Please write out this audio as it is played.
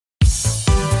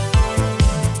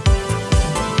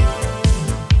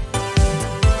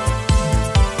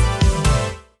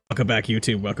Welcome back,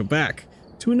 YouTube. Welcome back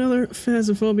to another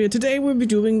Phasmophobia. Today we'll be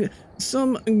doing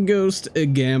some ghost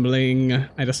gambling.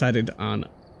 I decided on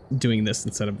doing this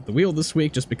instead of the wheel this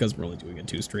week just because we're only doing a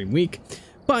 2-stream week.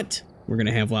 But we're going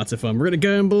to have lots of fun. We're going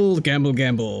to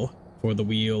gamble for the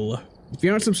wheel. If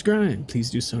you aren't subscribed, please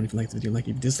do so. And if you like the video, like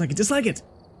it. If you dislike it, dislike it.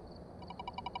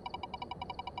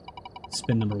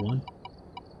 Spin number 1.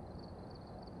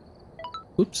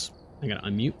 Oops. I got to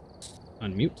unmute.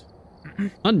 Unmute.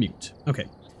 Unmute. Okay.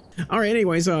 Alright,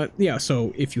 anyways, yeah,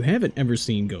 so if you haven't ever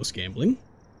seen ghost gambling,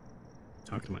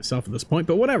 talk to myself at this point,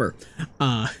 but whatever.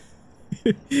 So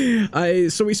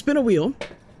we spin a wheel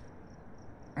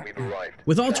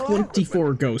with all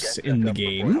 24 ghosts in the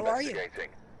game,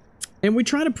 and we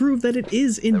try to prove that it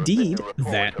is indeed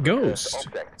that ghost.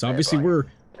 So obviously we're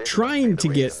trying to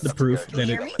get the proof that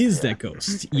it is that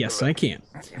ghost. Yes, I can.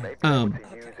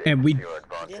 And we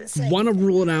want to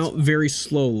rule it out very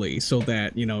slowly so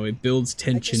that, you know, it builds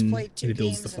tension and it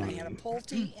builds the fun.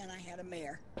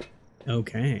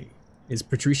 Okay. Is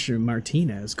Patricia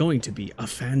Martinez going to be a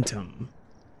phantom?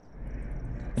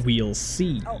 We'll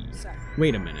see.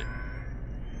 Wait a minute.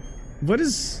 What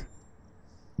is...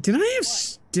 Did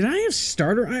I have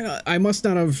starter? I must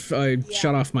not have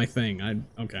shut off my thing.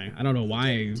 Okay. I don't know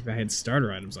why I had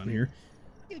starter items on here.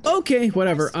 Okay,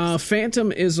 whatever. Phantom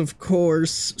is, of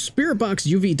course, Spirit Box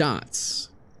UV Dots.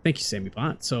 Thank you, Sammy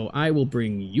Bot. So I will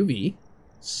bring UV,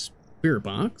 Spirit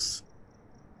Box,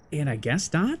 and I guess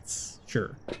Dots?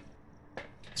 Sure.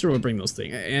 So we'll bring those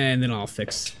things, and then I'll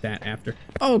fix that after.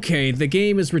 Okay, the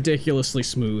game is ridiculously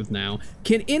smooth now.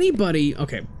 Can anybody...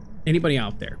 Okay, anybody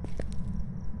out there?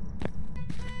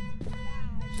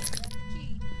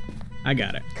 I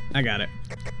got it. I got it.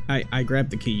 I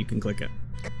grabbed the key. You can click it.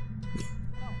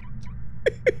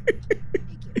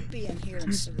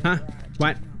 Huh?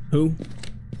 What? Who?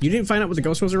 You didn't find out what the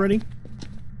ghost was already?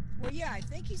 Well, yeah, I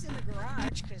think he's in the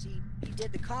garage because he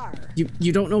did the car.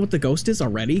 You don't know what the ghost is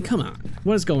already? Come on.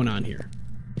 What is going on here?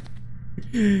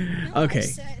 No, okay.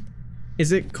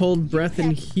 Is it cold breath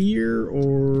in here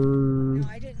or... No,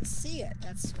 I didn't see it.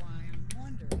 That's why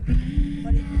I'm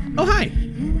wondering. Oh, hi!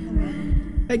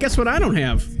 Hey, guess what I don't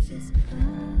have?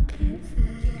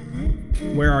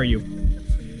 Where are you?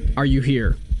 Are you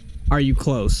here? Are you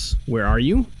close? Where are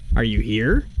you? Are you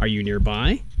here? Are you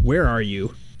nearby? Where are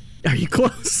you? Are you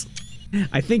close?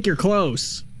 I think you're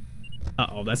close.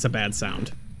 Uh-oh, that's a bad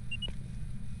sound.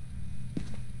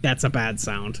 That's a bad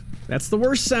sound. That's the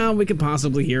worst sound we could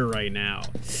possibly hear right now.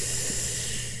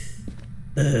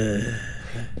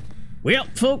 Well,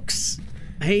 folks,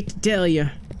 I hate to tell you,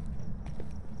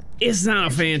 it's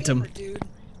not a phantom.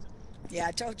 Yeah,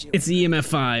 I told you. It's EMF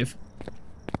 5.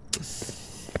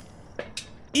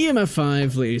 EMF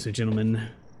 5, ladies and gentlemen.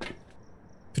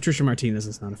 Patricia Martinez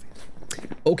is not a fan.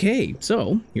 Okay,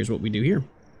 so here's what we do here.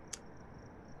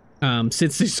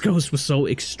 Since this ghost was so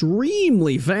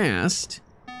extremely fast,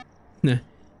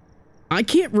 I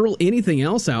can't rule anything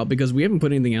else out because we haven't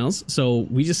put anything else. So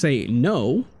we just say,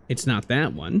 no, it's not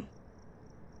that one.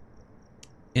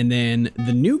 And then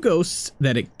the new ghosts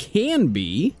that it can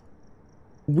be,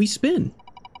 we spin.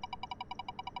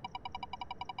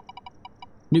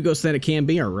 New ghosts that it can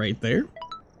be are right there.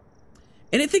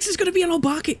 And it thinks it's going to be an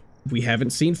Obake. We haven't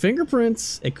seen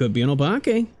fingerprints. It could be an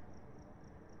Obake.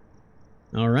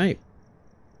 All right.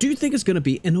 Do you think it's going to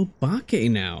be an Obake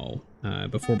now?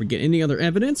 Before we get any other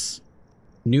evidence,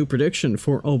 new prediction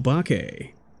for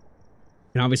Obake.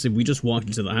 And obviously we just walked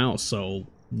into the house, so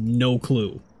no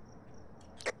clue.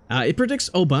 It predicts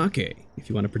Obake. If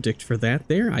you want to predict for that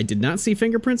there. I did not see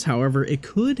fingerprints. However, it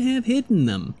could have hidden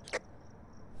them.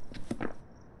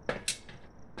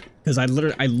 Because I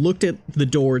looked at the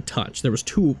door touch. There was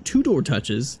two door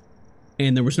touches,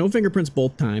 and there was no fingerprints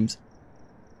both times.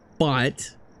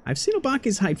 But I've seen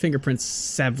Obakes hide fingerprints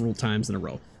several times in a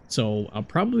row. So I'll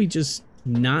probably just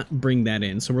not bring that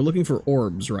in. So we're looking for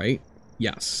orbs, right?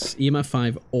 Yes. EMF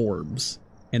 5 orbs.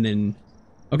 And then...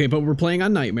 Okay, but we're playing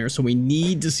on Nightmare, so we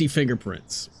need to see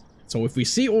fingerprints. So if we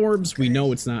see orbs, we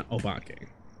know it's not Obake.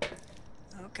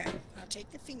 Okay. Take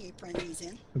the fingerprints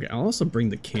in. Okay, I'll also bring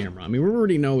the camera. I mean, we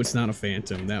already know it's not a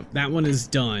phantom. That one is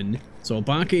done. So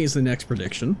Obake is the next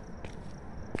prediction.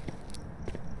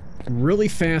 Really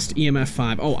fast EMF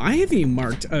 5. Oh, I haven't even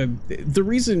marked the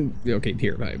reason. Okay,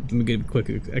 here. Let me give a quick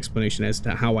explanation as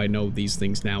to how I know these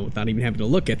things now without even having to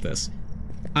look at this.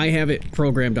 I have it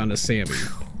programmed onto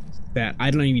SAMMI that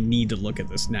I don't even need to look at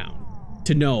this now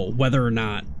to know whether or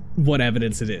not what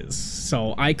evidence it is.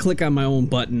 So I click on my own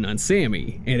button on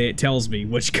SAMMI and it tells me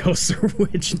which ghosts are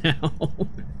which now.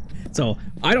 So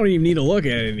I don't even need to look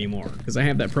at it anymore because I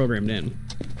have that programmed in.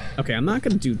 Okay, I'm not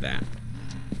gonna do that.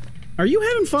 Are you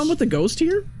having fun with the ghost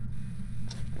here?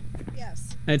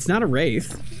 It's not a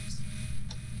wraith. He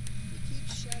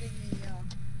keeps shutting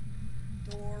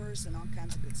the doors and all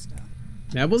kinds of good stuff.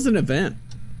 That was an event.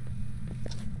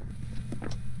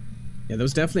 Yeah, that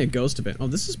was definitely a ghost event. Oh,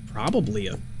 this is probably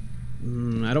a... I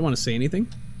don't want to say anything.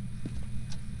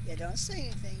 Yeah, don't say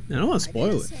anything. I don't want to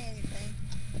spoil it. Say anything.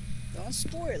 Don't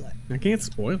spoil it. I can't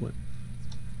spoil it.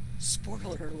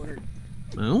 Spoiler alert.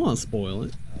 I don't want to spoil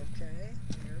it. Okay,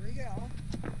 here we go.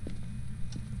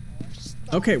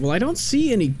 Okay, well, I don't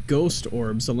see any ghost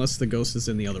orbs unless the ghost is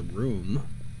in the other room.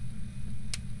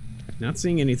 Not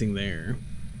seeing anything there.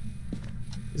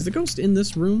 Is the ghost in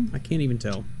this room? I can't even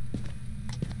tell.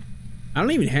 I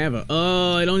don't even have a...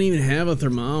 Oh, I don't even have a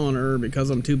thermometer because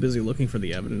I'm too busy looking for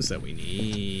the evidence that we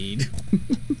need.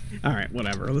 Alright,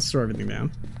 whatever. Let's throw everything down.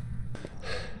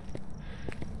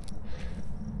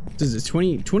 There's a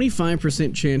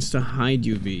 25% chance to hide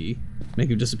UV. Make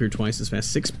him disappear twice as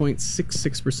fast.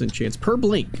 6.66% chance per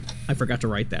blink. I forgot to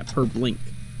write that. Per blink.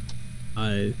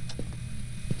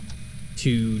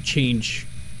 To change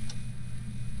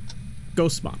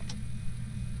ghost spot.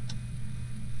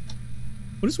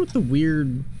 What is with the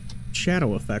weird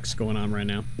shadow effects going on right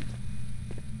now?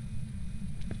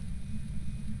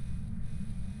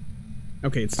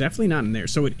 Okay, it's definitely not in there.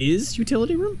 So it is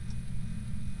utility room?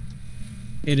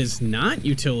 It is not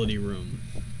utility room.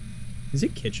 Is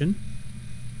it kitchen?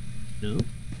 No.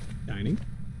 Dining?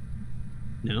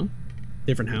 No.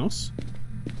 Different house?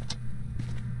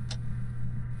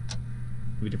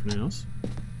 Maybe different house?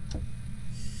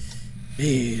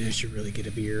 Man, I should really get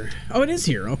a beer. Oh, it is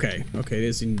here. Okay. Okay, it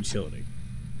is in utility.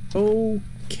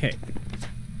 Okay.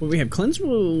 Well, we have cleanse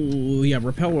will... Yeah,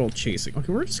 repel while chasing.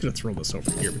 Okay, we're just gonna throw this over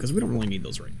here because we don't really need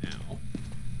those right now.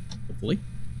 Hopefully.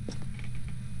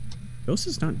 Ghost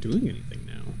is not doing anything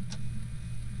now.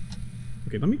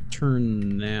 Okay, let me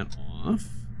turn that off.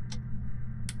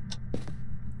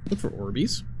 Look for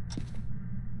Orbeez.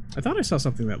 I thought I saw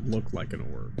something that looked like an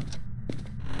orb.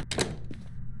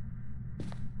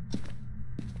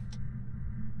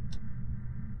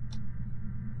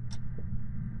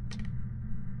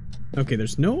 Okay,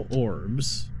 there's no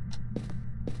orbs.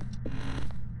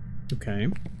 Okay.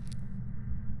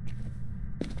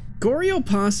 Goryo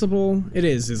possible? It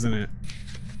is, isn't it?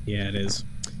 Yeah, it is.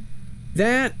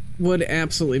 That would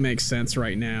absolutely make sense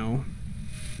right now.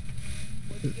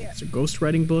 There's a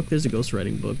ghostwriting book. There's a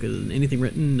ghostwriting book. Is anything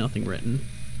written? Nothing written.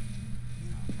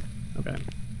 Okay.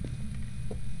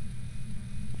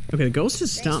 Okay, the ghost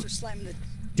has stopped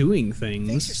doing things.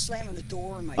 Thanks for slamming the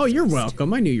door in my Oh, you're face, welcome.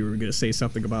 too. I knew you were going to say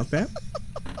something about that.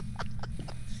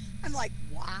 I'm like,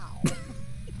 wow.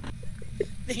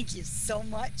 Thank you so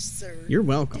much, sir. You're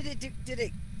welcome. Did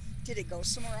it go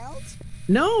somewhere else?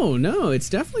 No, no, it's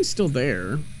definitely still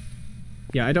there.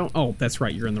 Yeah, I don't... Oh, that's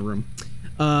right. You're in the room.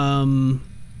 Oh,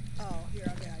 here,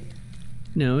 I'll get out of here.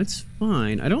 No, it's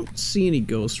fine. I don't see any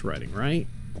ghostwriting, right?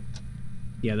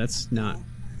 Yeah, that's not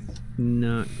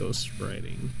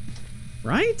ghostwriting.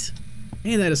 Right?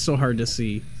 Man, that is so hard to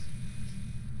see.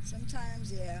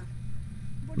 Sometimes, yeah.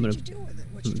 What did you do with it?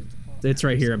 What'd you do with the phone? It's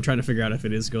right here. I'm trying to figure out if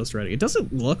it is ghostwriting. It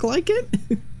doesn't look like it.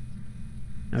 Okay.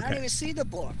 I don't Okay. even see the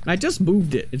book. I just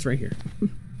moved it. It's right here.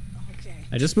 Okay.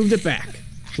 I just moved it back.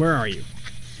 Where are you?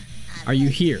 Are you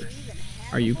here?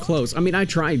 Are you close? I mean, I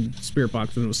tried Spirit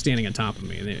Box when it was standing on top of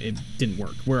me, and it didn't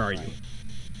work. Where are you?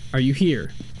 Are you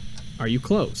here? Are you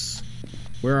close?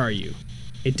 Where are you?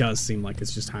 It does seem like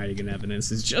it's just hiding in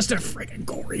evidence. It's just a friggin'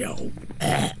 Goryo.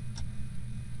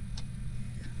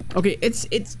 Okay, it's...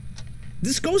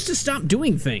 This ghost has stopped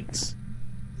doing things.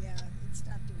 Yeah, it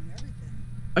stopped doing everything.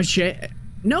 A shade?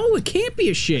 No, it can't be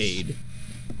a shade.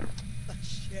 A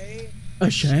shade?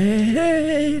 A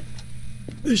shade.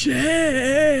 A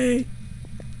shade.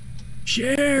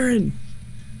 Sharon.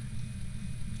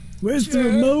 Where's the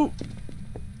remote?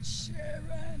 Sharon,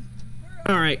 where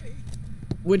All are right. we?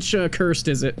 Which cursed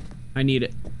is it? I need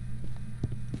it.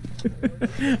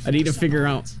 I need to figure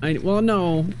out. Well,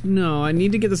 no. I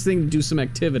need to get this thing to do some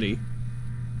activity.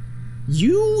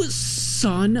 You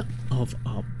son of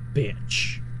a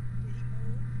bitch.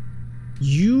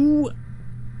 You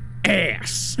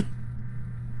ass. Did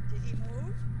he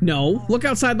move? No, look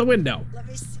outside the window. Let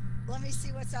me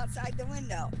see what's outside the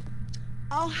window.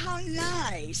 Oh, how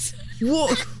nice.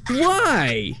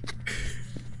 Why?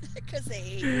 Because they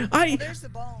ate it. I- There's the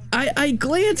bone. I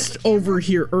glanced over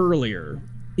here earlier.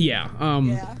 Yeah,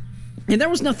 Yeah. and there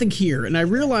was nothing here, and I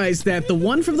realized that the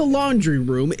one from the laundry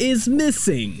room is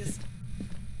missing.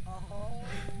 Oh.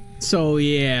 So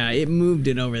yeah, it moved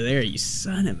it over there, you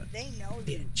son of a They know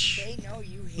bitch. you. They know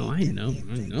you hate Oh, I them know damn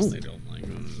they things. don't like it.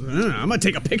 I'm gonna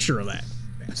take a picture of that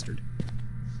bastard.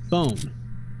 Phone.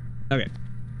 Okay.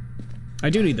 I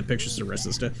do need the pictures to the rest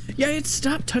of the stuff. Yeah, it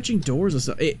stopped touching doors and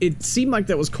stuff. It seemed like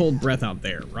that was cold breath out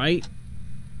there, right?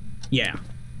 Yeah.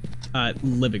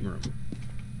 Living room.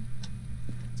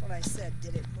 That's what I said.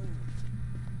 Did it move?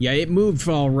 Yeah, it moved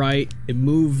all right. It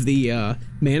moved the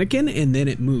mannequin, and then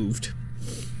it moved.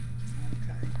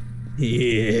 Okay.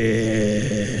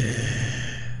 Yeah.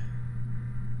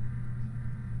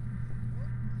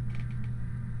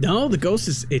 No, the ghost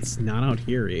is, it's not out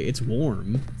here. It's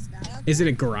warm. It's not out Is it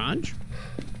a garage?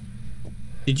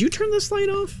 Did you turn this light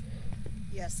off?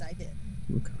 Yes, I did.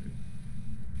 Okay.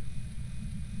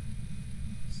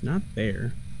 It's not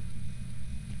there.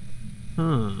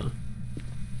 Huh.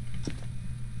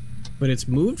 But it's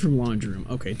moved from laundry room.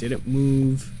 Okay, did it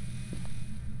move?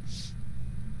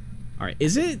 Alright,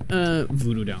 is it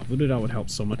Voodoo Doll? Voodoo Doll would help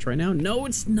so much right now. No,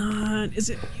 it's not. Is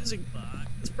it music box?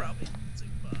 It's probably music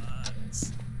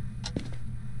box.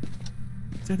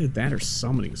 It's either that or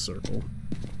summoning circle.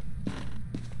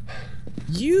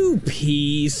 You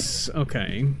piece.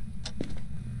 Okay.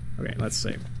 Okay, let's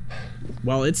see.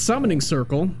 Well, it's summoning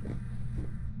circle.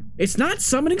 It's not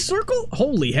summoning circle?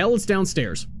 Holy hell, it's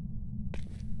downstairs.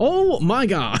 Oh my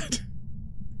god.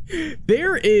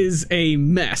 There is a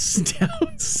mess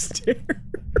downstairs.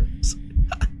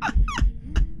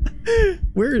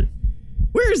 Where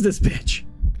is this bitch?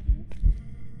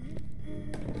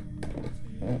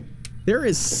 There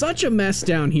is such a mess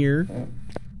down here.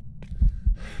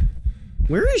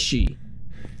 Where is she?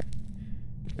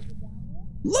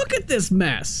 Look at this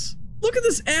mess. Look at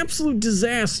this absolute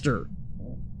disaster.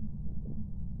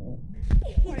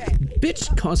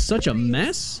 Bitch caused such a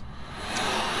mess?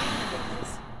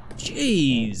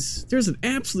 Jeez. There's an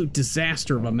absolute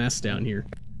disaster of a mess down here.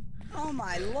 Oh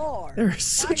my lord. There's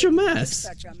such a mess.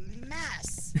 Such a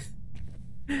mess.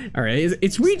 Alright,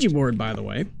 it's Ouija board, by the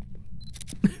way.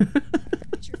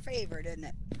 It's your favorite, isn't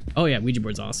it? Oh yeah, Ouija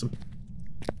board's awesome.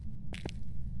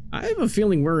 I have a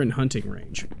feeling we're in hunting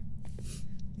range.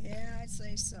 Yeah, I'd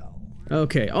say so.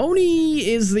 Okay, Oni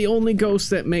is the only ghost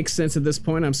that makes sense at this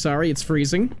point. I'm sorry, it's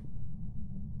freezing.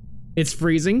 It's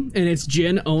freezing, and it's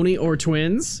Jin, Oni, or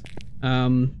twins.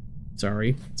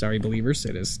 Sorry, believers,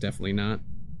 it is definitely not.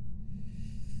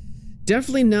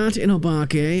 Definitely not an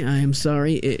Obake. I am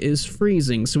sorry, it is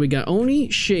freezing. So we got Oni,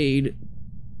 Shade.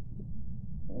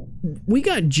 We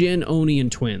got Jin, Oni,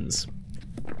 and twins.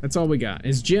 That's all we got,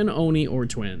 is Jin, Oni, or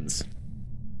twins.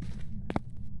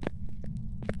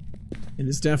 It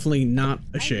is definitely not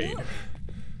a Shade.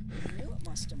 I knew it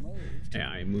must have moved. Yeah,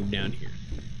 I moved down here.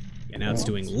 Yeah, now it's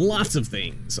doing lots of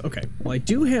things. Okay, well I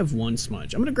do have one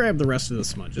smudge. I'm gonna grab the rest of the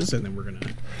smudges and then we're gonna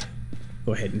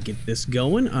go ahead and get this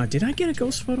going. Did I get a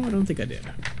ghost photo? I don't think I did.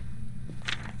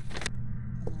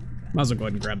 Might as well go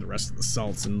ahead and grab the rest of the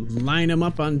salts and line them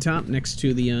up on top next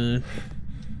to the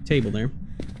table there.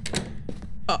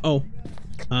 Uh-oh.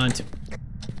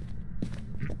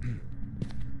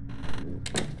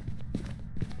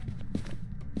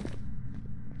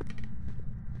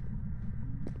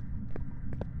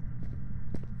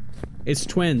 It's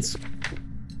twins.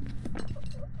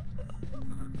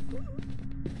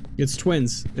 It's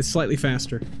twins. It's slightly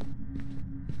faster.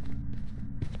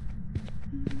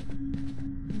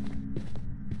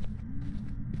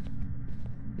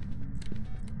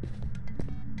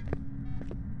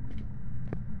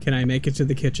 Can I make it to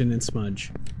the kitchen and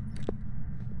smudge?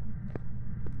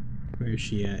 Where is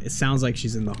she at? It sounds like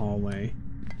she's in the hallway.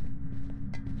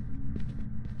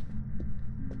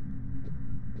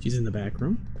 She's in the back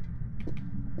room.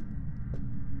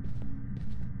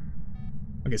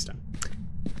 Okay, it's done.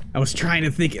 I was trying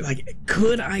to think, like,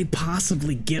 could I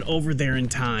possibly get over there in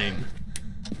time?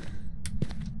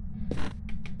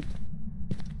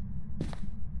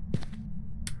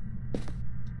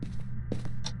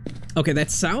 Okay,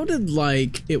 that sounded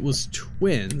like it was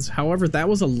twins. However, that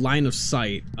was a line of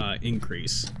sight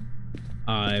increase.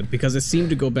 Because it seemed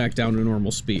to go back down to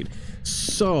normal speed.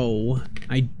 So,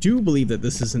 I do believe that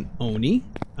this is an Oni.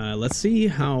 Let's see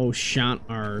how shot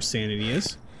our sanity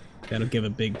is. That'll give a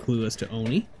big clue as to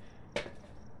Oni.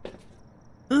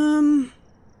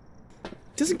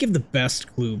 Doesn't give the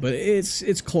best clue, but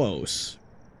it's close.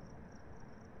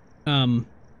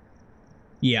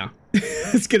 Yeah.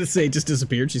 I was gonna say it just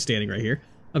disappeared. She's standing right here.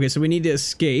 Okay, so we need to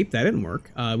escape. That didn't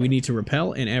work. We need to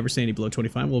repel and average sanity below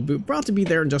 25. We'll be brought to be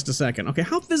there in just a second. Okay,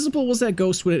 how visible was that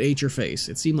ghost when it ate your face?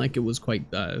 It seemed like it was quite,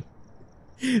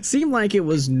 seemed like it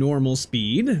was normal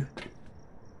speed.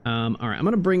 Alright, I'm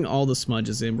gonna bring all the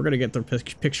smudges in. We're gonna get the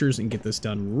pictures and get this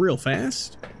done real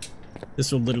fast.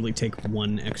 This will literally take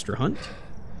one extra hunt.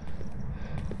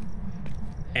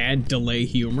 Add delay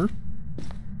humor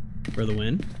for the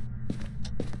win.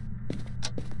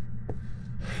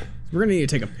 We're gonna need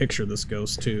to take a picture of this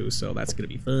ghost too, so that's gonna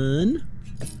be fun.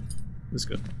 I'm just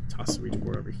gonna toss the Ouija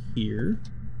board over here.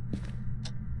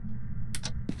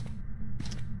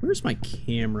 Where's my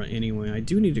camera anyway? I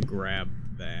do need to grab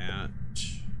that.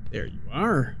 There you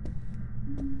are.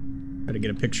 Try to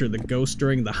get a picture of the ghost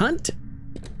during the hunt.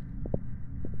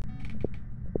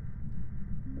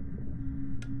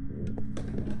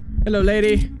 Hello,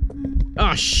 lady.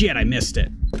 Oh shit, I missed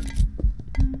it.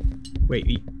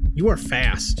 Wait, you are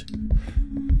fast.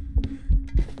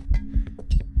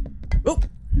 Oh,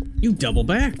 you double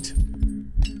backed.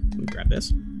 Let me grab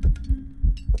this.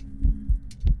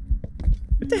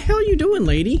 What the hell are you doing,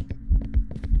 lady?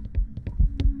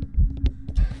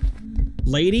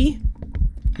 Lady?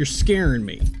 You're scaring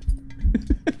me.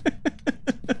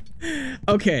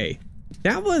 Okay,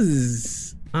 that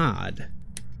was odd.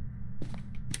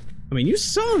 I mean, you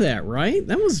saw that, right?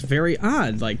 That was very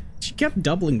odd. Like, she kept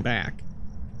doubling back.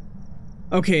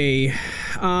 Okay,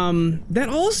 that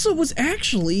also was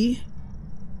actually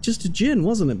just a djinn,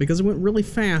 wasn't it? Because it went really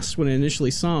fast when it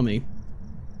initially saw me.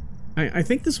 I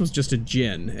think this was just a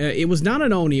djinn. It was not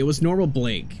an Oni, it was normal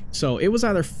blink. So it was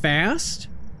either fast,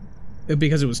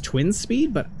 because it was twin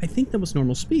speed, but I think that was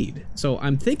normal speed. So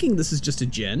I'm thinking this is just a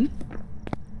djinn.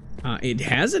 It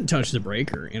hasn't touched the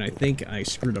breaker, and I think I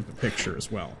screwed up a picture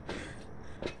as well.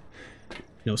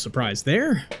 No surprise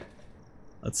there.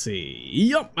 Let's see.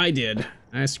 Yup, I did.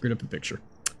 I screwed up a picture.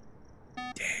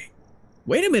 Dang.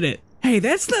 Wait a minute. Hey,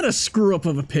 that's not a screw up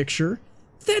of a picture.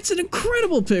 That's an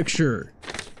incredible picture.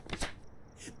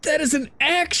 That is an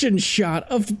action shot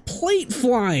of plate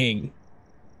flying.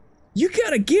 You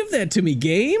gotta give that to me,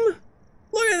 game.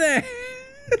 Look at that.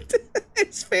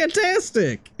 It's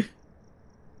fantastic.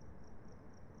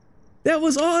 That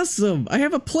was awesome. I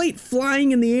have a plate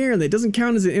flying in the air that doesn't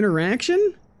count as an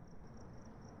interaction?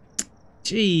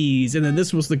 Jeez, and then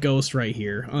this was the ghost right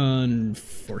here.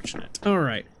 Unfortunate.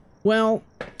 Alright. Well,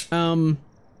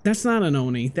 that's not an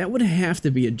Oni. That would have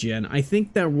to be a djinn. I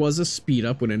think there was a speed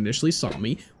up when it initially saw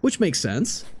me, which makes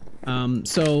sense.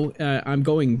 So I'm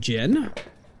going djinn,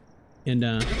 and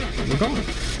we're going.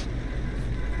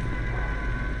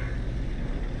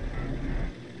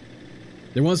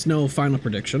 There was no final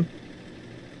prediction.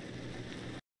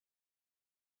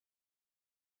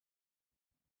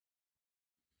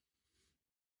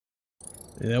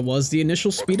 That was the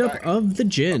initial speed up of the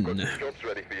djinn.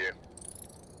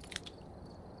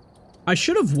 I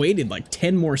should have waited like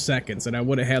 10 more seconds and I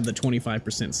would have had the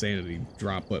 25% sanity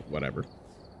drop, but whatever.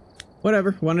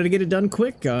 Whatever, wanted to get it done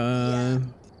quick. Yeah,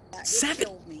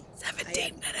 17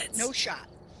 minutes. No shot.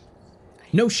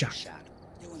 No shot.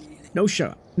 No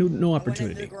shot. No opportunity. I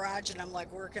went into the garage and I'm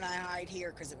like, where can I hide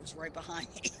here? Because it was right behind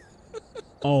me.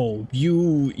 Oh,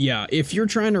 yeah, if you're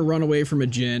trying to run away from a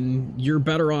djinn, you're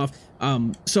better off.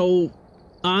 So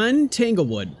on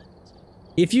Tanglewood,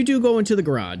 if you do go into the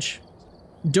garage,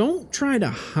 don't try to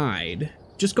hide.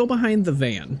 Just go behind the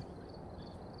van.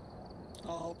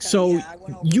 Oh, okay. So yeah,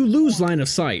 you lose line of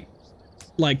sight.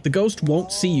 Like, the ghost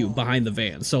won't see you behind the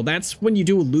van. So that's when you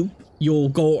do a loop, you'll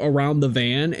go around the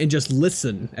van and just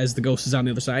listen as the ghost is on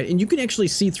the other side. And you can actually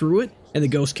see through it, and the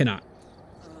ghost cannot.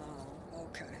 Oh,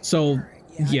 okay. So, right.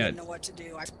 Yeah, yeah. I didn't know what to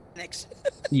do.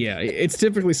 Yeah, it's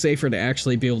typically safer to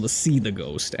actually be able to see the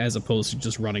ghost as opposed to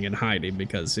just running and hiding,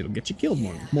 because it'll get you killed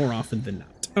more often than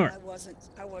not. All right.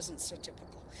 I wasn't so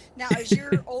typical. Now, is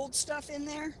your old stuff in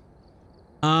there?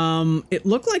 It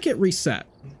looked like it reset.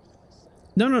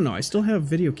 No. I still have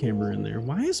video camera in there.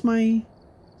 Why is my...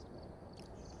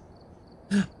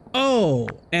 Oh,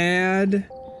 add,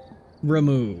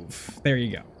 remove. There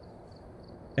you go.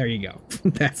 There you go.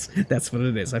 That's what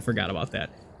it is. I forgot about that.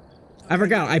 I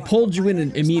forgot. I pulled you in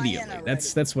immediately.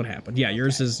 That's what happened. Yeah,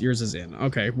 yours is in.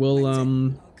 Okay,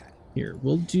 we'll here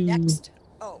we'll do. Next.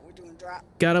 Oh, we're doing drop.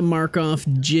 Gotta mark off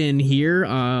djinn here.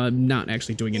 Not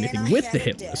actually doing anything with the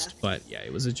hit list, but yeah,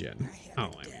 it was a djinn.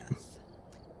 Oh, I mean,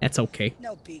 that's okay.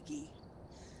 No biggie.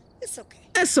 It's okay.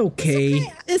 That's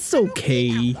okay. It's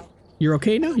okay. You're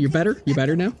okay now? You're better? You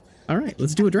better now? All right,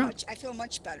 let's do a drop. I feel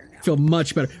much better now. Feel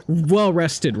much better. Well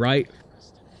rested, right?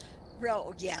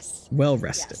 Yes. Well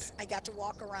rested. Yes. I got to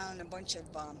walk around a bunch of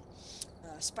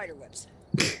spider webs.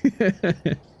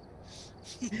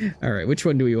 All right, which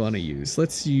one do we want to use?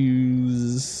 Let's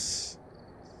use...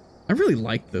 I really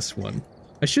like this one.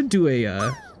 I should do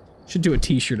a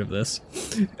t-shirt of this.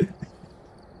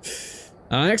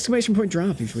 Exclamation point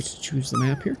drop if you wish to choose the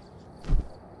map here.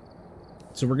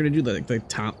 So we're going to do the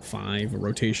top 5, a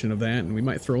rotation of that, and we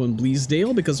might throw in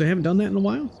Bleasdale because I haven't done that in a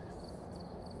while.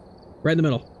 Right in the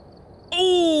middle.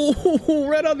 Oh,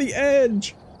 right on the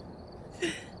edge.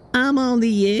 I'm on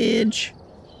the edge.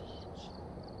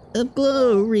 of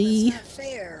glory. That's not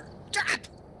fair. Stop!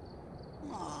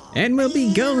 Aw, And we'll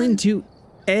be going to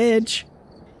Edge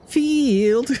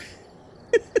Field.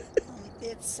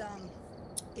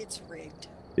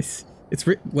 It's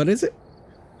rigged. What is it?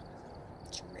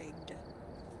 It's rigged.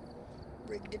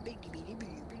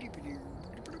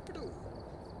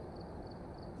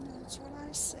 That's what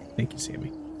I say. Thank you,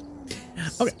 Sammy.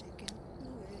 Okay.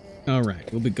 All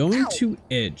right, we'll be going to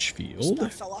Edgefield.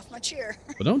 Stuff fell off my chair.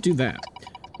 Well, don't do that.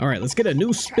 All right, let's get a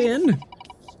new spin.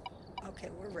 Okay,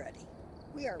 we're ready.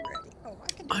 We are ready. Oh, I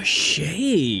can do A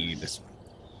shade.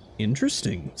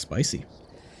 Interesting. Spicy.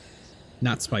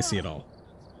 Not spicy at all.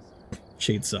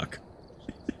 Shades suck.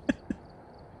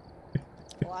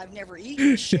 Well, I've never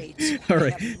eaten shades. So All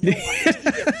right.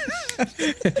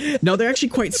 No, they're actually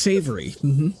quite savory.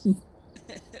 Mm-hmm.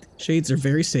 Shades are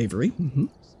very savory. Mm-hmm.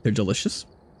 They're delicious.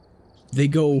 They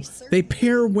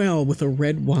pair well with a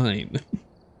red wine.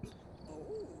 Oh,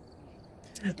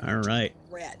 all right.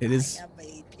 red. It is.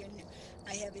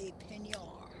 I have a pinyar.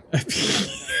 White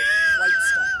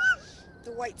stuff.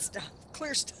 The white stuff.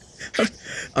 Clear stuff.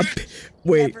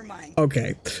 Wait. Never mind.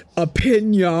 Okay. A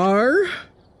pinyar?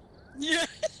 Yeah.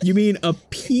 You mean a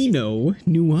Pinot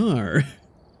Noir?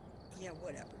 Yeah,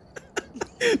 whatever.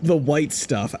 The white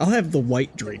stuff. I'll have the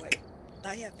white drink.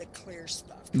 I have the clear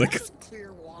stuff. Look.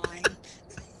 Clear wine.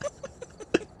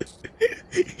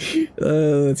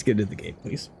 Let's get into the game,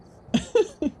 please.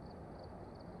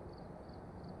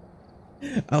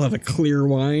 I'll have a clear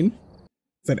wine.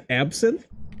 Is that absinthe?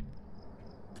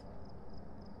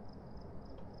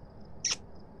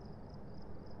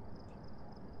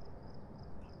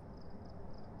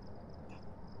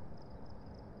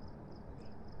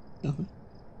 Nothing.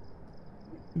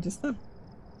 Just that.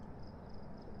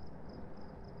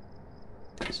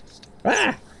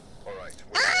 Ah!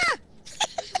 Ah!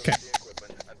 Okay.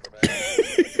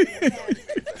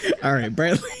 All right,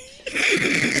 Bradley.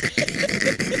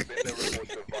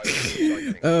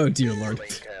 Oh dear Lord.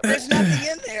 There's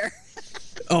nothing in there.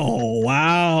 Oh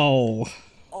wow.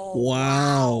 Oh,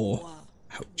 Wow.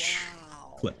 Ouch.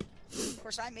 Wow. Clip. Of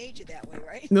course, I made you that way,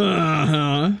 right?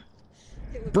 Uh-huh.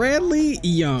 It would be Bradley awful.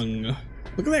 Young.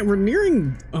 Look at that. We're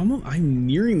nearing I'm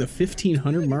nearing the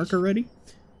 1500 mark already.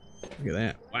 Look at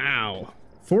that. Wow.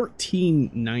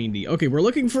 1490. Okay, we're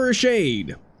looking for a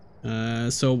shade.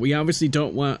 So we obviously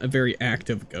don't want a very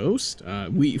active ghost.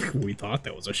 We thought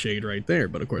that was a shade right there,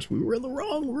 but of course we were in the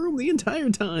wrong room the entire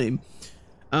time.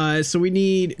 So we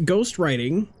need ghost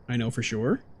writing, I know for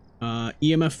sure.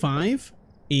 EMF 5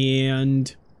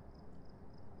 and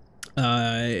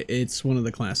it's one of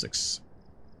the classics.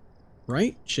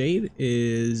 Right? Shade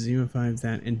is EMF 5,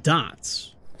 that, and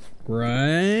dots.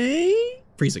 Right?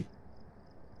 Freezing.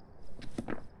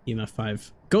 EMF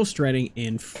 5, ghost writing,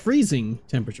 and freezing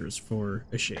temperatures for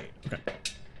a shade. Okay.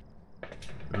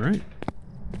 All right.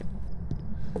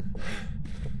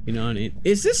 You know,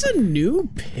 is this a new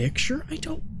picture? I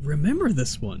don't remember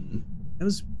this one. That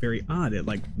was very odd. It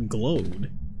like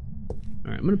glowed.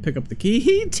 All right, I'm gonna pick up the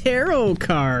key. Tarot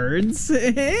cards.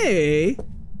 Hey.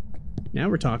 Now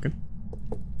we're talking.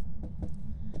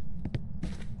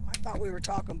 I thought we were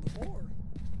talking before.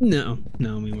 No,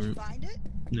 we weren't. Find it?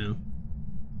 No.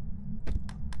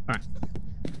 All right.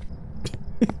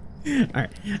 All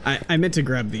right. I meant to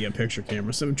grab the picture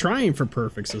camera, so I'm trying for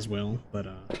perfects as well, but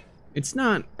it's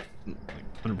not like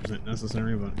 100%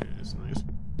 necessary, but it's nice.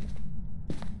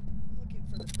 Looking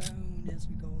for the bone as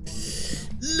we go along.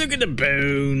 Look at the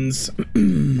bones.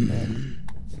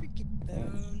 Freaking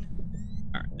bone.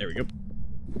 All right, there we go.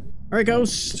 All right,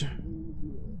 ghost.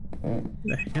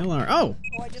 The hell are? Oh.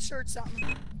 Oh, I just heard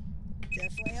something.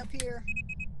 Definitely up here.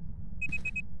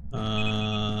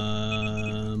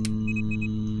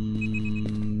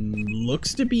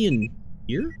 Looks to be in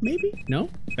here, maybe? No?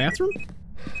 Bathroom?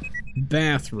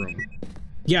 Bathroom.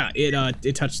 Yeah,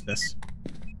 it touched this.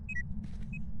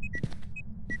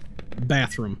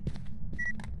 Bathroom.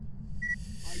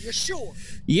 Are you sure?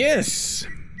 Yes.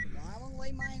 Well, I will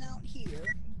lay mine out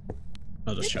here.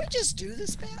 I'll just Did show. you just do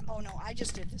this bath? Oh no, I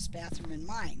just did this bathroom in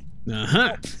mine.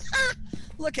 Uh-huh. Ah,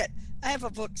 look it. I have a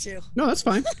book too. No, that's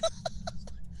fine.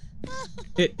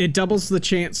 It doubles the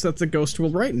chance that the ghost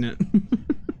will write in it.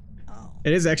 Oh.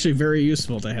 It is actually very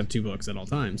useful to have 2 books at all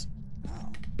times. Oh.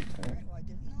 Alright, well I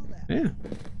didn't know that. Yeah.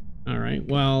 Alright,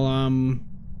 well,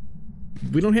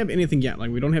 we don't have anything yet. Like,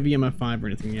 we don't have EMF 5 or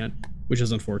anything yet, which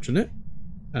is unfortunate.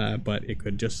 But it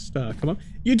could just come up.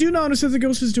 You do notice if the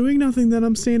ghost is doing nothing, that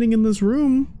I'm standing in this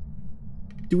room.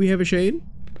 Do we have a shade?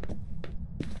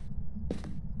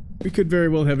 We could very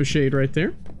well have a shade right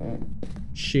there.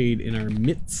 Shade in our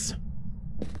midst.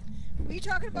 Were you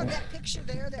talking about that picture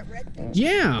there, that red picture?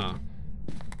 Yeah.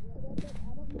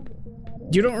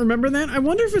 You don't remember that? I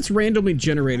wonder if it's randomly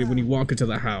generated when you walk into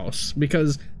the house,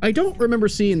 because I don't remember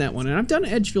seeing that one, and I've done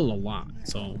Edgefield a lot,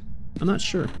 so I'm not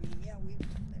sure. Yeah,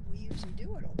 we usually do it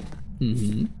a lot.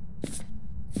 Mm-hmm.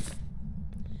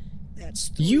 That's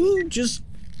 3. You just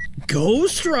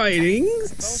ghost riding?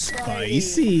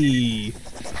 Spicy.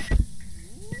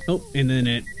 Oh, and then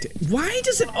it... Why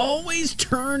does it always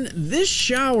turn this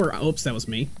shower... Oops, that was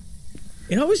me.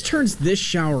 It always turns this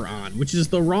shower on, which is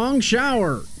the wrong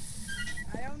shower.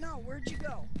 I don't know. Where'd you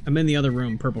go? I'm in the other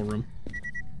room, purple room.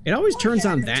 It always turns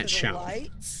on that shower.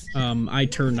 Lights? I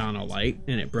turned on a light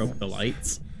and it broke the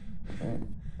lights.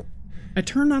 I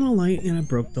turned on a light and it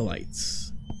broke the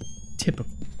lights.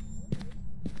 Typical.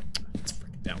 It's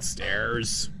freaking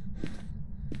downstairs.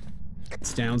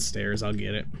 It's downstairs, I'll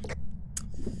get it.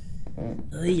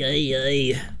 Ay, ay,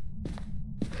 ay.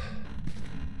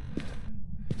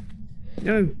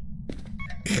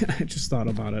 I just thought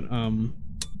about it.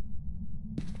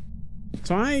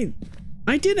 So I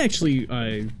did actually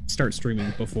start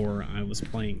streaming before I was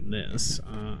playing this.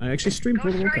 I actually streamed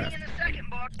World of Warcraft.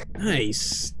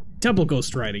 Nice. Double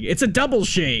ghost riding. It's a double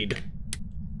shade.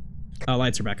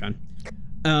 Lights are back on.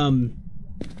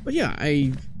 But yeah,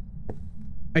 I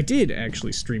did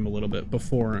actually stream a little bit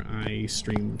before I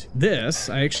streamed this.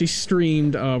 I actually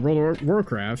streamed World of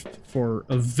Warcraft for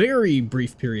a very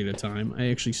brief period of time. I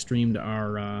actually streamed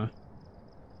our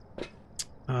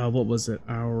what was it?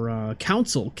 Our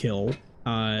council kill,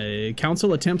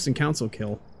 council attempts and council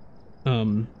kill,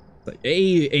 like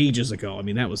ages ago. I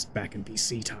mean, that was back in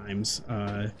BC times.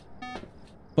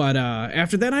 But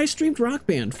after that, I streamed Rock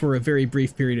Band for a very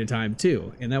brief period of time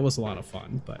too, and that was a lot of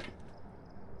fun. But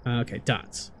okay,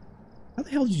 dots. How the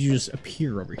hell did you just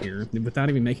appear over here without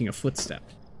even making a footstep?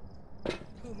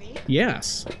 Who, me?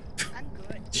 Yes. I'm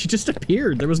good. She just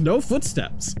appeared. There was no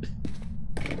footsteps.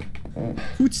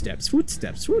 Footsteps,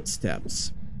 footsteps,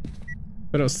 footsteps.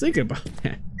 But I was thinking about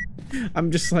that.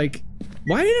 I'm just like,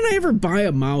 why didn't I ever buy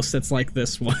a mouse that's like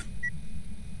this one?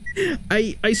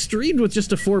 I streamed with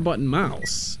just a 4-button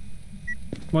mouse.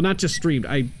 Well, not just streamed.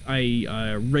 I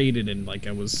raided and like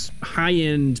I was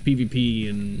high-end PvP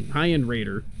and high-end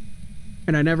raider,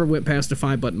 and I never went past a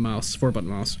 5-button mouse, 4-button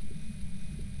mouse.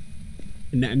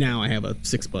 And now I have a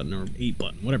 6-button or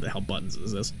 8-button, whatever the hell buttons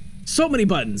is this. So many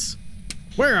buttons.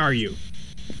 Where are you?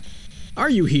 Are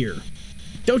you here?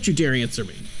 Don't you dare answer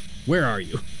me. Where are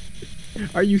you?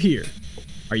 Are you here?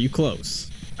 Are you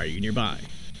close? Are you nearby?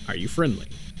 Are you friendly?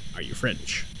 Are you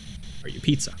French? Are you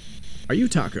pizza? Are you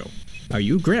taco? Are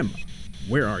you grandma?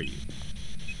 Where are you?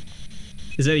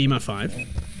 Is that EMF 5?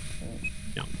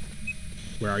 No.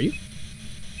 Where are you?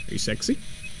 Are you sexy?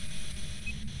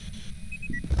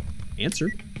 Answer.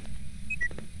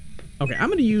 Okay, I'm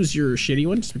gonna use your shitty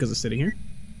one just because it's sitting here.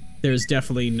 There's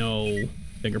definitely no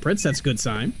fingerprints. That's a good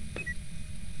sign.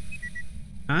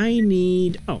 I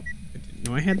need... Oh, I didn't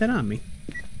know I had that on me.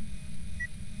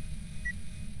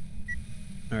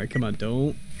 Alright, come on,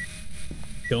 don't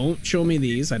show me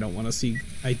these. I don't want to see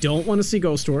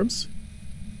ghost orbs.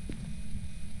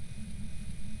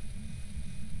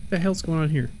 What the hell's going on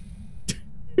here?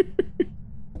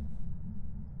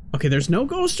 Okay, there's no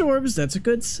ghost orbs. That's a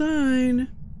good sign.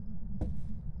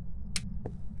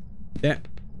 That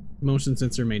motion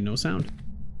sensor made no sound.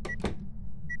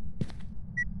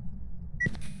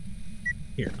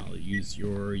 Here, I'll use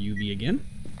your UV again.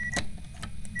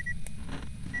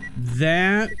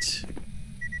 That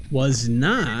was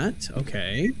not...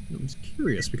 Okay, I was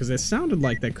curious because it sounded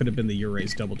like that could have been the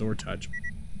Ura's double door touch.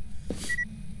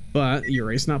 But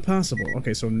Ura's not possible.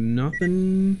 Okay, so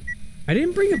nothing... I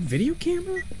didn't bring a video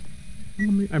camera?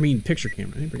 I mean, picture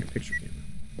camera. I didn't bring a picture camera.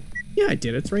 Yeah, I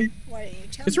did. It's right... Why didn't you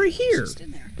tell it's me? right here. It's just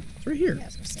in there. It's right here. Yeah, I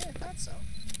was gonna say, I thought so.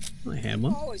 I had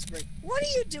one. Always great. What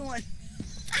are you doing?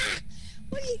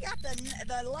 What do you got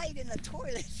the light in the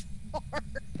toilet for?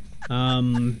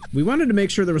 We wanted to make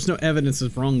sure there was no evidence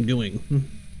of wrongdoing.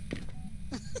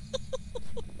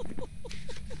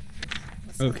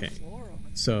 Okay.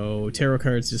 So, tarot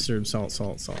cards disturb salt.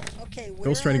 Okay, where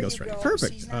Ghost writing, are ghost you, writing. Ghost?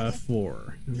 Perfect. He's not in-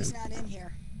 4. He's not in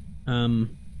here.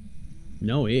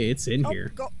 No, it's in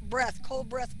here. Cold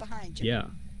breath behind you. Yeah.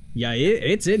 Yeah,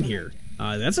 it's in here.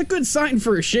 That's a good sign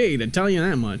for a shade, I tell you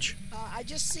that much. I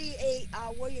just see a,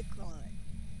 what do you call it?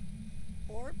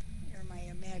 Orb? Or am I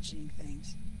imagining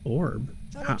things? Orb?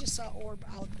 I thought I just saw orb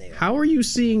out there. How are you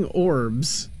seeing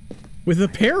orbs with a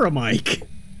paramic?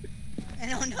 I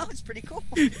don't know, it's pretty cool.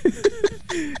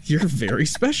 You're very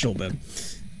special then.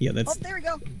 Yeah, that's... Oh, there we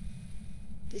go.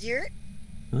 Did you hear it?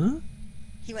 Huh?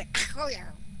 He went, oh yeah.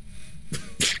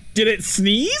 Did it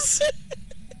sneeze?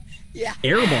 Yeah.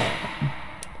 Airball.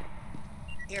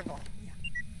 Airball, yeah.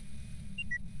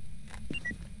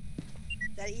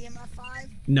 That EMF 5?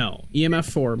 No,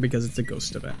 EMF 4 because it's a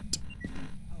ghost event.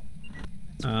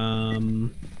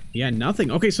 Oh. Yeah, nothing.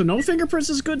 Okay, so no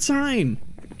fingerprints is a good sign.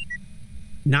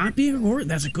 Not being recorded,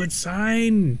 that's a good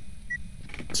sign.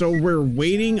 So we're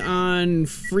waiting on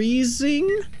freezing.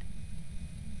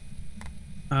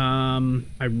 I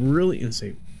really, let's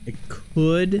see, it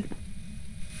could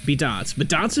be dots, but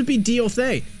dots would be deal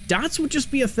thay. Dots would just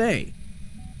be a thay.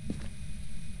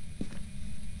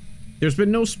 There's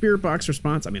been no spirit box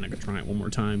response. I mean, I could try it one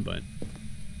more time, but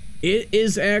it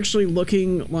is actually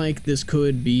looking like this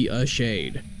could be a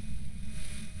shade.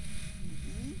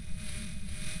 Mm-hmm.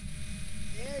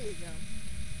 There you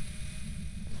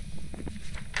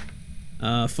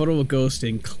go. Photo of a ghost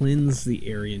and cleanse the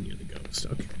area near the ghost.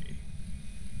 Okay.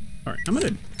 All right, I'm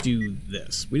gonna do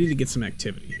this. We need to get some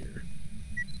activity here.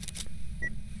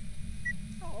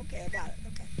 Oh, okay, I got it.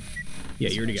 Okay. Yeah,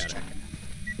 you already got it.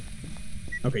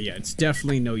 Okay, yeah, it's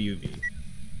definitely no UV.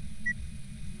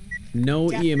 No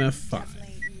EMF 5.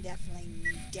 Definitely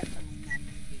not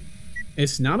UV.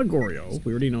 It's not a Goryo.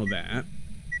 We already know that.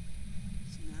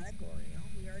 It's not a Goryo.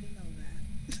 We already know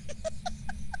that.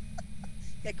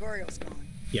 Yeah, Goryo's gone.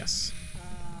 Yes.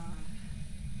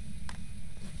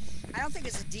 I don't think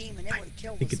it's a demon. It would have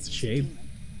killed us. I think it's a shade.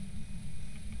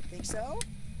 Think so?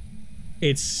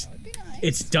 It's That would be nice.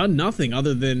 it's done nothing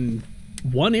other than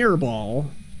one air ball.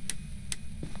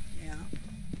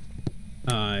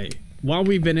 Yeah. While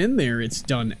we've been in there, it's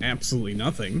done absolutely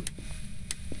nothing.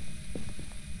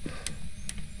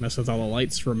 Mess with all the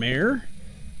lights from air.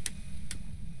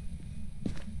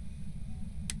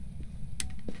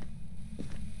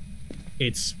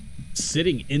 It's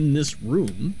sitting in this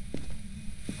room,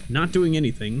 not doing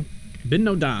anything. Been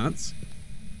no dots.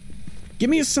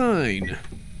 Give me a sign.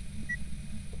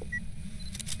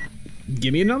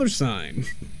 Give me another sign.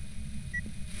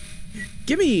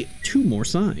 Give me 2 more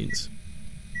signs.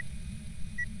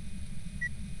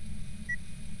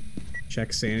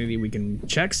 Check sanity. We can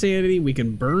check sanity. We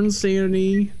can burn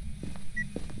sanity.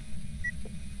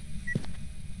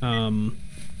 Try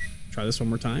this one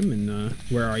more time. And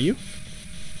where are you?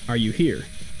 Are you here?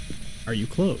 Are you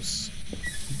close?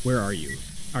 Where are you?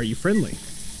 Are you friendly?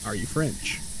 Are you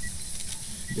French?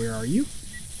 Where are you?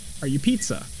 Are you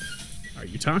pizza? Are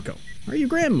you taco? Are you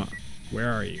grandma? Where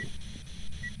are you?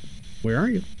 Where are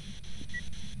you?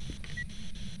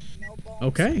 No bones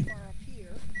Okay. so far up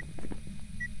here.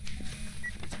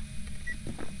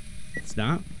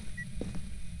 Stop.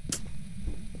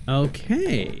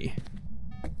 Okay.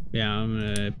 Yeah, I'm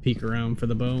gonna peek around for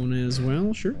the bone as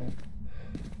well. Sure.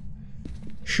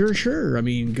 Sure. I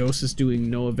mean, Ghost is doing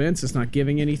no events. It's not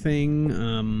giving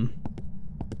anything.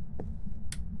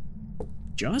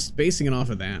 Just basing it off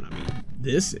of that, I mean,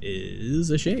 this is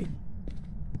a shade.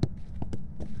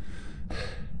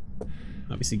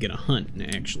 Obviously, get a hunt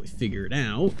and actually figure it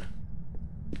out.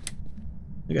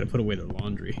 I gotta put away the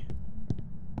laundry.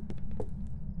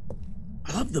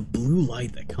 I love the blue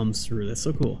light that comes through. That's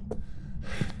so cool.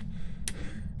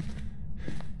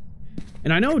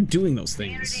 And I know doing those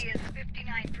things. Sanity is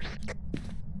 59%.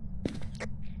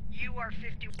 You are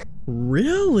 50.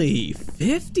 Really?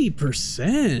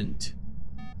 50%?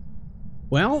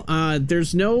 Well,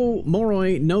 there's no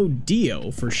Moroi, no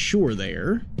Dio for sure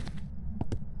there.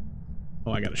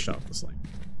 Oh, I gotta shut off this light.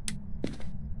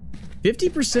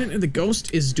 50% of the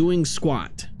ghost is doing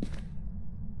squat.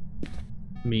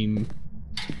 I mean,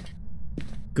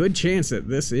 good chance that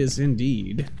this is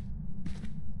indeed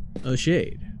a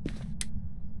shade.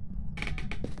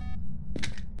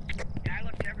 Yeah, I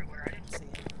looked everywhere. I didn't see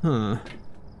it. Huh.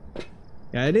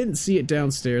 Yeah, I didn't see it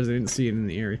downstairs. I didn't see it in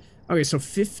the area. Okay, so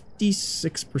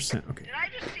 56%. Okay. Did I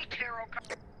just see tarot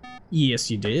cards?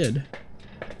 Yes, you did.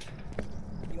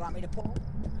 You want me to pull?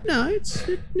 No,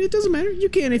 it doesn't matter. You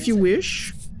can if you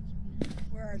wish.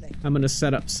 Where are they? I'm gonna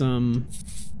set up some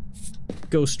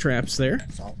ghost traps there.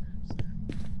 Salt.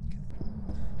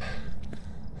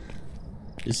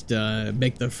 Just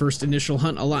make the first initial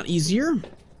hunt a lot easier.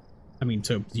 I mean,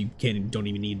 so you don't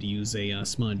even need to use a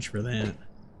smudge for that.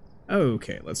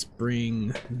 Okay, let's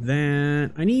bring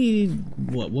that. I need,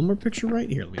 what, one more picture right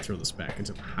here? Let me throw this back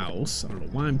into the house. I don't know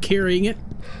why I'm carrying it.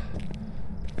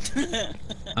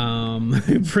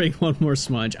 Bring one more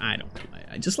smudge. I don't know.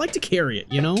 I just like to carry it,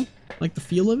 you know? Like the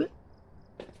feel of it.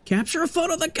 Capture a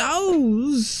photo of the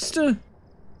ghost! Alright,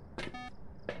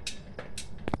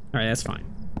 that's fine.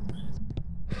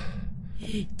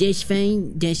 That's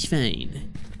fine, that's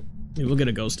fine. Maybe we'll get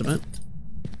a ghost event.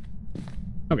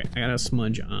 Okay, I got a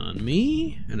smudge on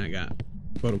me, and I got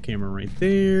photo camera right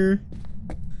there.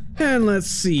 And let's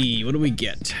see, what do we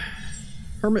get?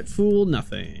 Hermit Fool,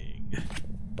 nothing.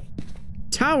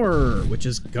 tower, which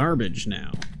is garbage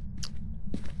now.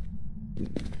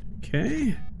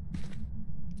 Okay.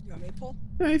 You want me to pull?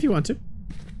 If you want to.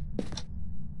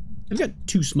 I've got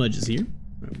 2 smudges here.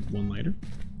 1 lighter.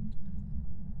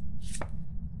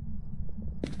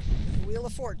 The Wheel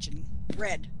of Fortune.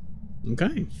 Red.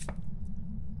 Okay.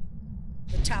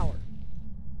 The tower.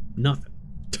 Nothing.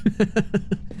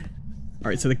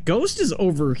 Alright, so the ghost is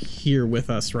over here with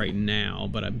us right now,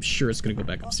 but I'm sure it's gonna go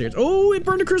back upstairs. Oh, it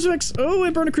burned a crucifix! Oh,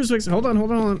 it burned a crucifix! Hold on,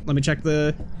 hold on. Let me check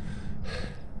the...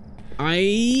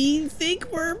 I think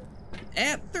we're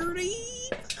at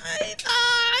 35.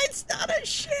 Ah, it's not a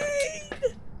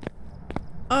shade!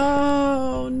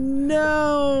 Oh,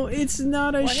 no! It's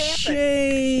not a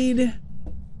shade!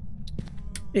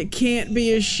 It can't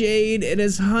be a shade. It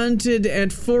is hunted at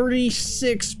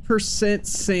 46%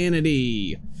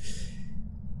 sanity.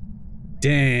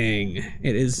 Dang,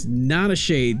 it is not a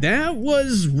shade. That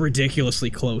was ridiculously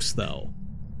close, though.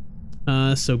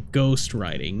 So ghost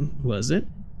writing, was it?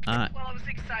 Well, it was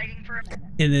exciting for a minute.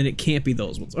 And then it can't be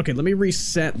those ones. Okay, let me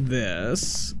reset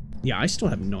this. Yeah, I still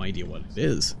have no idea what it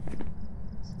is.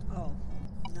 Oh,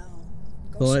 no.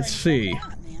 Well, let's see.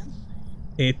 On, man.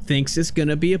 It thinks it's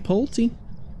gonna be a Pulte.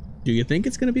 Do you think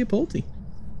it's gonna be a Pulte?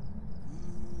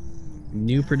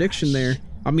 New prediction there.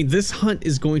 I mean, this hunt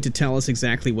is going to tell us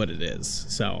exactly what it is,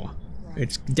 so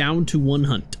it's down to 1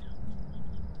 hunt.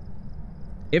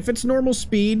 If it's normal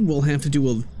speed, we'll have to do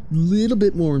a little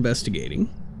bit more investigating.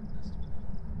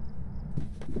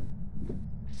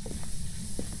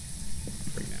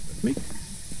 Bring that with me.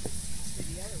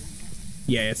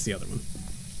 Yeah, it's the other one.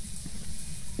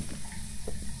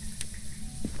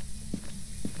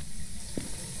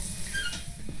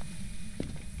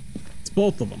 It's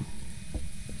both of them.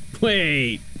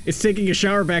 Wait, it's taking a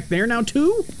shower back there now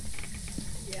too?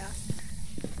 Yeah.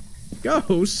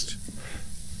 Ghost?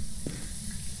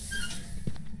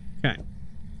 Okay.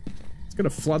 It's gonna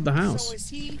flood the house. So is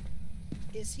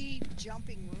he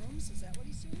jumping rooms? Is that what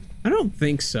he's doing? I don't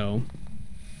think so.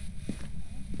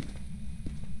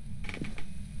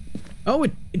 Oh,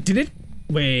 did it?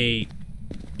 Wait.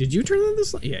 Did you turn on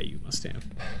this light? Yeah, you must have.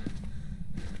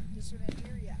 This one in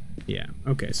here, yeah. Yeah,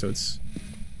 okay, so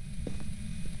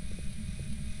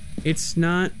it's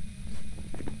not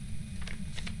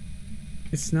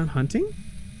hunting?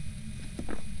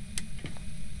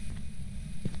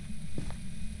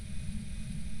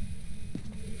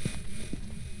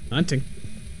 Hunting.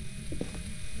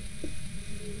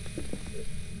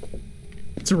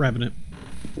 It's a revenant.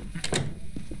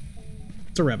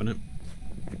 It's a revenant.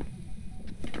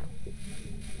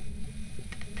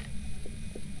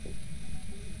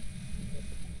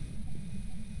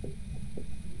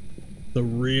 The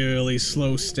really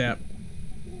slow step.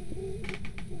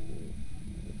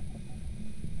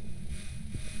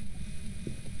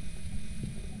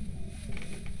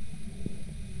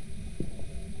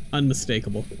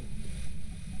 Unmistakable.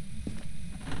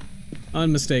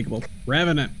 Unmistakable.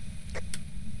 Revenant.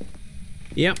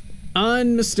 Yep.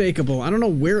 Unmistakable. I don't know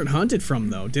where it hunted from,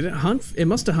 though. Did it hunt? It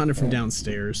must have hunted from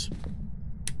downstairs.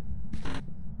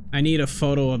 I need a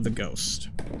photo of the ghost.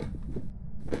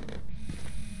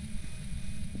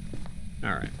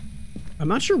 Alright. I'm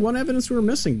not sure what evidence we were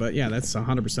missing, but yeah, that's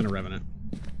 100% a revenant.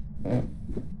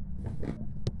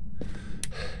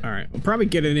 Alright, we'll probably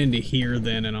get it into here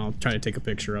then, and I'll try to take a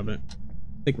picture of it.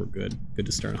 I think we're good. Good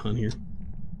to start a hunt here.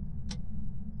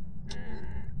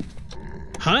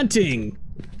 Hunting!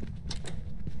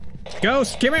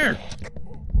 Ghost, come here!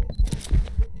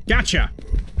 Gotcha!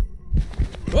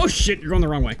 Oh shit, you're going the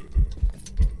wrong way.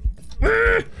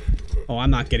 Ah! Oh,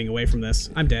 I'm not getting away from this.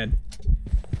 I'm dead.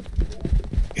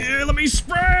 Yeah, let me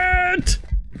sprint!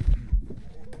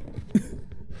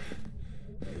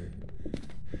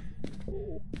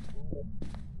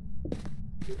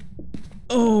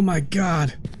 Oh my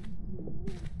god.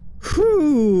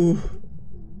 Whew.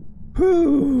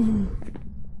 Whew.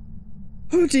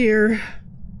 Oh dear.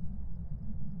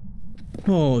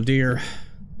 Oh dear.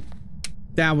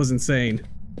 That was insane.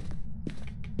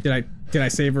 Did I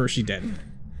save her or is she dead?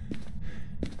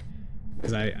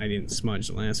 Because I didn't smudge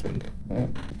the last one.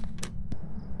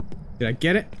 Did I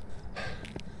get it?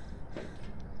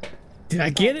 Did I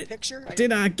get it? Picture?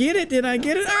 Did I get it? Did I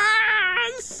get it?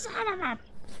 Ah, son of a...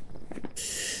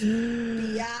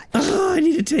 Oh, I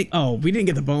need to take... Oh, we didn't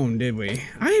get the bone, did we?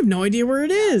 I have no idea where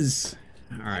it is.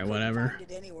 Alright, whatever.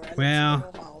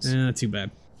 Well, too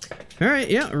bad. Alright,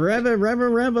 yeah, Reva.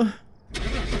 Reva.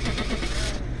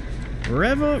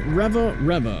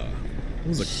 It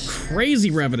was a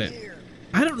crazy revenant.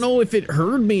 I don't know if it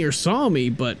heard me or saw me,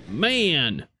 but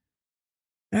man,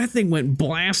 that thing went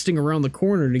blasting around the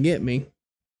corner to get me.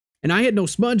 And I had no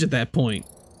sponge at that point.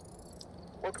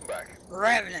 Welcome back.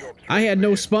 Revenant. I had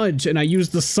no sponge, and I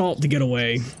used the salt to get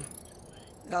away.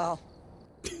 Oh.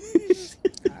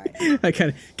 Alright. I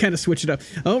kind of switch it up.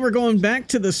 Oh, we're going back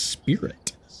to the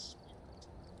spirit.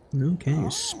 Okay, Oh.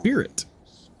 spirit.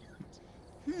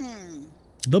 Hmm.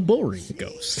 The boring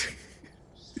ghost.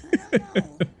 I don't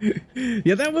know.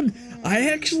 Yeah, that one, I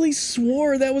actually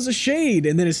swore that was a shade,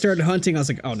 and then it started hunting. I was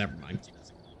like, oh, never mind.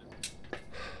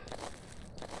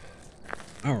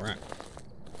 All right.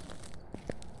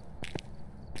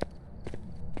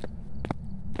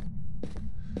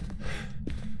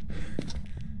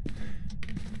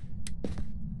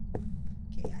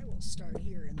 Okay, I will start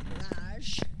here in the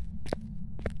garage.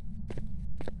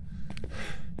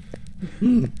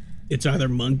 It's either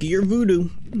monkey or voodoo.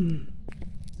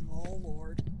 Oh,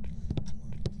 Lord.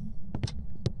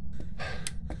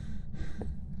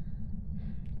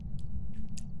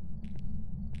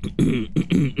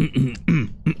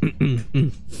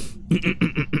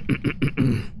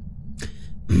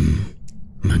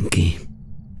 Monkey.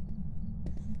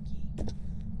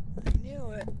 I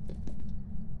knew it.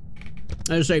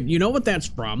 I was like, you know what that's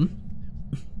from?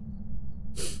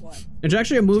 What? It's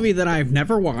actually a movie that I've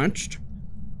never watched,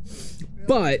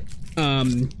 but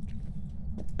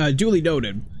Duly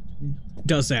Noted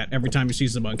does that every time he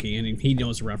sees the monkey, and he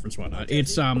knows the reference and whatnot.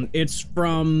 It's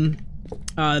from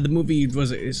the movie,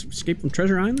 was it Escape from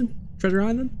Treasure Island? Treasure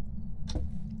Island? Oh.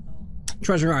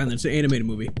 Treasure Island. It's an animated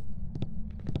movie.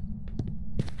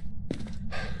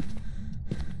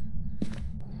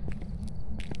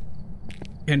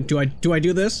 And do I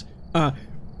do this?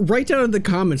 Write down in the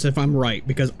comments if I'm right,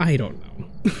 because I don't know.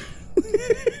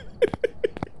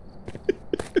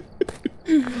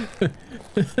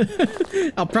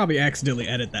 I'll probably accidentally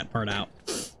edit that part out.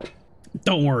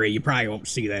 Don't worry, you probably won't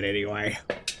see that anyway.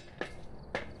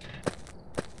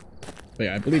 But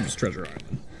yeah, I believe it's Treasure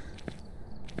Island.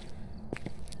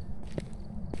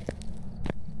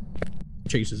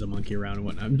 Chases a monkey around and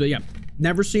whatnot. But yeah,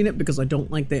 never seen it because I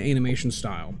don't like the animation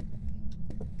style.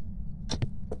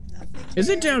 Is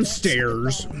it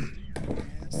downstairs?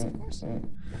 Yes, of course.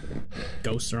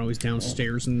 Ghosts are always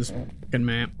downstairs in this fucking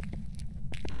map.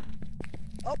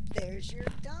 Oh, there's your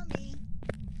dummy.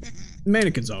 The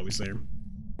mannequin's always there.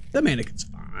 The mannequin's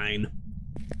fine.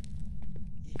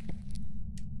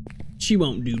 She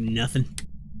won't do nothing.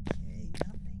 Okay,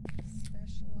 nothing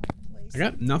special on place. I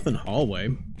got nothing hallway.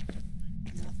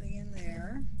 Nothing in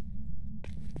there.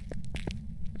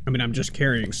 I mean, I'm just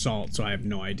carrying salt, so I have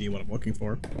no idea what I'm looking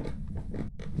for.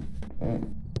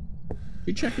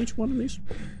 You check each one of these?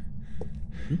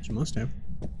 You must have.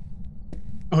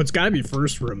 Oh, it's gotta be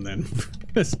first room then.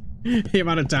 The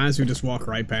amount of times we just walk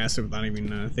right past it without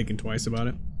even thinking twice about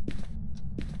it.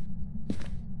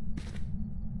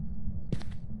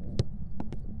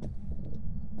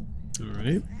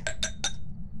 Alright.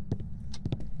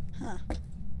 Huh.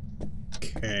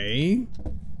 Okay.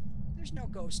 There's no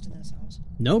ghost in this house.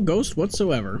 No ghost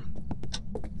whatsoever.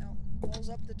 No. Close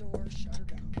up the door, shut her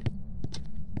down.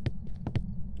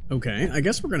 Okay, I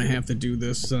guess we're gonna have to do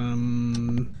this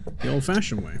the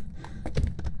old-fashioned way.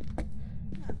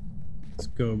 Let's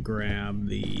go grab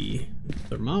the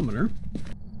thermometer.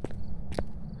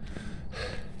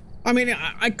 I mean,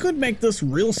 I could make this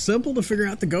real simple to figure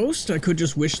out the ghost. I could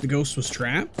just wish the ghost was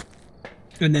trapped,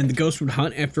 and then the ghost would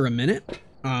hunt after a minute,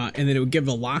 and then it would give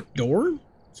a locked door,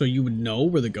 so you would know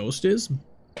where the ghost is.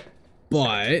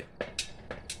 But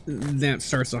that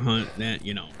starts a hunt that,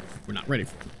 you know, we're not ready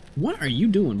for. What are you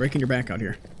doing breaking your back out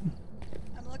here?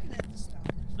 I'm looking at the stuff.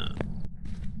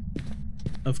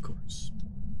 Of course.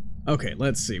 Okay,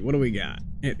 let's see. What do we got?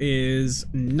 It is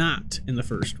not in the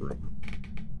first room.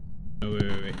 Oh,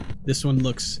 wait. This one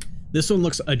looks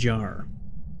ajar.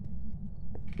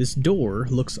 This door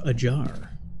looks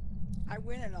ajar. I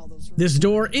went in all those rooms. This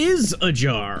door is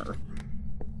ajar.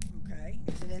 Okay.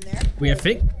 Is it in there? We have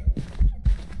fake.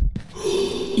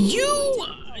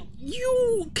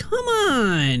 You, come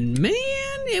on, man.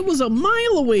 It was a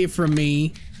mile away from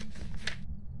me.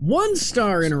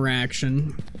 1-star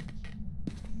interaction.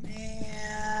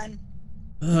 Man.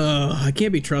 I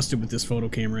can't be trusted with this photo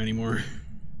camera anymore.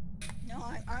 No,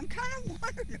 I'm kind of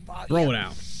wondering about Throw you. it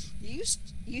out. You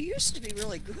used to be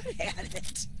really good at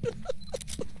it.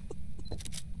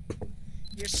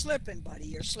 You're slipping, buddy.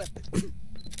 You're slipping.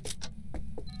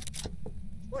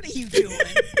 What are you doing?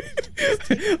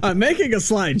 I'm making a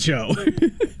slideshow.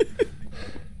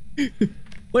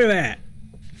 Look at that.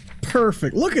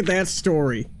 Perfect. Look at that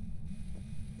story.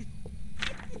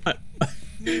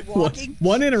 Me walking?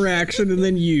 One interaction and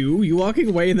then you walking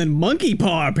away and then monkey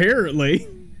paw apparently.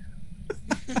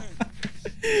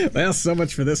 Well, so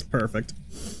much for this perfect.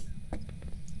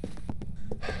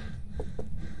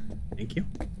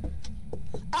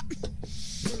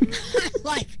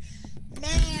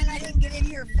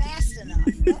 fast enough.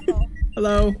 Uh-oh.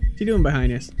 Hello. What you doing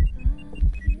behind us?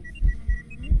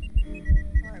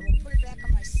 Alright, we'll put it back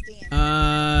on my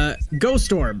stand.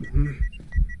 Ghost orb. Okay,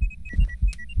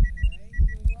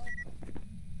 you're welcome.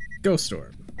 Ghost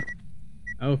orb.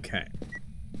 Okay.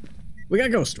 We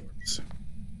got ghost orbs.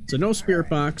 So no spirit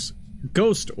box,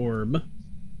 ghost orb,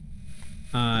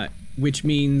 which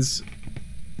means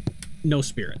no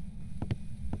spirit.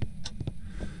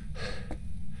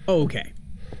 Okay.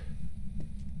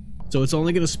 So it's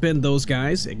only going to spin those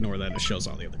guys. Ignore that, it shows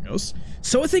all the other ghosts.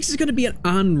 So it thinks it's going to be an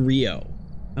Onryo.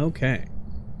 Okay.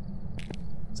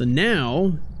 So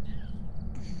now,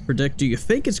 predict, do you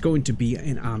think it's going to be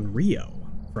an Onryo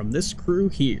from this crew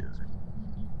here?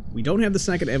 We don't have the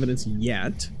second evidence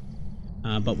yet,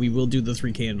 but we will do the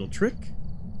 3-candle trick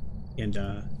and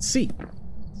see.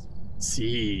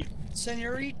 See.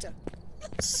 Senorita.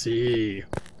 See.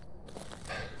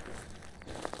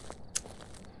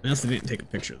 I also didn't take a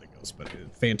picture of the ghost, but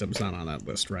Phantom's not on that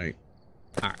list, right?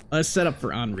 Alright, let's set up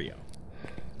for Onryo.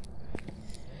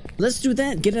 Let's do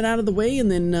that, get it out of the way, and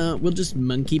then we'll just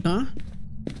monkey paw.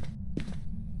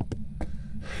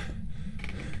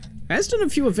 It has done a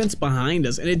few events behind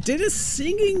us, and it did a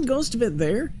singing ghost event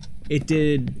there. It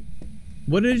did...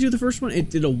 What did it do the first one? It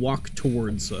did a walk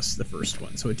towards us, the first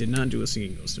one. So it did not do a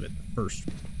singing ghost event the first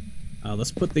one.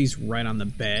 Let's put these right on the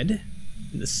bed.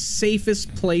 In the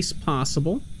safest place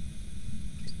possible.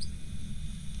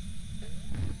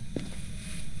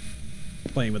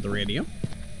 Playing with the radio.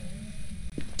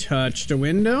 Touch the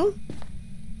window.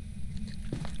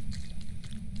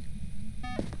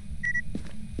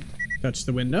 Touch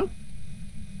the window.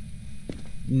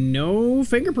 No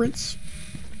fingerprints.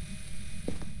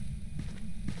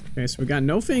 Okay, so we got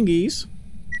no fingies.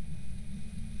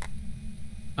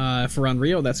 For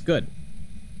Onryo, that's good.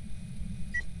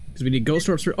 Because we need ghost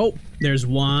orbs for... Oh, there's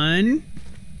one.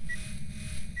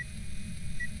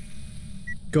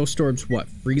 Ghost orbs, what?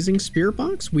 Freezing spirit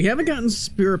box? We haven't gotten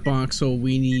spirit box, so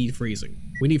we need freezing.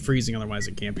 We need freezing, otherwise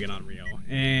it can't be an Onryo.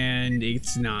 And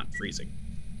it's not freezing.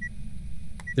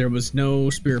 There was no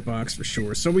spirit box for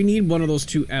sure. So we need one of those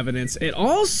two evidence. It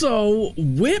also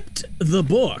whipped the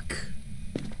book.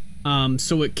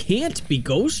 So it can't be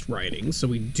ghost writing. So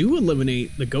we do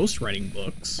eliminate the ghost writing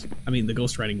books. I mean, the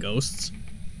ghost writing ghosts.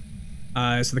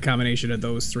 So the combination of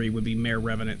those three would be Mare,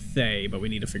 Revenant, Thay, but we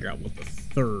need to figure out what the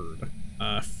third.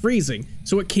 Freezing.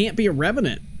 So it can't be a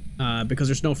Revenant, because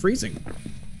there's no freezing.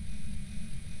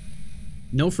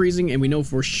 No freezing, and we know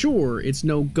for sure it's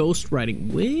no ghost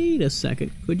writing. Wait a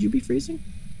second. Could you be freezing?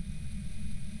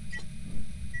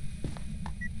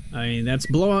 I mean, that's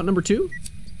blowout number 2.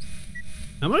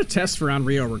 I'm gonna test for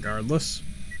Onryo regardless.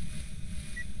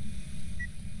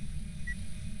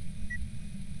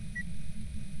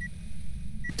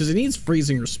 Because it needs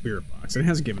freezing or spirit box. It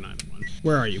hasn't given either one.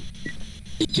 Where are you?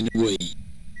 Taken away.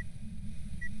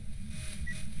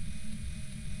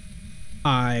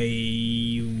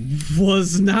 I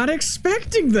was not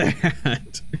expecting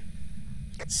that.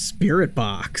 Spirit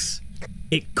box.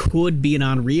 It could be an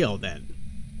Onryo then.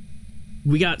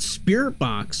 We got spirit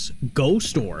box,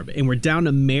 ghost orb, and we're down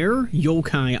to Mare,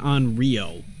 Yokai,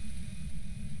 Onryo.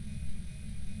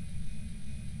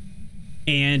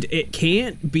 And it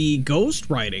can't be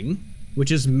ghost writing, which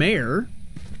is Mare.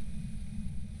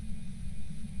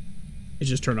 It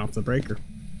just turned off the breaker.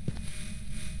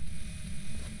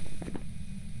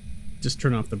 Just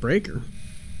turn off the breaker.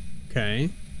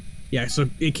 Okay. Yeah, so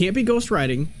it can't be ghost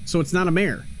writing, so it's not a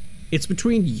Mare. It's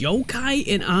between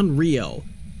Yokai and Onryo.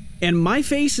 And my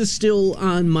face is still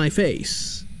on my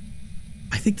face.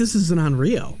 I think this is an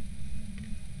Onryo.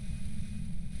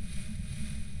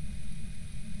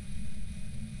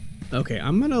 Okay,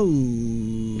 I'm gonna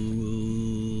look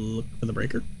for the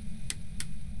breaker.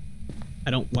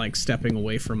 I don't like stepping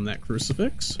away from that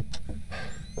crucifix.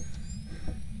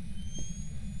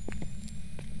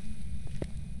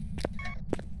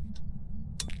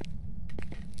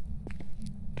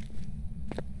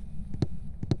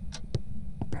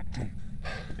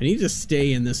 I need to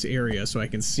stay in this area so I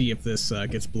can see if this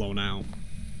gets blown out.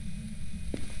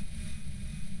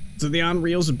 So the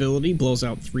Onryo's ability blows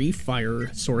out 3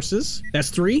 fire sources. That's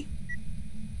 3.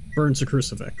 Burns a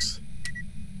crucifix.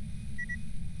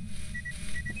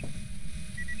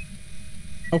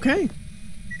 Okay.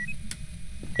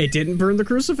 It didn't burn the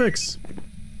crucifix.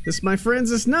 This, my friends,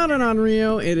 is not an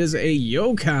Onryo. It is a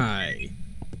yokai.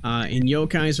 And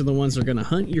yokais are the ones that are going to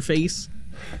hunt your face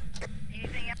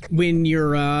when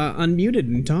you're unmuted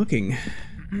and talking.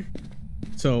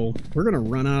 So we're gonna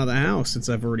run out of the house since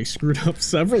I've already screwed up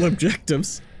several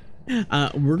objectives.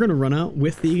 We're gonna run out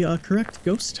with the correct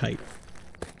ghost type.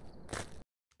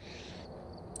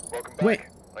 Welcome back. Wait.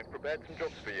 Like prepared some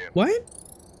jobs for you. What?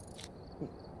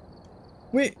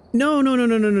 Wait,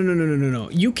 no.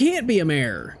 You can't be a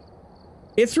mayor.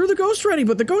 It threw the ghostwriting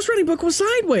book. The ghostwriting book was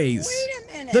sideways. Wait a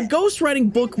minute. The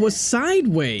ghostwriting book was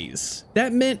sideways.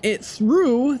 That meant it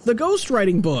threw the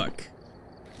ghostwriting book.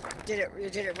 Did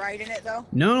it write in it though?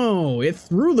 No, it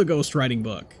threw the ghostwriting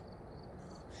book.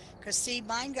 Cause see,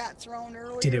 mine got thrown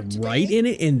earlier. Did it today. write in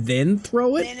it and then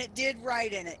throw it? Then it did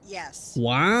write in it. Yes.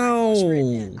 Wow. It was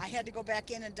written in. I had to go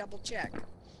back in and double check.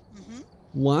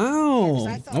 Wow.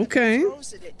 I thought Okay. If it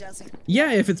throws it, it doesn't.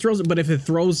 Yeah, if it throws it, but if it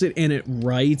throws it and it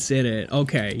writes in it,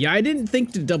 okay. Yeah, I didn't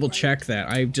think to double check that.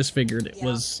 I just figured it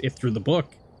was it through the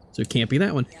book, so it can't be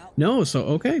that one. No, so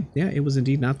okay. Yeah, it was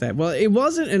indeed not that. Well, it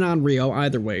wasn't an Onryo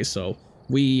either way, so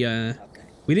we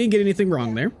didn't get anything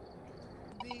wrong there.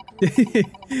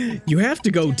 You have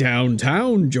to go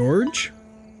downtown, George.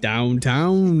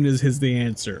 Downtown is the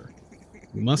answer.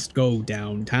 You must go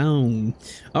downtown.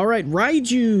 All right,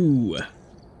 Raiju.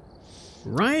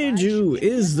 Raiju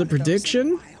is the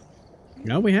prediction.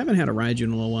 No, we haven't had a Raiju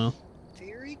in a little while.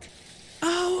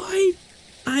 Oh,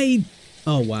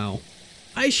 oh wow.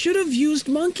 I should have used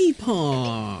Monkey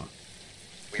Paw.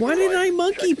 Why did I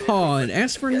Monkey Paw and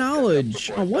ask for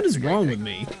knowledge? Oh, what is wrong with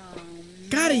me?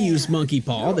 Gotta use Monkey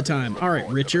Paw all the time. All right,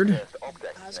 Richard.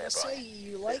 I was gonna say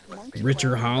you like monkey.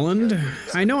 Richard Holland.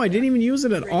 I know, I didn't even use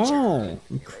it at all.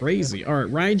 I'm crazy. All right,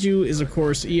 Raiju is, of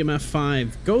course, EMF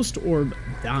 5, Ghost Orb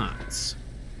Dots.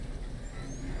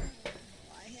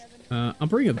 I'll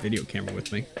bring a video camera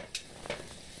with me.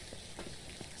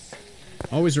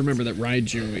 Always remember that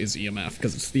Raiju is EMF,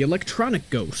 because it's the electronic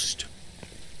ghost.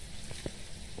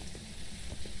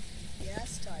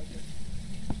 Yes, Tiger.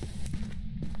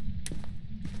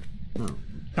 Oh,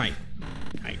 tight.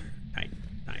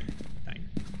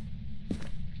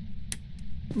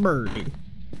 Birdie.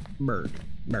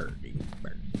 Birdie.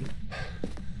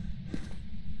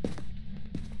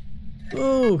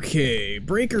 Okay,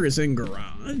 breaker is in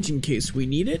garage in case we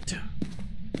need it.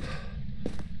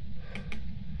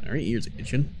 Alright, ears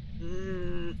itching.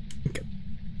 Okay.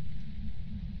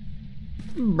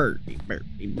 Birdie.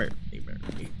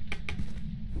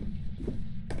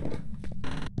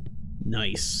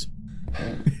 Nice.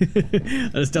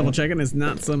 Let's double check it. It's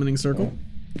not summoning circle.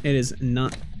 It is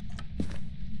not.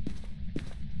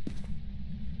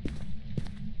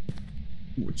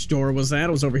 Which door was that?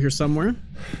 It was over here somewhere.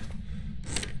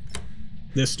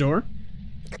 This door.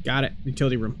 Got it.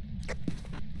 Utility room.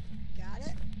 Got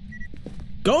it.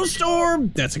 Ghost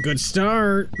orb! That's a good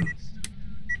start.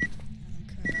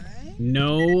 Okay.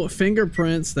 No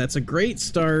fingerprints. That's a great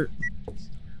start.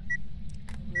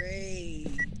 Great.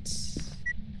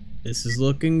 This is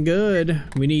looking good.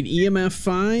 We need EMF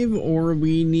 5 or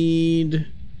we need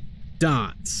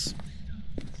dots.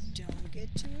 Don't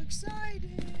get too excited.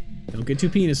 Don't get too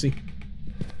penisy.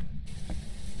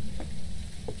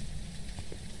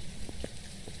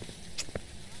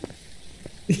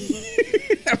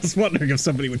 I was wondering if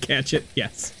somebody would catch it.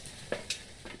 Yes.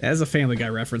 That's a Family Guy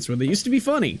reference where they used to be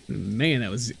funny. Man,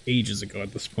 that was ages ago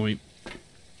at this point.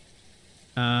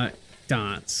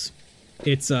 Dots.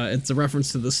 It's a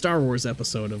reference to the Star Wars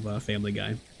episode of Family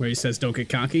Guy, where he says, "Don't get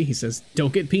cocky." He says,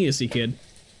 "Don't get penisy, kid."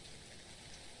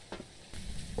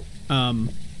 Are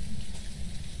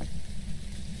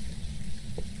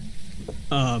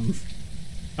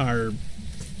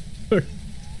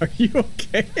you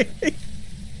okay?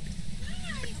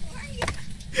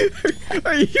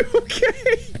 Are you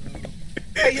okay?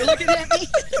 Are you looking at me?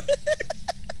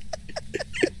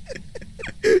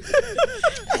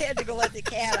 I had to go let the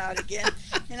cat out again,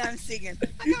 and I'm singing,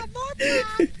 I got more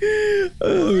pop.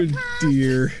 Oh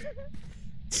dear.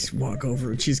 Just walk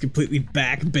over and she's completely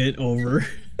back bent over.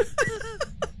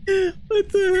 What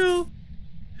the hell?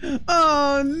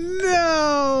 Oh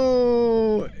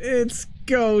no! It's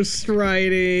ghost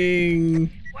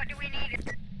writing. What do we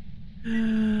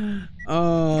need?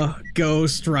 Oh,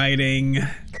 ghost writing.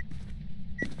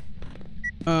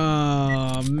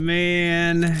 Oh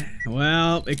man.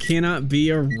 Well, it cannot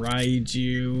be a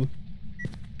Raiju.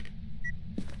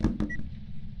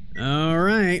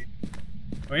 Alright.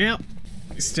 Well,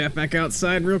 step back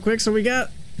outside real quick. So we got...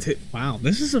 Wow,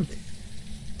 this is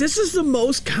the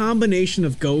most combination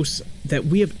of ghosts that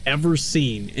we have ever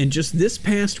seen. And just this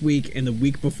past week and the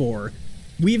week before,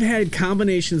 we've had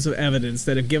combinations of evidence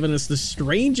that have given us the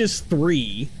strangest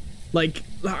three. Like,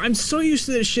 I'm so used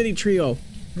to this shitty trio.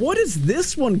 What is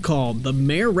this one called? The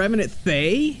Mare Revenant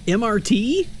Thay?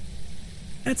 MRT?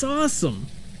 That's awesome.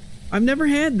 I've never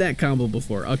had that combo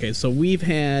before. Okay, so we've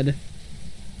had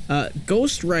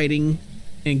Ghost Writing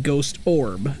and Ghost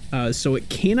Orb. So it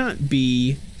cannot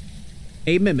be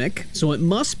a mimic, so it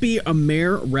must be a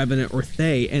mare, revenant, or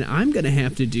thay, and I'm gonna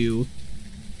have to do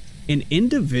an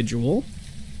individual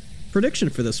prediction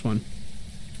for this one.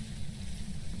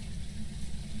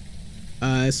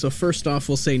 So first off,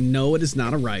 we'll say no, it is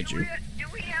not a Raiju. Do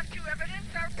we have to evidence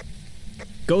our...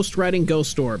 Ghost riding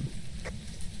Ghost Orb.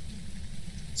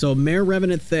 So mare,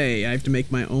 revenant, thay. I have to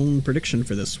make my own prediction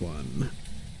for this one.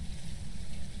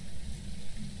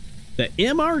 The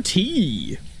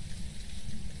MRT.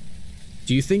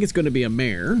 Do you think it's going to be a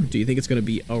mare? Do you think it's going to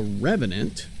be a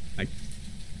revenant?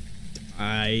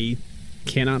 I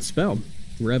cannot spell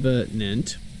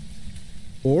revenant.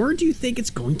 Or do you think it's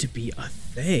going to be a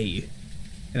thay?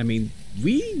 And I mean,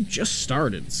 we just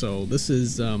started, so this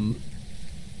is a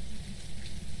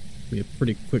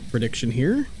pretty quick prediction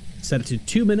here. Set it to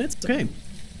 2 minutes. Okay.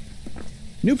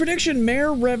 New prediction,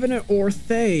 mare, revenant, or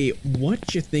thay. What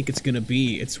do you think it's going to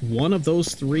be? It's one of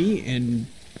those three, and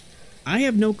I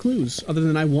have no clues other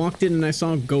than I walked in and I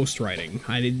saw ghost riding.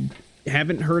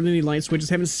 Haven't heard any light switches,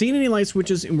 haven't seen any light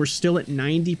switches, and we're still at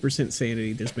 90%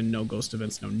 sanity. There's been no ghost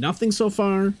events, no nothing so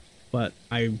far, but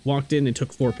I walked in and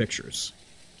took 4 pictures.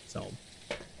 So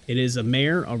it is a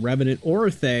mare, a revenant, or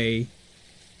a thay.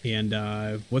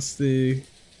 And what's the...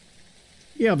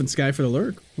 Yeah, Elven Sky for the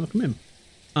lurk. Welcome in.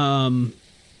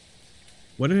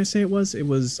 What did I say it was? It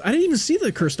was... I didn't even see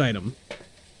the cursed item.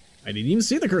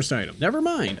 Never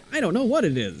mind. I don't know what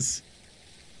it is.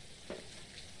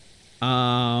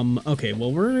 Okay,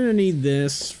 well, we're gonna need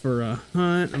this for a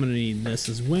hunt. I'm gonna need this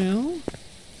as well.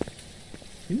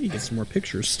 I need to get some more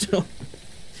pictures still.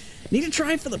 Need to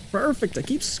try for the perfect. I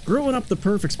keep screwing up the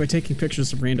perfects by taking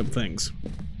pictures of random things.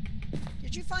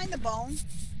 Did you find the bone?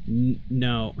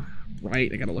 No.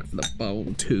 Right, I gotta look for the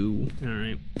bone too.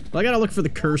 Alright. Well, I gotta look for the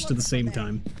cursed at the same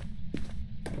time.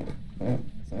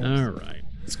 Alright.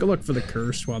 Let's go look for the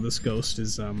cursed while this ghost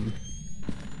is,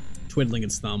 twiddling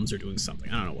its thumbs or doing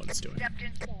something. I don't know what it's doing.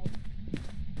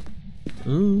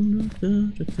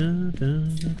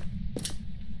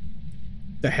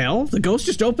 The hell? The ghost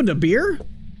just opened a beer?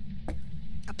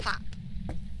 A pop.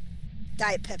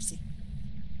 Diet Pepsi.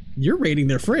 You're raiding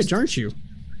their fridge, aren't you?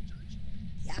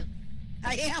 Yeah,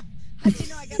 I am. How do you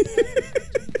know I got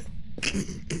that?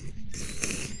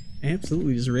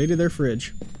 Absolutely, just raided their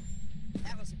fridge.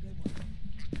 That was a good one.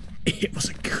 It was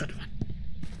a good one.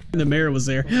 The mayor was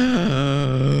there.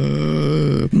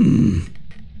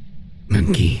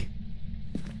 Monkey.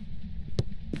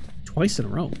 Twice in a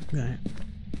row.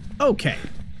 Okay.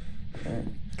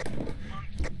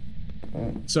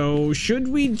 So, should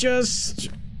we just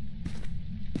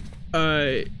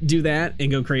do that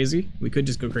and go crazy? We could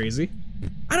just go crazy.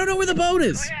 I don't know where the bone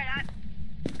is. Oh, yeah,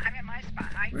 I'm at my spot.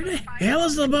 Where the hell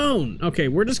is the bone? Okay,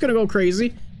 we're just gonna go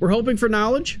crazy. We're hoping for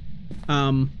knowledge.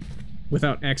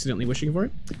 Without accidentally wishing for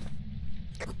it.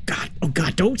 Oh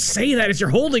God, don't say that as you're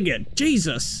holding it.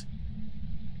 Jesus.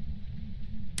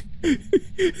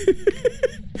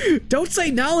 Don't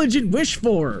say knowledge and wish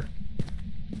for.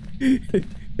 The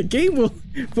game will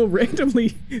randomly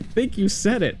think you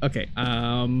said it. Okay,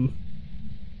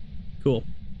 cool.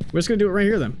 We're just gonna do it right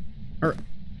here then. Or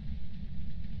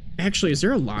actually, is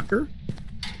there a locker?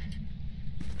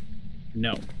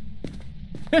 No.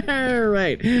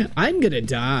 Right. I'm gonna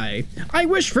die. I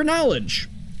wish for knowledge.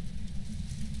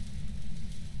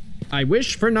 I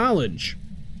wish for knowledge.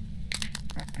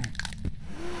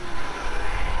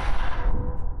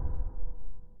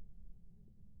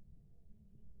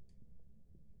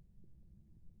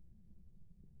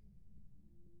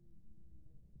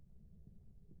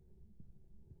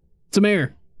 It's a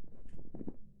mare.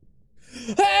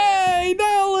 Hey,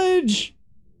 knowledge!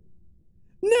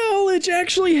 Knowledge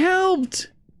actually helped!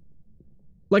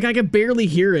 Like, I could barely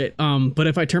hear it, but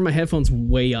if I turn my headphones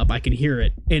way up, I can hear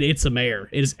it, and it's a mare.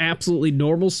 It is absolutely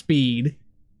normal speed.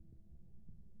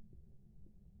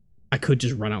 I could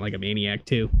just run out like a maniac,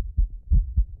 too.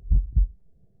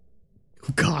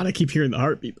 Oh God, I keep hearing the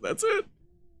heartbeat, but that's it.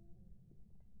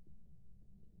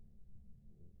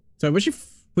 So I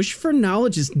wish for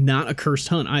knowledge is not a cursed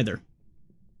hunt, either.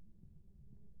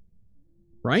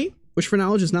 Right? Wish for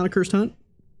knowledge is not a cursed hunt?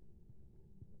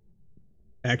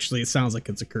 Actually, it sounds like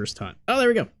it's a cursed hunt. Oh, there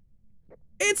we go.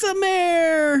 It's a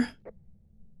mare!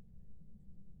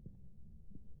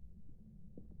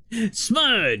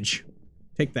 Smudge!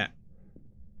 Take that.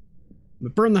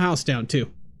 But burn the house down, too.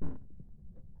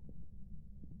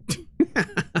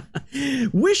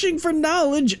 Wishing for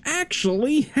knowledge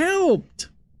actually helped!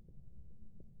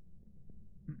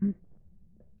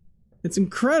 It's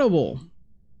incredible.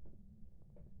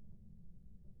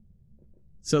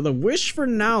 So the wish for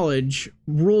knowledge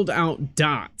ruled out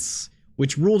dots,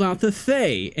 which ruled out the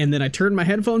Fae, and then I turned my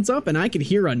headphones up and I could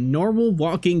hear a normal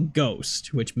walking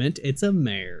ghost, which meant it's a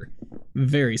mare.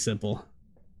 Very simple.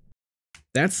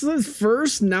 That's the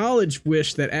first knowledge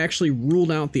wish that actually ruled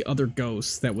out the other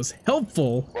ghosts that was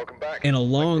helpful in a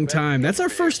long time. That's our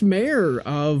first mare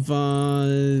of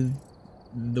the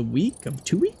week, of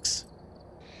 2 weeks?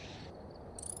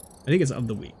 I think it's of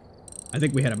the week. I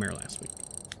think we had a mare last week.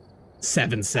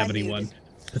 771.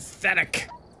 Pathetic.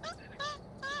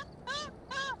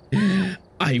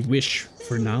 I wish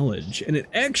for knowledge, and it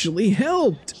actually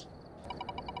helped.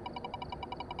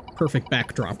 Perfect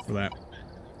backdrop for that.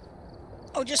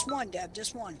 Oh, just one, Deb,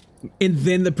 just one. And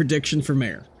then the prediction for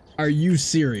mayor. Are you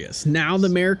serious? Now the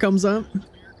mayor comes up?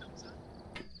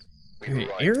 Okay,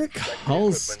 Eric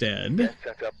Halstead.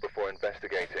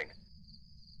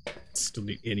 Still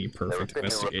need any perfect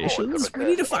investigations. We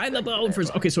need to find the bone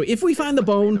first. Okay, so if we find the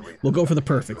bone, we'll go for the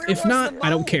perfect. If not, I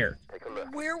don't care.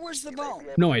 Where was the bone?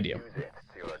 No idea.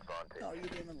 Oh, you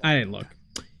didn't look. I didn't look.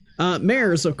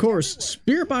 Mares, of course,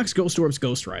 Spirit Box, Ghost Orbs,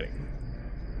 Ghost Riding.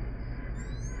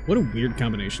 What a weird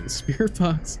combination. Spirit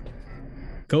Box,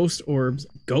 Ghost Orbs,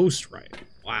 Ghost Riding.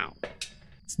 Wow.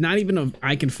 It's not even a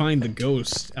I can find the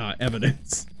ghost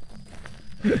evidence.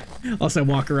 Unless I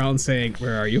walk around saying,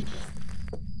 where are you?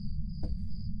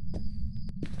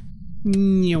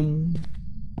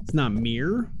 It's not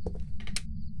mirror.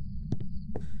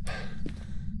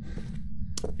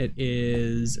 It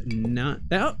is not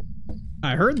that.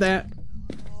 I heard that.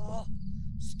 Oh,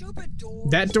 stupid door.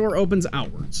 That door opens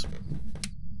outwards.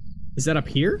 Is that up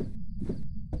here?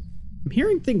 I'm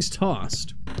hearing things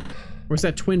tossed. Or is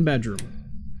that twin bedroom?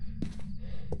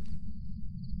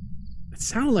 It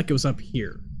sounded like it was up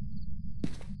here.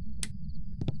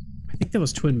 I think that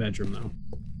was twin bedroom though.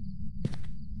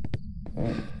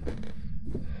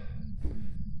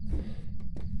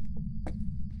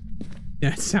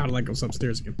 That sounded like it was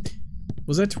upstairs again.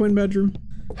 Was that twin bedroom?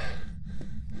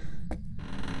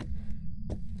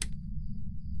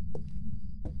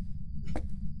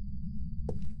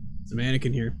 There's a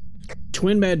mannequin here.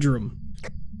 Twin bedroom.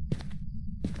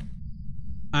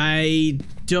 I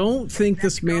don't think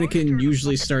this mannequin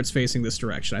usually starts facing this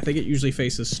direction. I think it usually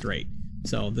faces straight.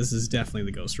 So this is definitely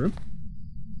the ghost room.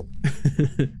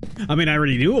 I mean, I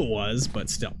already knew it was, but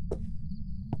still.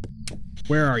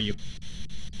 Where are you?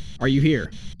 Are you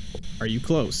here? Are you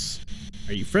close?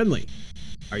 Are you friendly?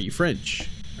 Are you French?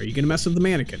 Are you gonna mess with the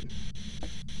mannequin?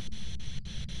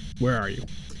 Where are you?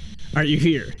 Are you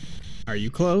here? Are you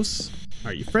close?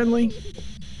 Are you friendly?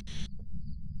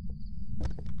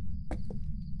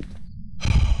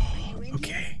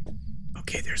 Okay.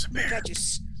 Okay, there's a bear. God, you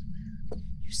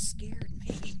scared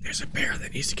me. There's a bear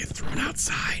that needs to get thrown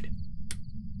outside.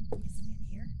 Is it in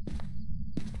here?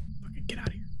 Fucking get out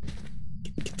of here.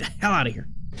 Get the hell out of here.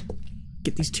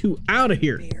 Get these two out of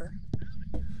here. Bear.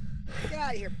 Get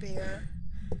out of here, bear.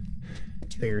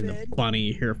 Bear and the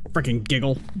bunny here. Freaking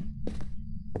giggle.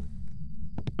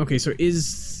 Okay, so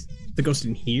is the ghost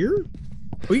in here?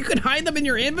 Oh, you can hide them in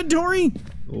your inventory?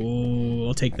 Oh,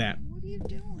 I'll take that. What are you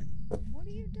doing? What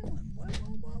are you doing? Whoa,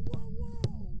 whoa, whoa, whoa,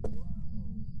 whoa, whoa.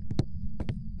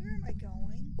 Where am I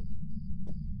going?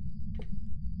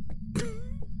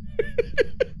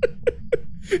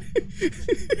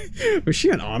 Was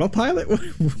she on autopilot?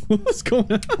 What was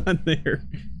going on there?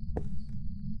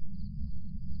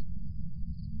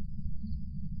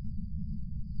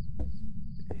 What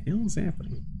the hell is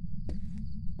happening?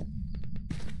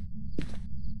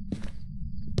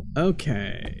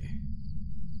 Okay.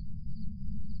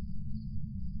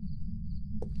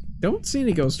 Don't see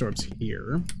any ghost orbs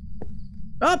here.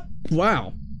 Oh,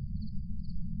 wow.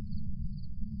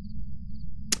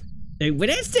 Well,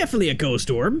 that's definitely a ghost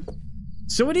orb.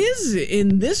 So it is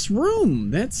in this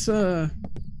room. That's, okay.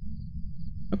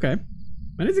 I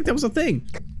didn't think that was a thing.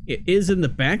 It is in the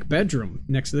back bedroom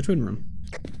next to the twin room.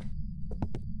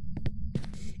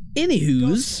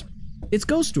 Anywho's, it's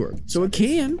ghost orb, so it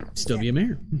can still be a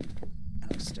mare.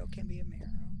 Oh, still can be a mare.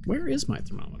 Okay. Where is my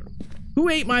thermometer? Who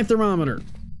ate my thermometer?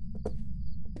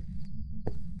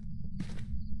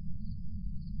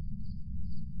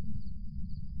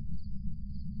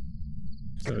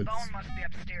 So The bone must be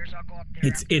upstairs. I'll go up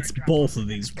there. it's both of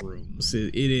these rooms.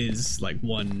 It is like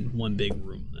one big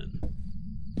room then.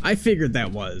 I figured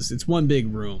that was. It's one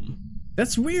big room.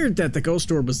 That's weird that the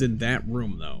ghost orb was in that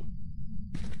room though.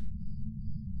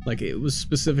 Like it was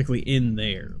specifically in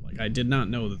there. Like I did not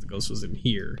know that the ghost was in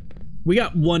here. We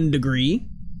got 1 degree.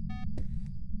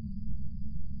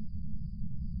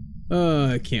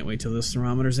 I can't wait till this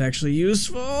thermometer's actually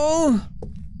useful.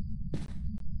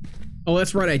 Oh,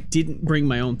 that's right, I didn't bring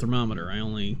my own thermometer.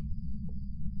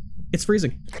 It's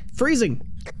freezing. Freezing!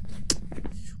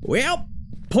 Well,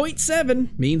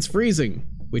 0.7 means freezing,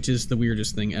 which is the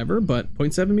weirdest thing ever, but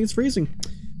 0.7 means freezing.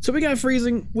 So we got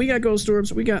freezing, we got ghost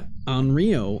orbs, we got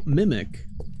Onryo, Mimic,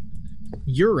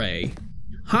 Ure,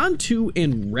 Hantu,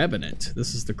 and Revenant.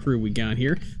 This is the crew we got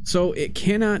here. So it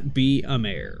cannot be a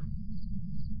mare,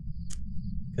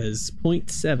 because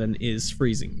 0.7 is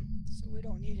freezing. So we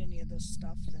don't need any of this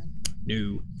stuff then.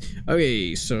 No.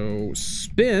 Okay, so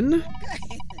spin.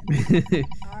 Okay.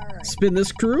 Alright. Spin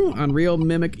this crew on Real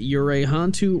Mimic, Ure,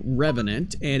 Hantu,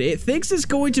 Revenant, and it thinks it's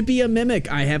going to be a Mimic.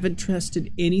 I haven't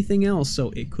tested anything else,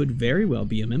 so it could very well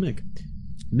be a Mimic.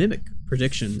 Mimic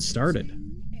prediction started.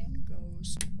 And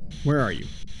ghost. Where are you?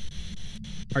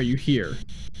 Are you here?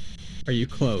 Are you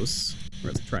close?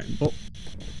 Where's the try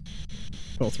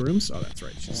both rooms? Oh, that's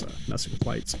right. She's messing with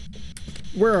lights.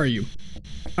 Where are you?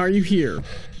 Are you here?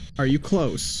 Are you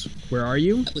close? Where are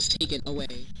you? I was taken away.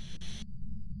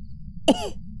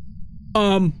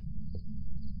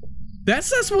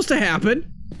 That's not supposed to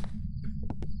happen.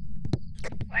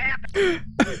 What happened?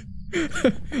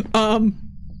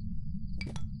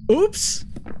 Oops.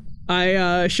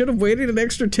 I should have waited an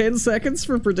extra 10 seconds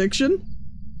for prediction.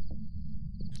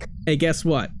 Hey, guess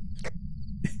what?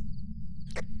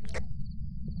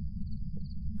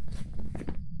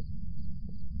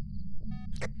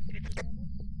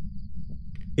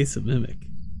 It's a mimic.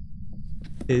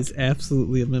 It is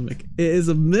absolutely a mimic. It is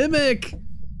a mimic!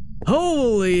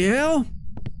 Holy hell!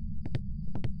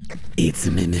 It's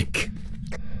a mimic.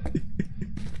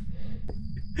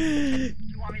 You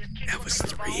want me to keep That was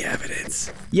looking for the 3 ball?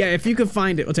 evidence. Yeah, if you can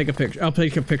find it, we'll take a picture. I'll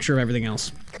take a picture of everything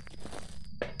else.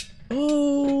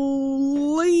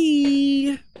 Holy!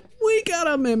 We got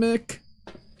a mimic.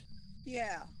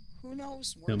 Yeah. Who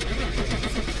knows? Let's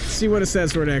see what it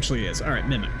says where it actually is. Alright,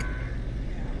 mimic.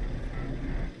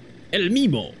 El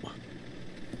Mimo.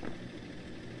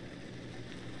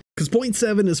 Because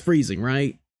 0.7 is freezing,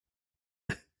 right?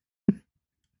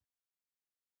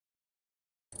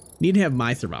 Need to have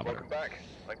my thermometer. Welcome back.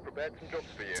 I've prepared some jobs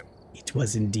for you. It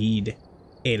was indeed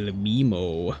El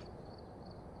Mimo.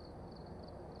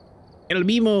 El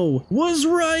Mimo was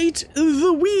right!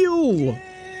 The wheel!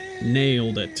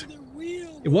 Nailed it.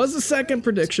 It was a second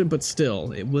prediction, but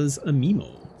still, it was a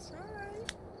Mimo.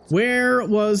 Where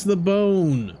was the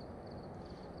bone?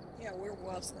 Yeah, where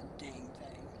was the dang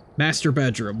thing? Master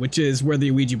bedroom, which is where the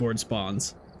Ouija board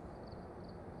spawns.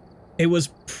 It was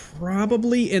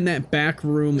probably in that back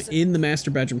room in the master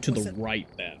bedroom to the right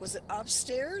then. Was it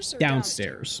upstairs or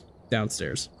Downstairs.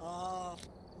 Downstairs. Oh,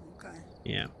 okay.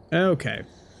 Yeah. Okay.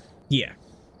 Yeah.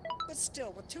 But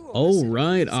still, with 2 of us. Oh,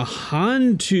 right. A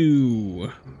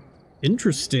Hantu.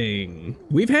 Interesting.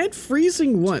 We've had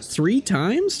freezing, what, 3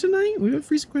 times tonight? We've had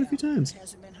freezing quite a few times.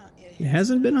 It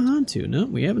hasn't been a Hantu. No,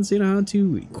 we haven't seen a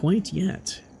Hantu quite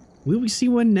yet. Will we see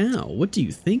one now? What do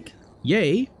you think?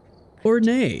 Yay or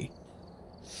nay?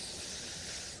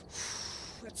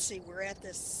 Let's see, we're at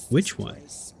this. Which one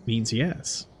place. means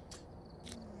yes?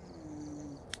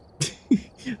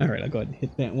 Alright, I'll go ahead and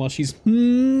hit that while she's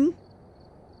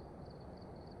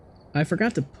I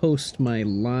forgot to post my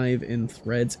live in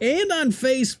Threads and on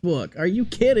Facebook. Are you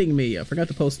kidding me? I forgot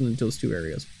to post them in those 2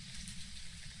 areas.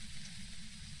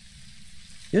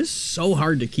 It's so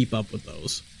hard to keep up with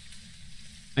those.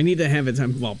 I need to have it,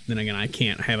 well, then again, I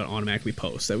can't have it automatically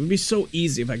post. That would be so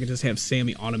easy if I could just have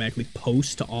Sammy automatically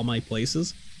post to all my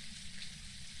places.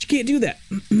 But you can't do that.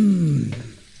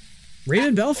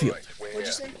 Raymond Belfield. Right, we're What'd you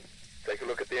here. say? Take a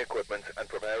look at the equipment and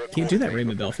prepare a Can't do that, call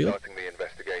Raymond before Belfield. starting the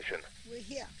investigation. We're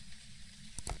here.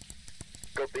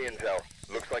 Got the intel.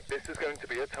 Looks like this is going to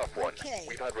be a tough one. Okay.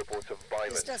 We've had reports of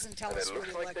violence, This doesn't tell and us it looks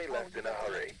really like they oh, left in a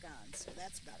hurry. Guns, so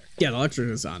that's better. Yeah, the electric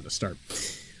is on to start.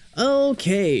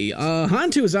 Okay,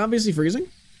 Hantu is obviously freezing.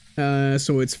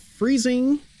 So it's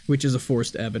freezing, which is a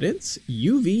forced evidence,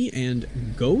 UV, and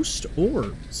ghost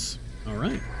orbs. All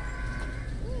right.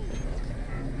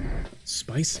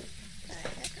 Spicy. The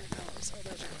heck are those? Oh,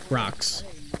 those are Rocks.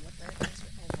 I didn't know what the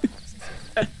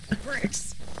heck those were. Oh,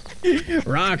 bricks.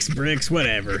 Rocks, bricks,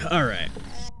 whatever. All right.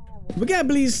 We got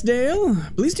Bleasdale.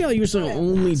 Bleasdale usually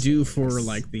only do for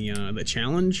like the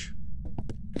challenge,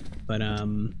 but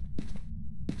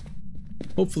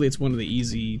hopefully it's one of the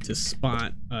easy to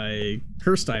spot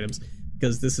cursed items,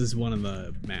 because this is one of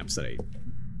the maps that I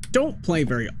don't play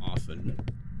very often.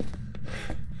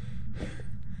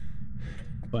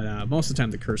 But most of the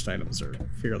time the cursed items are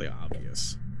fairly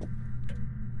obvious.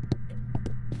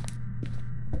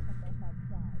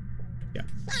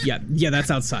 Yeah,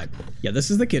 that's outside. Yeah, this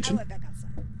is the I kitchen. went back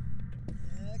outside.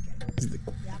 Okay. This is the-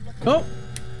 Yeah, I'm looking. Oh!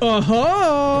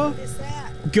 Uh-huh! What is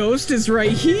that? Ghost is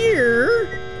right here!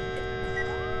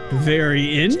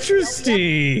 Very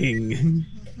interesting!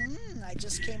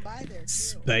 just came by there too.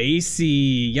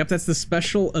 Spicy. Yep, that's the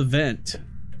special event.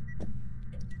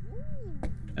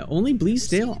 Only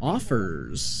Bleasdale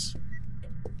offers.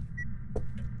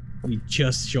 We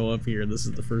just show up here. This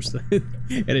is the first thing.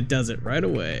 And it does it right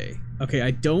away. Okay,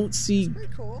 I don't see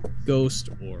Pretty cool. ghost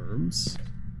orbs.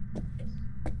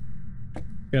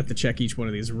 We have to check each one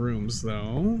of these rooms,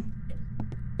 though.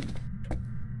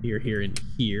 Here, here, and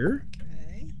here.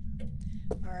 Okay.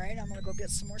 Alright, I'm gonna go get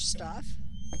some more stuff.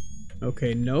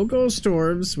 Okay, no ghost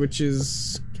orbs, which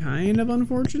is kind of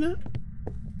unfortunate.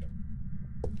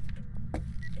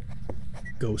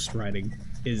 Ghost writing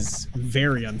is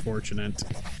very unfortunate.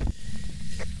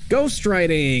 Ghost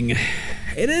writing.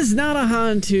 It is not a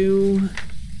Hantu.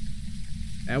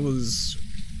 That was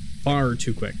far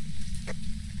too quick.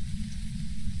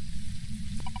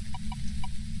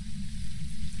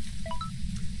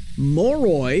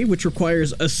 Moroi, which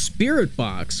requires a spirit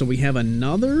box. So we have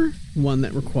another one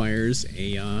that requires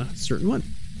a certain one.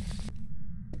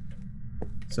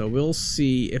 So we'll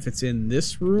see if it's in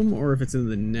this room or if it's in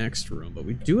the next room. But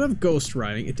we do have ghost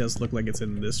writing. It does look like it's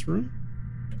in this room.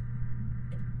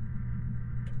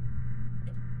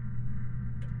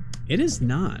 It is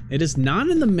not. It is not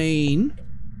in the main.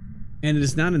 And it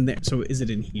is not in there. So is it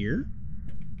in here?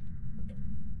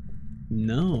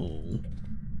 No.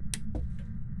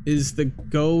 Is the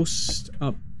ghost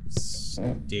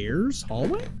upstairs?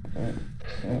 Hallway?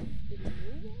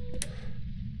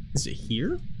 Is it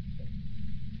here?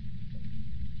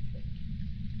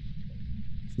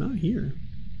 It's not here.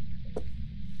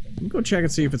 Let me go check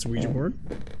and see if it's a Ouija board.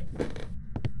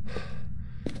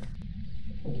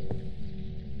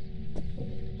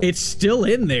 It's still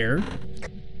in there.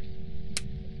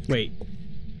 Wait.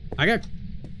 I got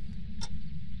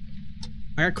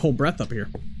cold breath up here.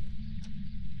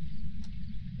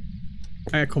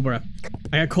 I got cold breath.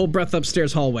 I got cold breath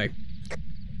upstairs hallway.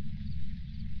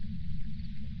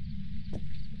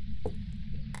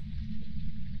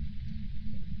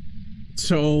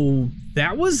 So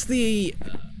that was the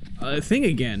thing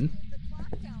again. The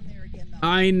clock down there again, though.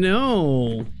 I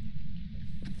know.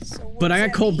 So what But does I got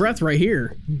that cold mean? breath right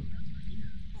here.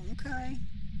 Okay.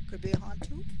 Could be a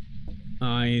Hantu.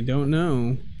 I don't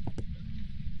know.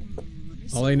 Let me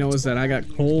All see I know what's is that going I on got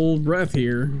here. cold breath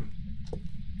here.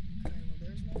 Okay, well,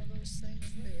 there's one of those things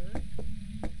there.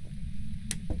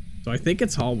 So I think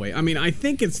it's hallway. I mean, I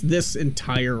think it's this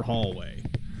entire hallway.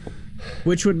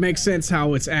 Which would make sense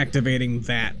how it's activating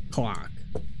that clock.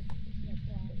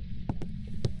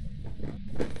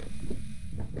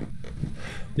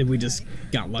 Then we just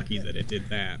got lucky that it did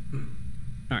that.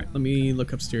 Alright, let me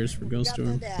look upstairs for ghost Got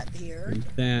storm. that here. Bring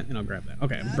that, and I'll grab that.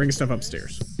 Okay, I'm bringing stuff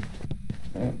upstairs.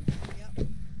 Yep.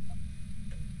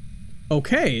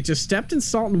 Okay, just stepped in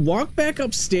salt and walked back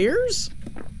upstairs?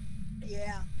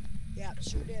 Yeah. Yeah,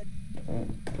 sure did.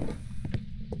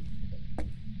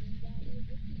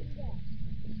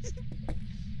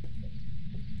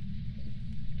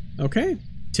 Okay,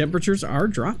 temperatures are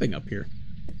dropping up here.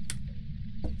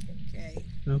 Okay.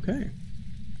 Okay.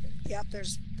 Yep,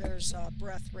 there's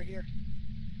breath right here.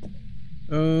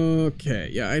 Okay,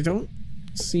 yeah, I don't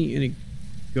see any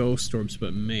ghost orbs,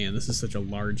 but man, this is such a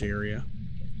large area.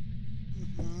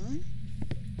 Mm-hmm.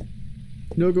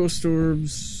 No ghost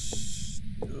orbs.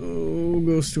 No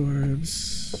ghost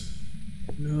orbs.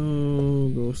 No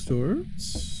ghost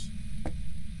orbs.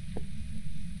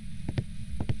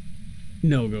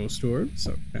 No ghost orbs.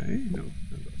 Okay, no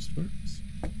ghost orbs.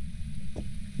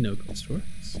 No ghost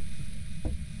orbs.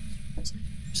 There's no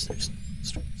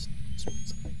ghost orbs.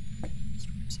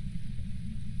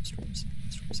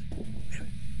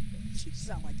 You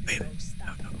sound like the ghost.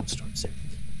 No ghost orbs.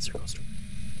 Is there ghost orbs?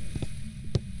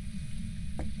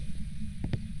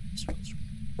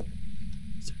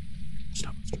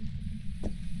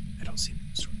 I don't see any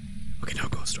ghost orbs. Okay, no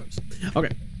ghost orbs.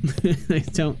 Okay.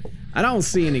 I don't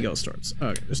see any ghost orbs.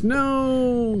 Okay, there's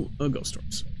no ghost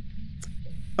orbs.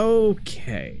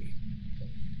 Okay.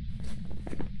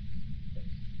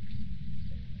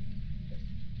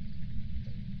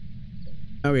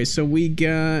 Okay, so we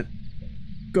got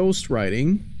ghost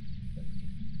writing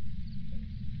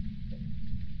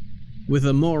with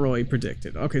a Moroi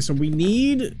predicted. Okay, so we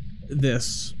need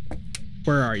this.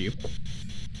 Where are you?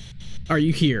 Are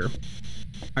you here?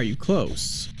 Are you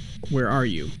close? Where are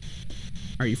you?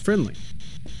 Are you friendly?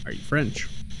 Are you French?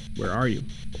 Where are you?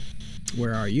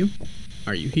 Where are you?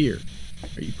 Are you here?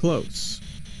 Are you close?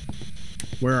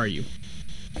 Where are you?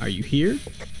 Are you here?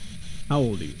 How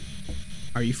old are you?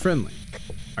 Are you friendly?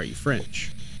 Are you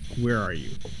French? Where are you?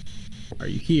 Are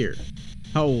you here?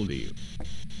 How old are you?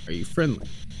 Are you friendly?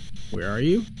 Where are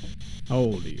you? How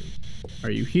old are you?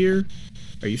 Are you here?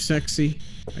 Are you sexy?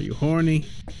 Are you horny?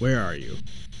 Where are you?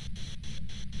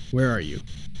 Where are you?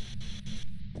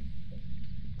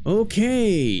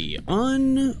 Okay,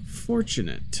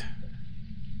 unfortunate.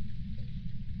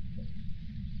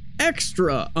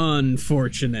 Extra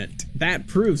unfortunate. That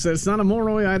proves that it's not a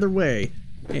Moroi either way.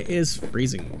 It is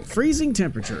freezing. Freezing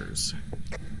temperatures.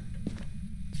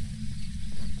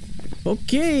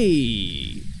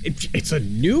 Okay. It's a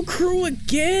new crew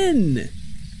again.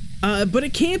 But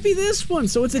it can't be this one,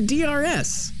 so it's a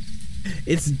DRS.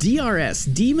 It's DRS,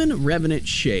 Demon Revenant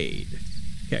Shade.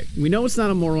 Okay, we know it's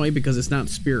not a Moroi because it's not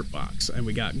Spirit Box, and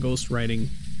we got Ghost Writing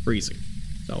Freezing.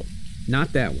 So,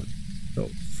 not that one.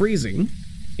 So, Freezing,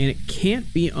 and it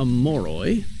can't be a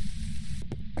Moroi.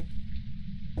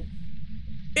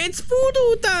 It's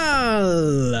Voodoo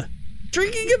Doll!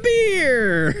 Drinking a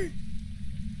beer!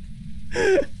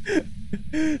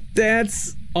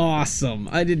 That's awesome.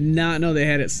 I did not know they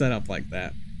had it set up like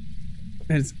that.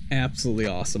 That's absolutely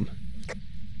awesome.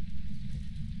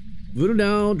 Voodoo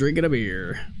Doll drinking a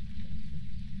beer.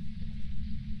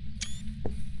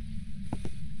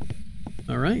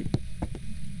 All right.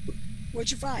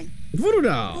 What'd you find? Voodoo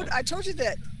Doll. I told you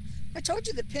that. I told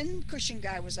you the pin cushion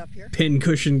guy was up here. Pin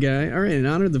cushion guy. All right, in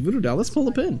honor of the Voodoo Doll, let's pull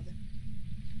the pin.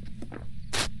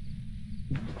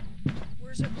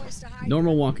 Where's there a place to hide?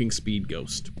 Normal walking speed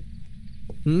ghost.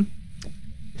 Hmm?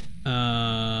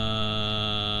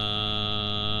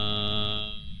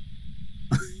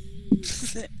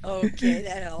 Okay,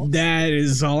 that helps. That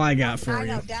is all I got for I you.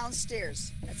 know,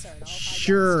 downstairs. That's all right.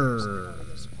 Sure.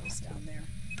 There's a place down there.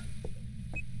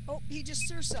 Oh, he just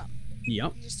threw something.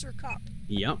 Yep. He just threw a cup.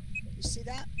 Yep. You see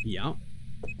that? Yep.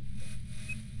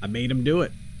 I made him do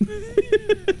it.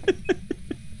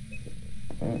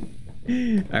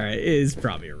 Alright, it is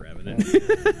probably a Revenant.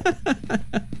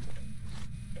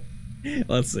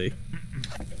 Let's see.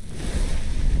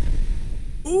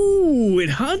 Ooh, it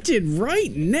hunted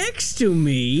right next to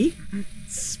me.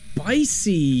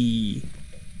 Spicy.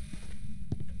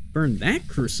 Burn that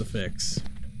crucifix.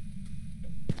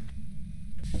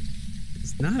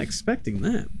 Was not expecting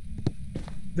that.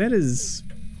 That is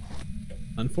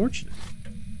unfortunate.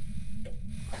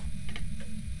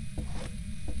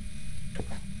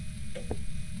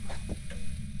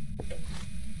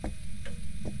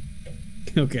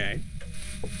 Okay.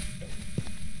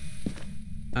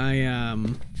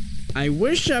 I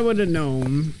wish I would have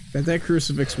known that that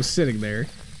crucifix was sitting there,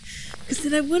 because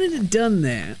then I wouldn't have done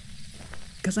that.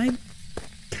 Because I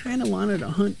kind of wanted a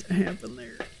hunt to happen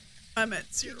there. I'm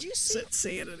at 0%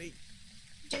 sanity.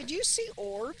 Did you see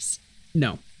orbs?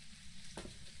 No.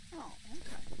 Oh,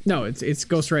 okay. No, it's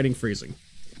ghostwriting freezing.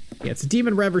 Yeah, it's a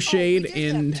demon rever shade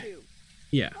and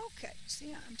yeah. Okay,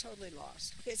 see, I'm totally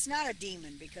lost. It's not a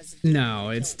demon because No,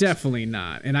 it's definitely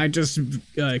not. And I just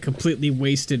completely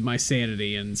wasted my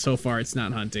sanity, and so far it's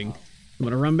not hunting. I'm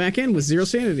gonna run back in with 0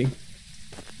 sanity.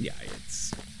 Yeah,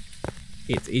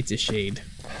 it's a shade.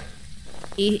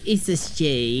 It's a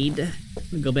shade.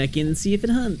 I'll go back in and see if it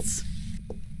hunts.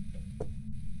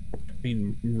 I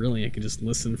mean, really, I could just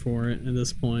listen for it at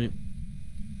this point.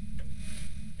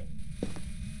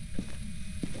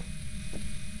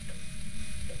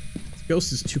 This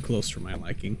ghost is too close for my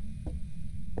liking.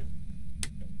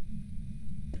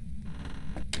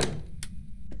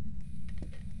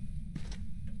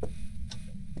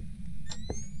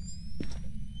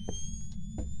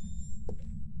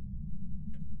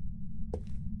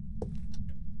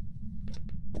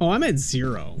 Oh, I'm at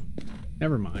 0.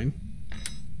 Never mind.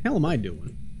 Hell am I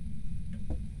doing?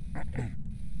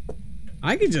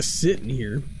 I could just sit in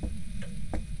here.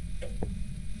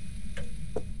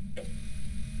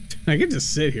 I could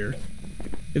just sit here.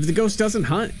 If the ghost doesn't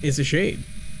hunt, it's a shade.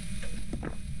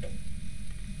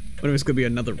 What if it's gonna be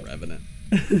another Revenant?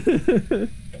 That's what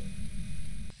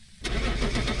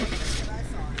I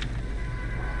thought.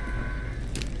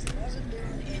 It wasn't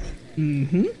doing anything.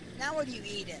 Mm-hmm. Now what do you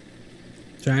eat it?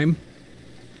 Chime.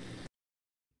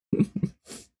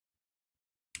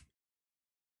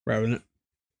 Revenant.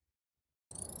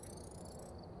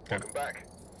 Welcome back.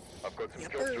 I've got some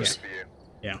jobs ready for you.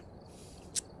 Yeah.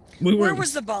 Where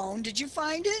was the bone? Did you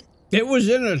find it? It was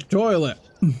in a toilet.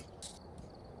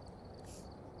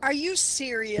 Are you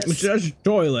serious? It's just a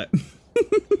toilet.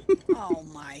 Oh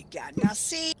my God. Now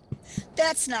see,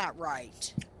 that's not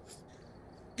right.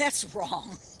 That's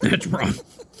wrong. That's wrong.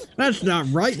 That's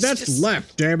not right. That's just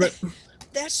left, damn it.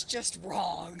 That's just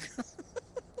wrong.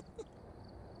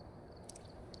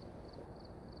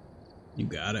 You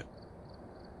got it.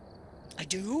 I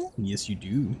do? Yes, you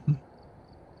do.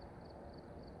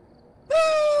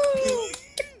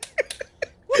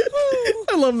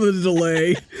 I love the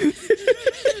delay.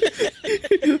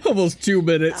 Almost 2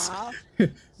 minutes.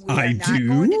 I not do?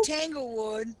 going to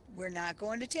Tanglewood. We're not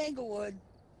going to Tanglewood.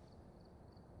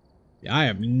 I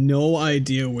have no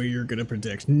idea where you're gonna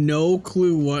predict. No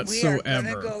clue whatsoever. We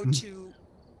are gonna go to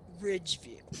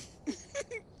Ridgeview.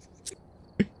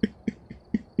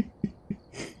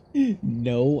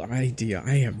 No idea.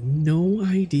 I have no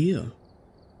idea.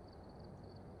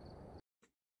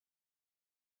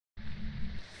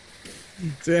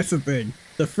 So that's the thing.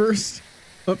 The first...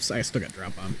 Oops, I still got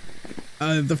drop on.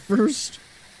 The first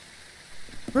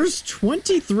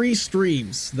 23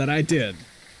 streams that I did,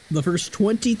 the first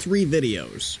 23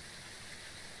 videos,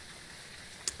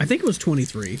 I think it was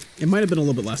 23. It might have been a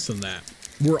little bit less than that.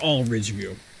 Were all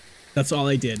Ridgeview. That's all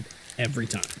I did every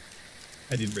time.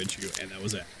 I did Ridgeview, and that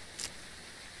was it.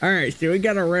 Alright, so we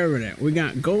got a revenant. We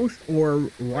got ghost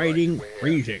or writing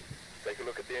freezing. Take a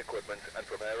look at the equipment and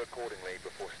prepare accordingly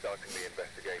before starting the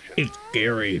investigation. It's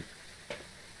Gary.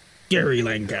 Gary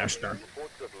Lancaster.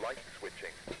 Reports of light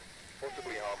switching.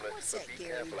 Possibly harmless, What's but that be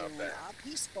Gary careful out doing there. up?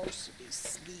 He's supposed to be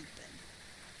sleeping.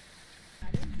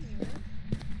 I didn't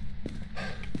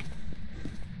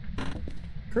hear.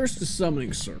 Curse the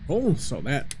summoning circle, so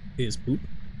that is poop.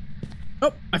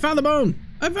 Oh, I found the bone!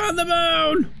 I found the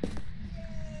bone!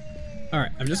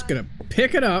 Alright, I'm just gonna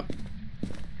pick it up.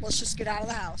 Let's just get out of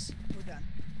the house. We're done.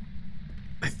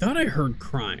 I thought I heard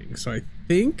crying, so I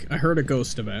think I heard a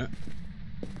ghost of it.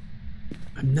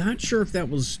 I'm not sure if that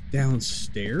was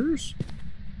downstairs. It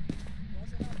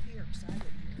wasn't up here, 'cause I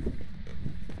didn't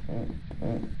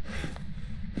hear it.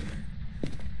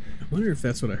 I wonder if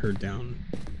that's what I heard down.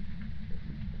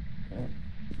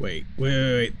 Wait.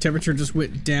 Temperature just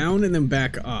went down and then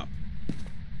back up.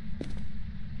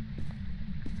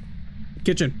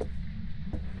 Kitchen.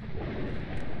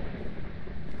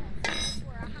 That's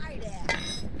where I hide at.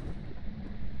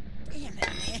 Damn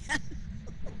it,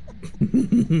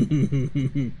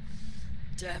 man.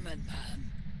 Damn it,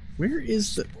 man. Where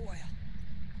is the... Spoil.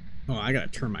 Oh, I gotta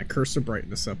turn my cursor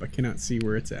brightness up. I cannot see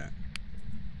where it's at.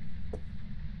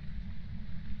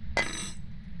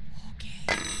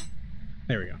 Okay,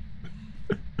 There we go.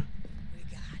 we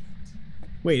got it.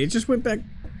 Wait, it just went back.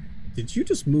 Did you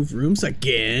just move rooms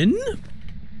again?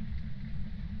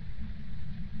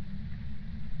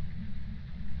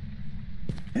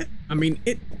 I mean,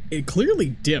 it clearly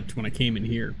dipped when I came in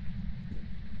here.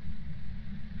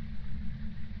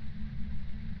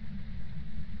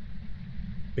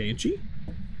 Banshee?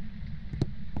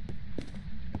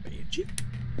 Banshee?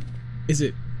 Is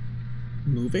it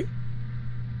moving?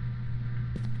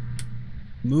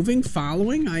 Moving?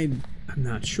 Following? I'm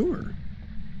not sure.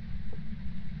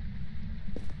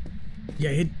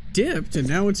 Yeah, it dipped, and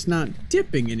now it's not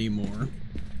dipping anymore.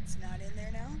 It's not in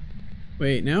there now?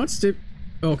 Wait, now it's dipped.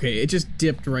 Okay, it just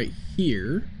dipped right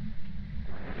here.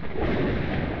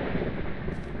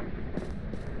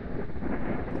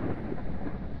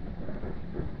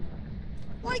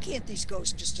 Why can't these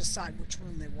ghosts just decide which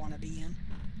room they want to be in?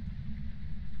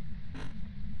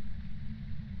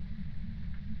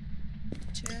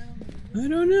 Tell me I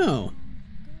don't know.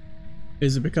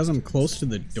 Is it because I'm close to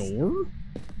the door?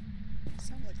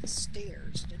 Sounded like the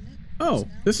stairs, didn't it? Oh,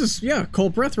 this is, yeah,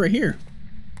 cold breath right here.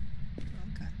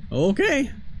 Okay.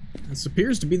 Okay. This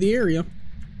appears to be the area.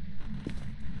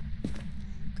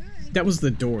 Okay. That was the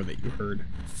door that you heard.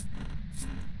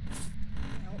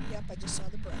 Oh, yep, I just saw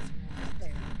the breath right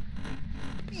there.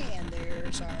 And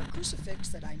there's our crucifix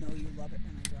that I know you love it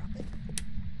when I drop it.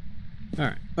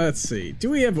 Alright, let's see. Do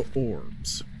we have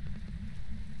orbs?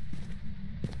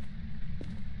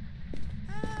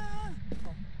 Ah.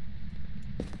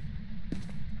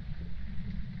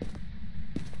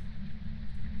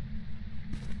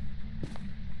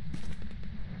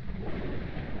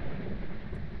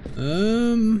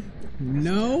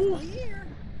 No? Here.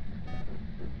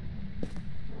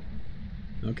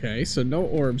 Okay, so no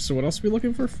orbs. So what else are we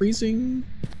looking for? Freezing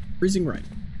writing.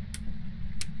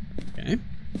 Okay.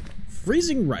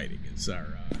 Freezing writing is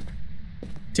our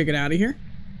ticket out of here.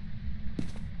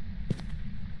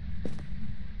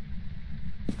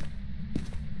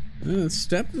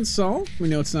 Step and salt. We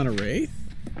know it's not a wraith.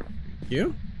 Thank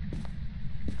you.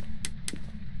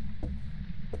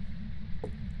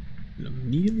 And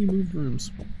immediately moved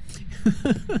rooms.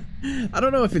 I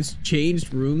don't know if it's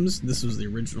changed rooms. This was the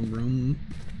original room.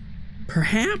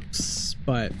 Perhaps,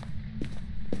 but...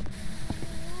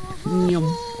 Not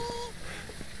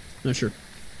sure.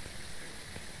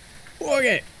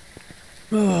 Okay.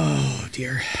 Oh,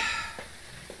 dear.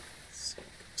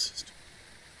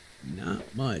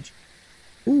 Not much.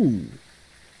 Ooh.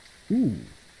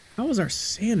 How is our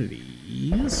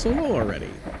sanity so low already?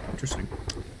 Interesting.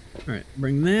 Alright,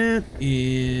 bring that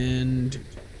and...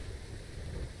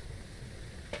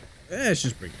 Let's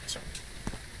just bring this.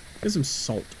 Get some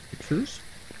salt pictures.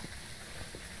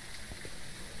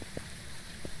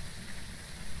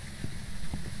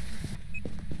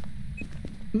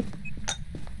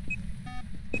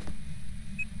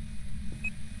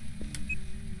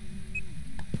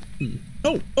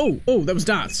 Oh, that was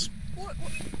dots. What?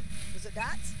 Was it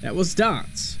dots? That was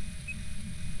dots.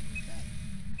 Okay.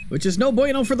 Which is no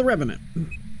bueno for the Revenant.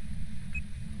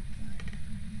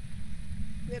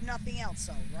 We have nothing else,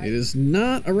 though, right? It is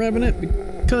not a Revenant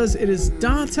because it is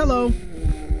dots. Hello.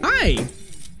 Hi.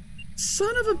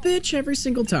 Son of a bitch every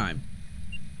single time.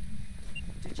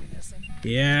 Did you miss him?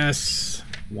 Yes.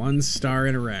 1-star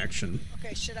interaction.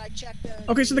 Okay, should I check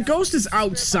the... Okay, so the ghost is spirit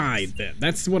outside box? then.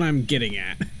 That's what I'm getting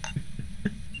at.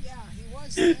 Yeah, he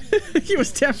was standing. He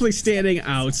was definitely standing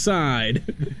outside.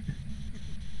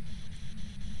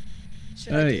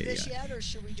 Should I do this yet, or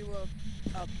should we do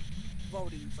a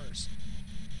voting first?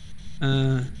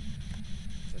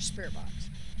 For spirit box.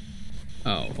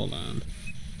 Oh, hold on.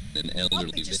 An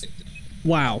elderly victim.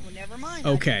 Wow. Well, never mind.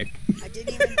 Okay. I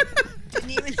didn't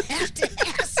even have to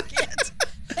ask it.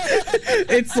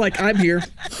 It's like, I'm here.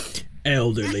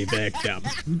 Elderly victim.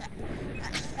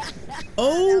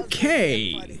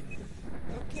 Okay.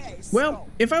 Okay, so Well,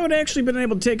 if I would actually been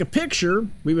able to take a picture,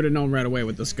 we would have known right away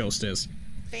what this ghost is.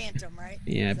 Phantom, right?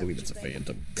 Yeah, I Is that believe what it's a you think?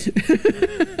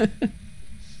 phantom.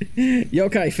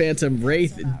 Yokai Phantom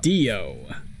Wraith Dio.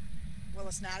 Well,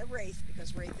 it's not a wraith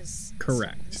because wraith is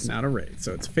Correct. It's not a wraith.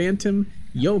 So it's Phantom,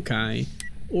 Yokai,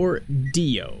 or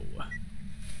Dio.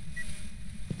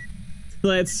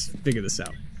 Let's figure this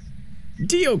out.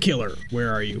 Dio Killer,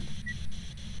 where are you?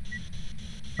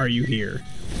 Are you here?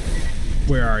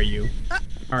 Where are you?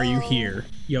 Are you here?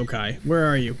 Yokai, where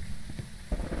are you?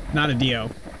 Not a Dio.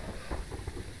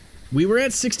 We were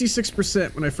at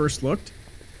 66% when I first looked.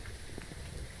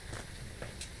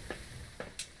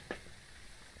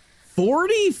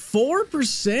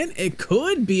 44%? It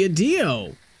could be a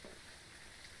Dio.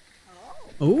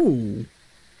 Oh, Ooh.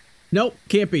 Nope,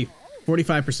 can't be.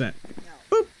 45%. no.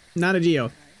 Boop, not a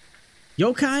Dio.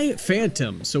 Yokai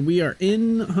Phantom. So we are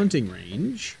in hunting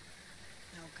range.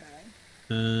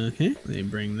 Okay. Okay, they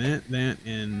bring that,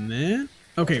 and that.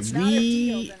 Okay, If it's not a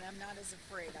deal, then I'm not as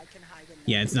afraid. I can hide in there.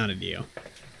 Yeah, it's not a Dio.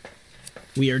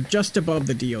 We are just above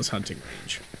the Dio's hunting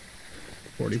range.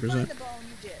 Did you 40%. find the bone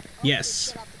you did? Oh, Yes.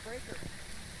 you shut off the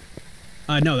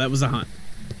breaker. No, that was a hunt.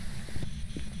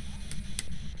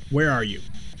 Where are you?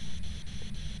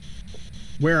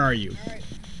 Where are you? All right.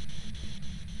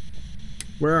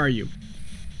 Where are you?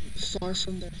 Far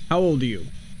from there. How old are you?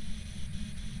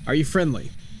 Are you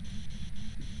friendly?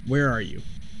 Where are you?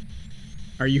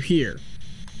 Are you here?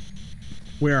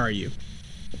 Where are you?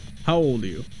 How old are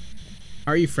you?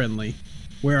 Are you friendly?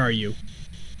 Where are you?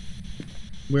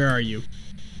 Where are you?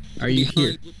 Are you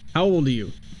here? How old are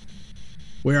you?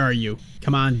 Where are you?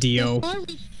 Come on, Dio.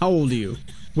 How old are you?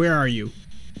 Where are you?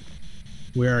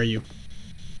 Where are you?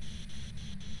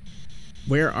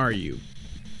 Where are you?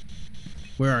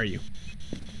 Where are you?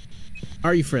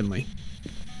 Are you friendly?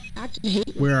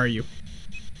 Where are you?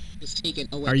 Was taken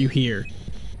away. Are you here?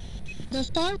 The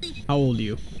story. How old are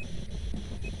you?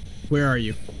 Where are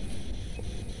you?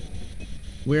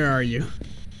 Where are you?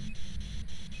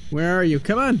 Where are you?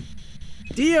 Come on!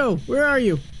 Dio, where are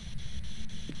you?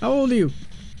 How old are you?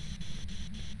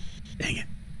 Dang it.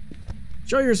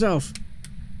 Show yourself.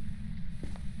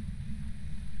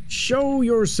 Show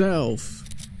yourself.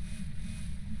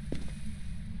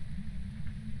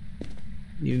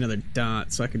 Need another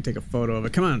dot so I can take a photo of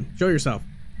it. Come on, show yourself.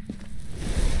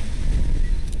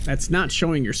 That's not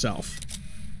showing yourself.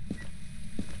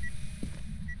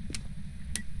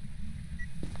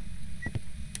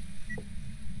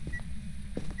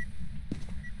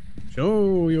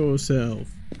 Show yourself.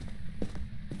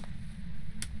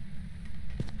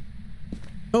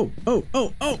 Oh!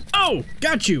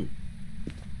 Got you!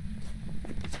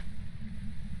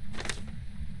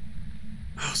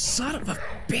 Oh, son of a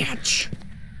bitch!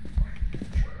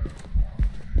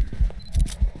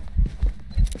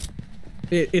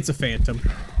 It's a phantom.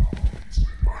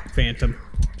 Phantom.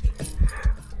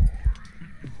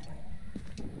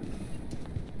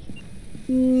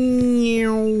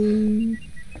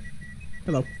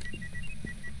 Hello.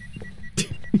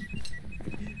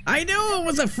 I knew it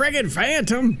was a friggin'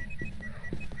 phantom!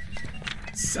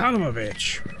 Son of a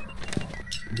bitch.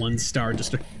 1-star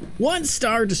disturb.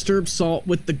 1-star disturbed salt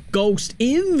with the ghost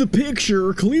in the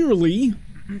picture, clearly.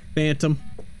 Phantom.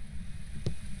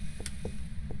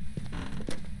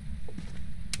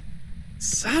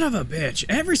 Son of a bitch.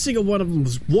 Every single one of them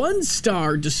was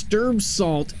 1-star disturbed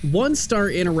salt, 1-star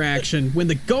interaction when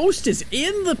the ghost is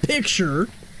in the picture.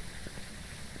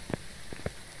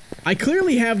 I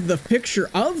clearly have the picture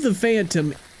of the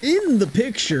Phantom in the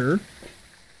picture,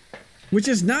 which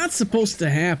is not supposed to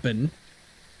happen.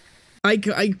 I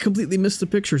completely missed the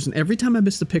pictures, and every time I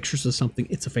miss the pictures of something,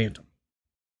 it's a Phantom.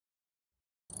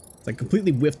 I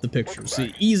completely whiffed the pictures.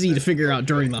 Easy to figure out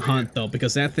during the hunt, though,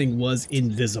 because that thing was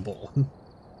invisible.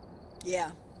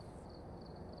 Yeah.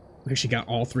 We actually got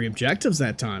all 3 objectives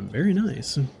that time. Very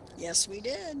nice. Yes, we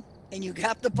did. And you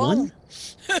got the bone.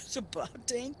 It's about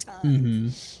dang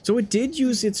time. So it did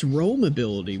use its roam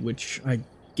ability, which I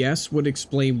guess would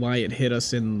explain why it hit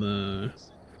us in the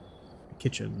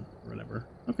kitchen or whatever.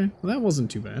 Okay, well, that wasn't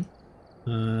too bad.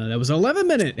 That was 11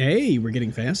 minute. Hey, we're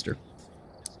getting faster.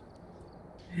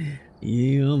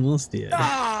 You almost did.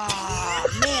 Ah,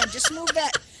 man, just move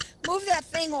that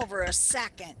thing over a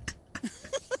second.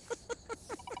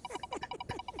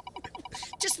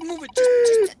 Just move it,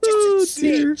 just a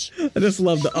smidge. I just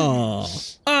love the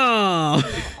Oh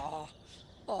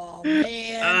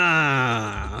man.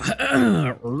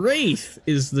 Wraith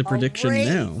is the prediction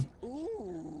now.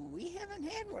 Ooh, we haven't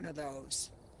had one of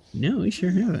those. No, we sure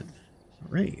haven't.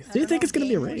 Wraith. Do you think it's gonna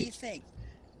be a Wraith? What do you think?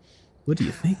 What do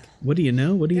you think? What do you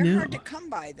know? What do you know? They're hard to come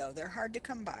by, though. They're hard to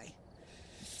come by.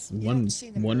 It's one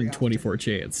in 24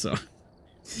 chance, so.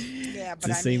 Yeah, but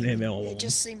it's the same available. It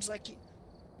just seems like you,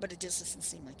 but it just doesn't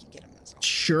seem like you get them as often.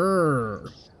 Sure.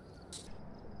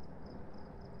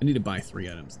 I need to buy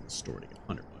 3 items in the store to get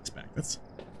 $100 back. That's,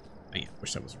 man,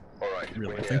 wish that was a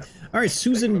real life thing. All right,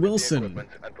 Susan Wilson.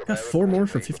 Got 4 more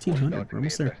for 1,500. We're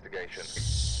almost there.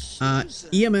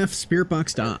 EMF Spirit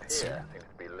Box Dots.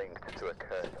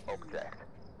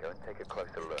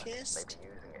 Kissed.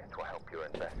 Maybe using it will help your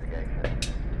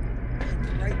investigation.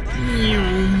 Right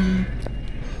button.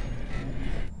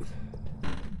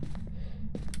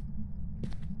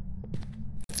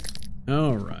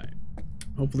 All right.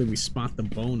 Hopefully we spot the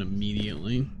bone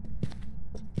immediately.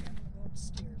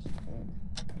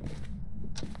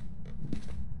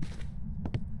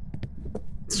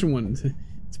 This one,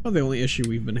 it's about the only issue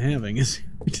we've been having is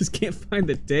we just can't find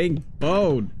the dang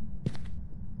bone.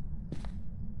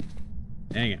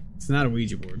 Dang it. It's not a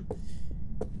Ouija board.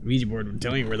 The Ouija board would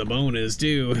tell you where the bone is,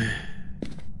 too.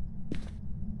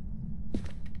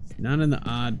 It's not in the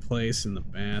odd place in the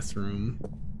bathroom.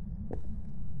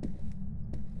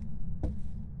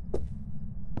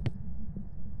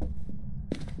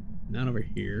 Not over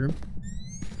here.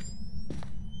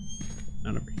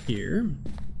 Not over here.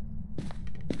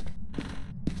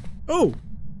 Oh!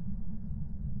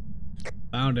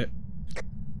 Found it.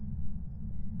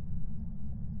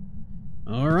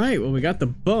 All right, well, we got the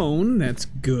bone. That's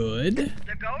good.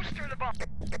 The ghost or the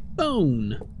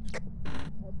Bone.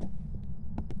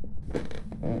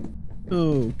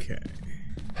 Okay.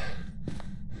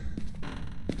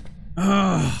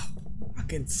 Ah,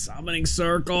 fucking summoning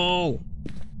circle.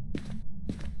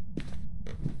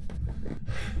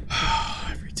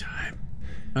 Every time.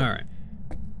 All right.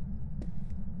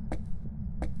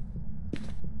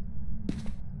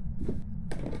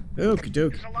 Okie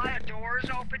dokie. There's a lot of doors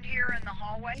open here in the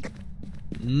hallway.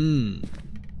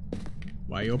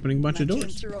 Why are you opening a bunch of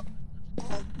doors? No,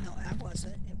 that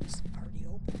wasn't. It was already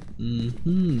open.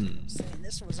 I'm saying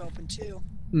this was open too.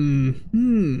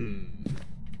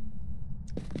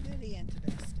 Very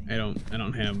interesting. I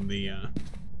don't have the I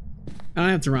don't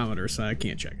have thermometer, so I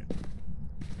can't check it.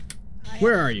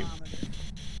 Where are you?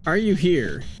 Are you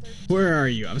here? Where are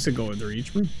you? I'm just gonna go through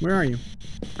each room. Where are you?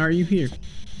 Are you here?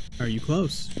 Are you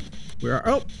close? Where are?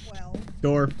 Oh,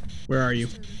 door. Where are you?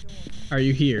 Are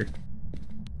you here?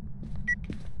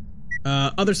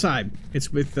 Other side.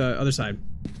 It's with other side.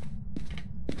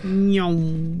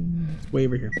 It's way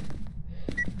over here.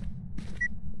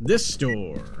 This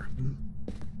door.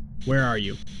 Where are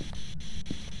you?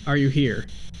 Are you here?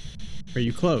 Are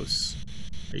you close?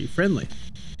 Are you friendly?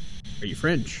 Are you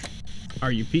French?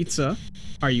 Are you pizza?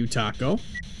 Are you taco?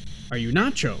 Are you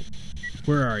nacho?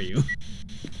 Where are you?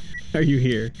 Are you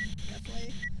here?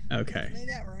 Definitely. Okay. Definitely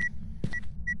that room.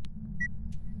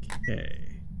 Okay.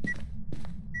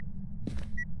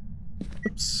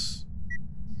 Oops.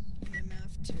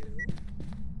 EMF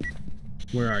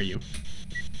 2. Where are you?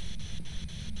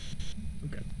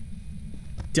 Okay.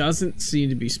 Doesn't seem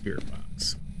to be spirit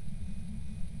box.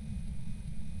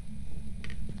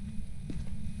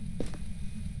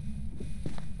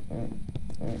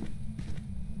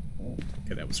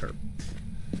 Okay, that was her.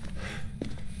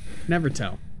 Never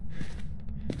tell.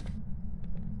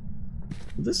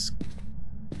 Will this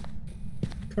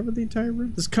cover the entire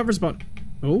room? This covers about...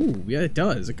 Oh, yeah, it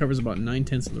does. It covers about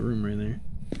 9/10 of the room right there.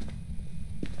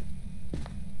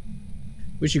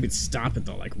 Wish you could stop it,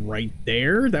 though, like right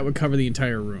there. That would cover the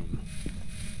entire room.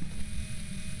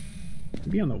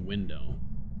 Maybe on the window.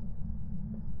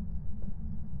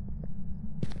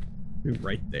 Maybe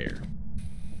right there.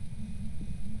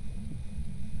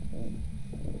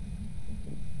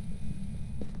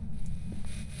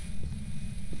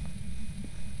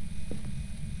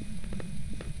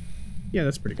 Yeah,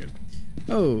 that's pretty good.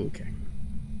 Okay.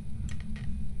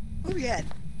 Move your head.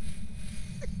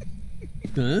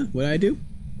 Huh? What'd I do?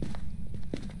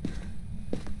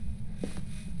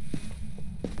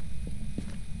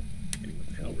 What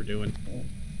the hell we're doing?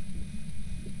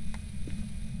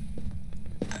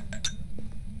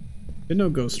 Did no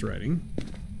ghost writing.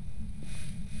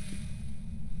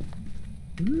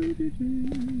 Is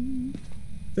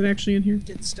it actually in here?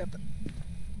 Didn't step in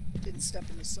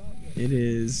the salt yet. It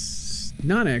is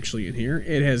not actually in here.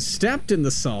 It has stepped in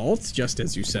the salt, just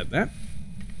as you said that.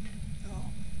 Oh.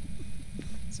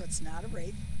 So it's not a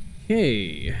wraith.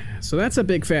 Hey, so that's a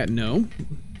big fat no.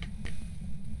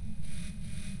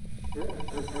 Is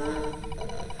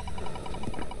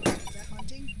that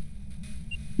hunting?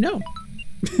 No.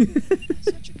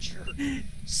 Such a jerk.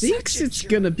 Thinks Such a it's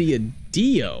jerk. gonna be a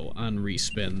Dio on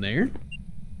respin there.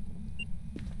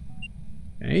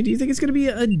 Okay, do you think it's gonna be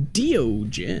a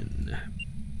Diogen?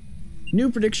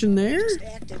 New prediction there?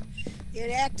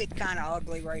 It acted kind of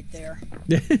ugly right there.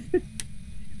 Did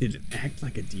it act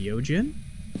like a Diogen?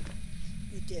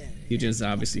 It did. Diogen's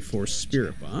obviously for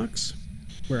Spirit Box.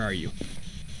 Where are you?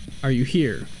 Are you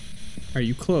here? Are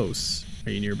you close?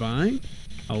 Are you nearby?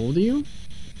 How old are you?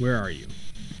 Where are you?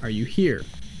 Are you here?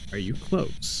 Are you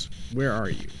close? Where are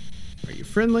you? Are you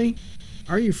friendly?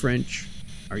 Are you French?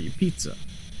 Are you pizza?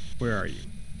 Where are you?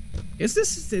 Is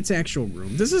this its actual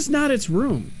room? This is not its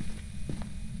room.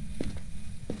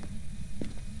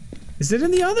 Is it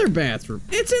in the other bathroom?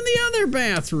 It's in the other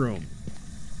bathroom.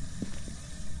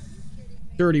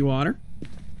 Dirty water.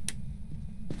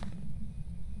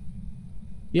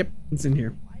 Yep, it's in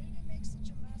here. Why did it make such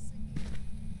a mess in here?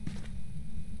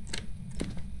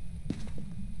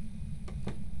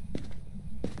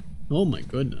 Oh my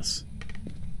goodness.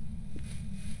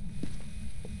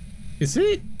 Is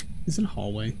it a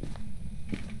hallway?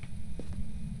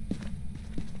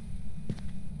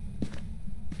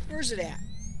 Where's it at?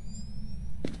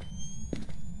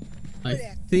 I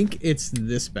think it's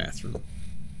this bathroom.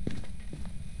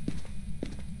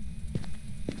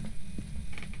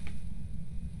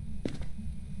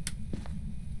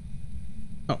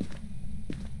 Oh.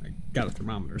 I got a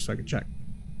thermometer so I can check.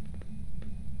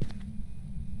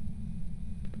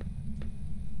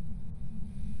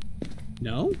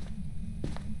 No?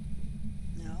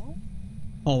 No.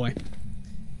 Hallway.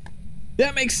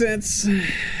 That makes sense.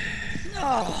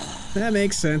 Oh, That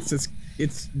makes sense.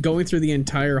 It's going through the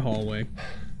entire hallway.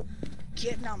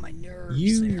 getting on my nerves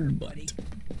You there, buddy.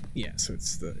 Yeah, so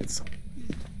it's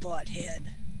Butthead.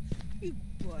 You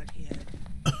butthead.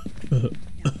 Now,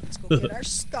 let's go get our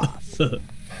stuff. Let's go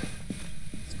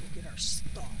get our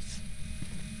stuff.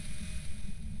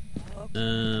 Okay,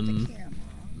 the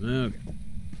camera. Okay.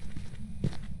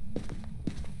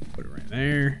 Put it right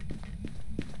there.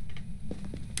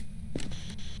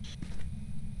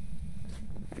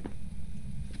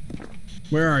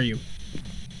 Where are you?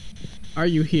 Are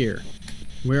you here?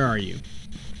 Where are you?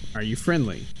 Are you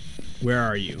friendly? Where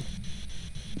are you?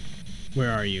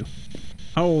 Where are you?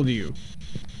 How old are you?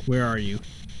 Where are you?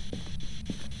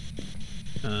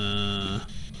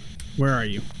 Where are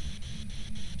you?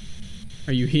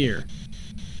 Are you here?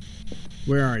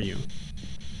 Where are you?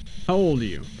 How old are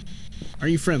you? Are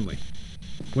you friendly?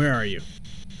 Where are you?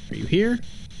 Are you here?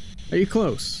 Are you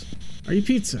close? Are you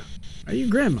pizza? Are you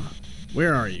grandma?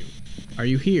 Where are you? Are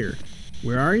you here?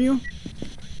 Where are you?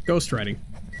 Ghost writing.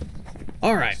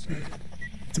 Alright.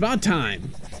 It's about time.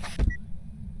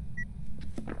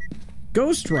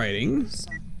 Ghost writing.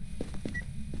 Son,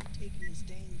 taking his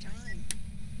dang time.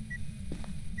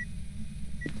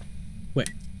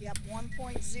 Wait. Yep,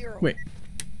 1.0. Wait.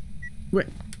 Wait.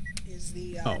 Is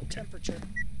the Oh, okay. temperature.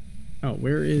 Oh,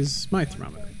 where is my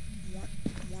thermometer?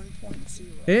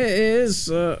 1.0. It is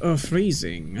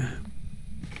freezing.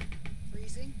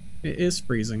 Freezing? It is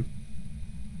freezing.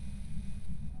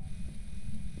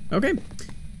 Okay.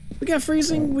 We got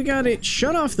freezing. We got it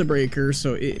shut off the breaker,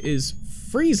 so it is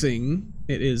freezing.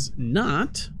 It is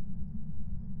not.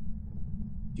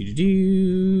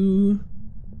 Do-do-do.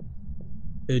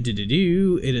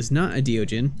 Do-do-do. It is not a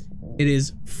Diogen. It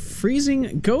is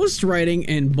freezing ghost writing,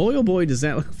 and boy oh boy does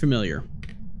that look familiar.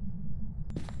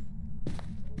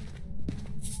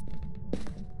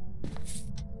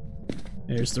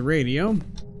 There's the radio.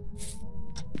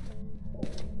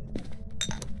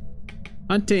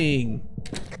 Hunting.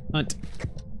 Hunt.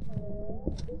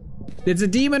 It's a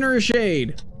demon or a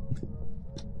shade?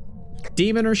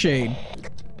 Demon or shade?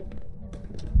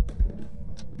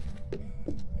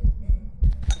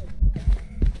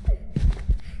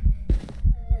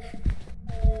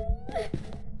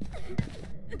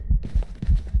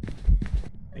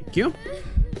 Thank you.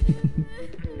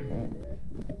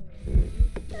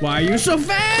 Why are you so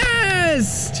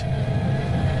fast?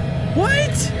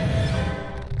 What?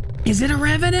 Is it a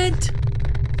revenant?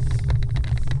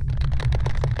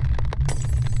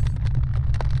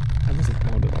 I wasn't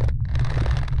out at all.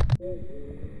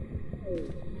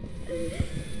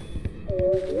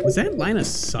 Was that line of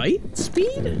sight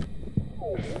speed?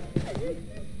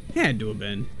 Had to have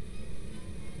been.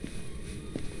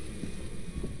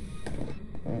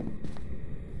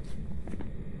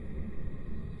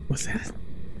 Was that?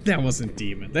 That wasn't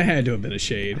demon. That had to have been a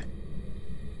shade.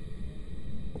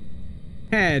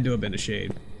 Had to have been a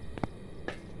shade.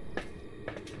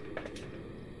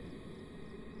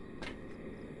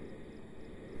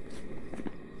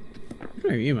 We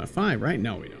have EMF 5, right?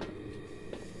 No, we don't.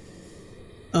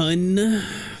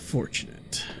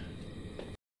 Unfortunate.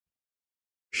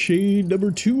 Shade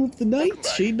number 2 of the night.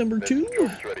 Shade number 2.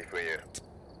 Ready for you.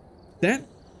 That,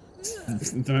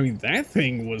 I mean, that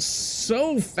thing was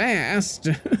so fast.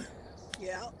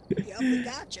 Yeah, we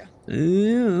gotcha.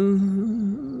 Yeah.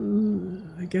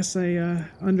 I guess I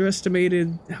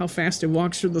underestimated how fast it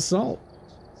walks through the salt.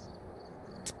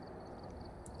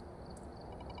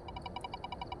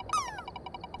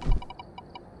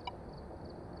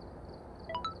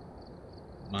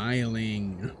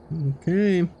 Miling.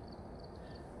 Okay.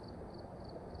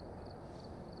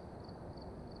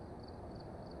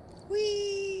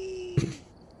 Whee!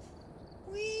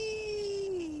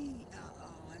 Whee!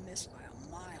 Uh-oh, I missed by a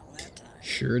mile that time.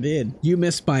 Sure did. You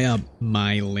missed by a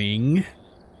miling.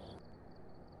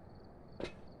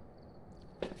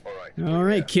 All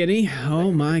right, Kitty.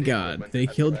 Oh my God, they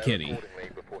killed Kitty.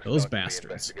 Those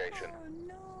bastards.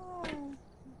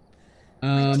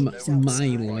 Oh no.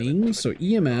 Miling. So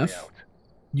EMF,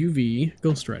 UV,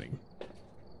 ghost writing.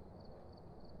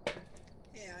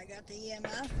 Yeah, I got the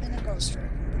EMF and a ghost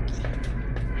ring.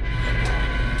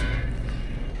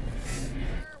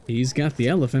 He's got the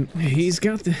elephant. He's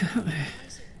got the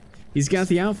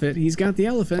outfit. He's got the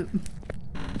elephant.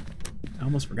 I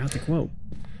almost forgot the quote.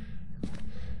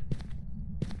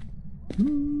 Let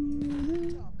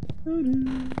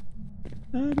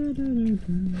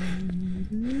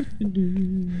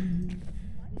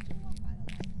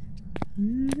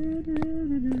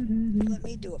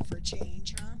me do it for a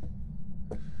change, huh?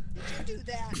 Did you do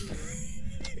that?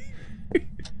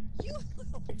 You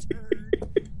little turd.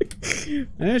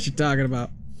 That's what you're talking about.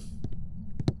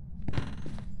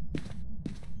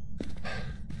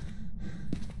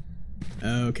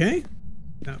 Okay.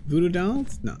 Not Voodoo Doll.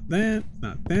 It's not that.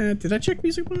 Not that. Did I check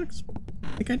music box? I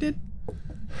think I did.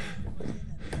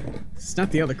 It's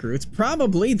not the other crew. It's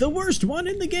probably the worst one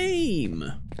in the game.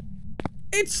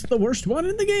 It's the worst one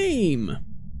in the game.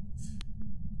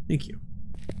 Thank you.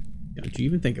 Don't you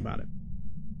even think about it.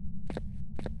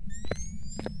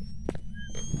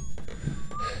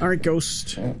 Alright,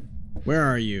 Ghost. Where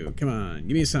are you? Come on,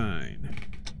 give me a sign.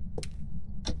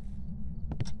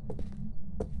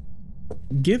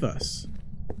 Give us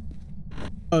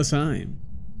a sign.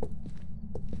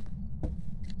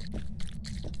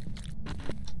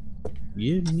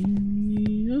 Give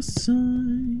me a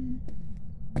sign.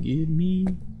 Give me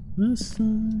a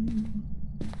sign.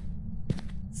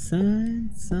 Sign,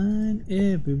 sign,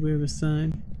 everywhere a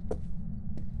sign.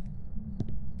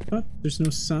 But there's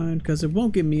no sign because it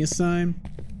won't give me a sign.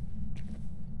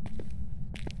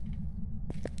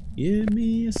 Give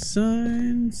me a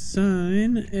sign,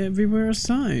 sign, everywhere a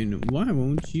sign. Why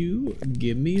won't you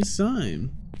give me a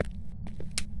sign?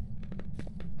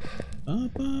 Ba,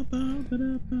 ba, ba, ba,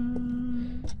 da, ba.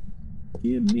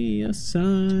 Give me a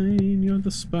sign, you're the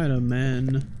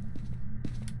Spider-Man.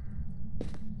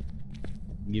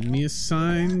 Give me a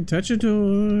sign, touch a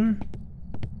door.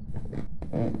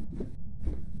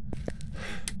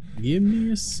 Give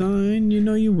me a sign, you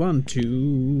know you want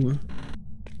to.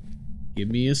 Give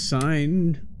me a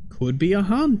sign, could be a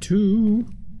Hantu.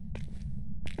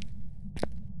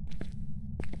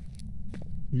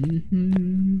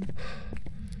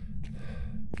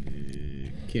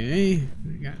 Okay,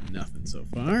 we got nothing so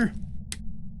far.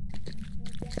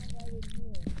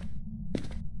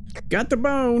 Got the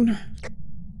bone.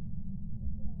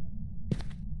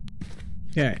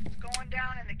 Okay. Going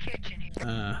down in the kitchen here.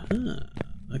 Uh-huh.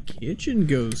 A kitchen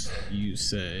ghost, you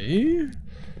say?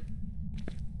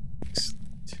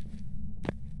 Excellent.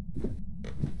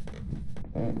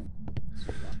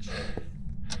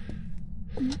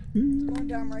 Going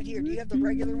down right here. Do you have the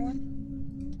regular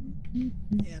one?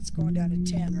 Yeah, it's going down to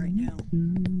 10 right now.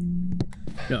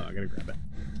 No, I gotta grab it.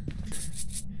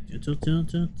 Da, da,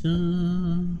 da, da.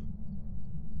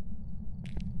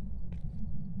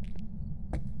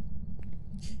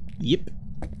 Yep.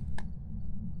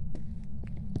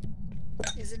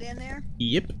 Is it in there?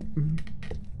 Yep.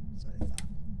 That's what I thought.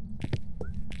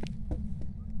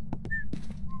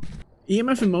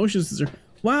 EMF emotions are.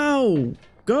 Wow!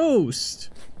 Ghost!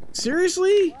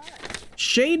 Seriously? What?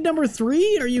 Shade number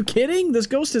 3? Are you kidding? This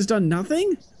ghost has done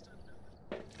nothing?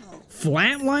 Oh,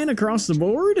 Flatline across the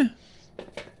board?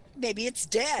 maybe it's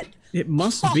dead. It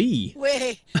must be.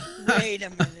 Wait a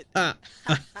minute.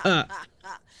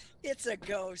 It's a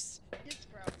ghost. It's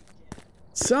probably dead.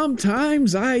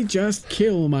 Sometimes I just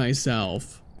kill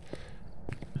myself.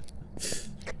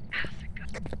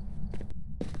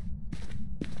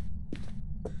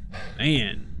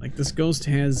 Man, like this ghost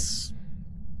has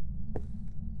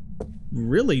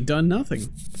really done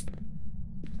nothing.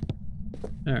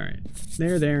 Alright,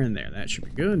 there, and there. That should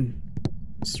be good.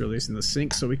 Just throw these in the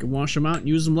sink so we can wash them out and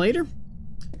use them later.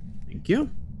 Thank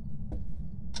you.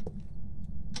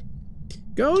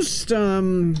 Ghost,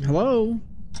 hello?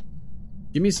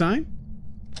 Give me a sign.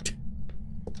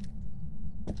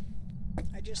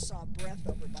 I just saw breath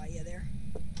over by you there.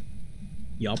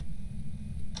 Yup.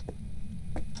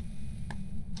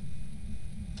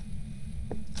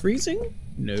 Freezing?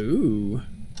 No.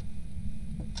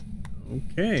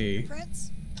 Okay.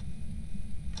 Prince?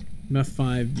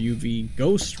 F5 UV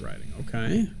ghost writing,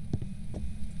 okay.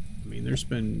 I mean, there's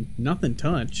been nothing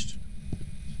touched.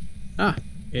 Ah,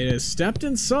 it is stepped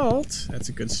in salt. That's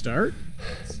a good start.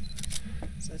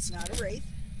 So it's not a wraith.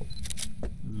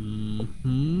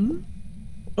 Mm-hmm.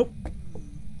 Oh.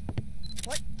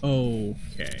 What?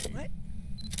 Okay. What?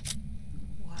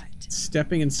 What?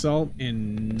 Stepping in salt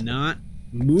and not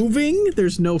moving?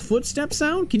 There's no footstep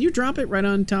sound? Can you drop it right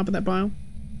on top of that pile?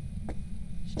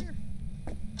 Sure.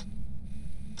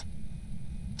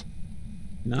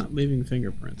 Not leaving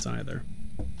fingerprints either.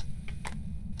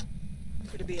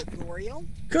 Could it be a Goriel?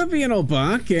 Could be an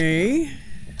Obake.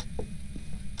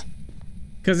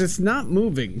 Because it's not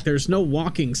moving. There's no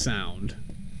walking sound.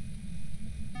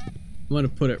 I'm going to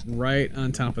put it right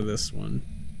on top of this one.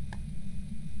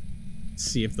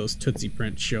 See if those Tootsie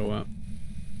prints show up.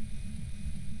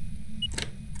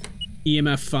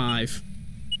 EMF 5.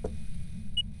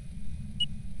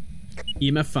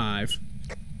 EMF 5.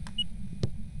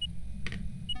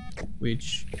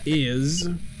 Which is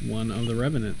one of the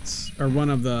Revenants. Or one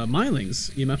of the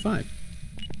Mylings. EMF 5.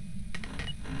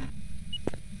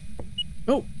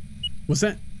 Oh! Was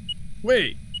that...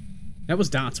 Wait! That was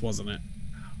dots, wasn't it?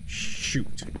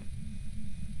 Shoot.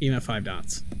 EMF 5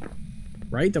 dots.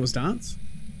 Right? That was dots?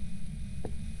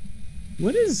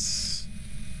 What is...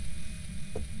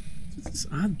 What's this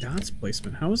odd dots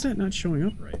placement? How is that not showing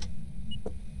up right?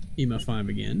 EMF 5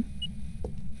 again.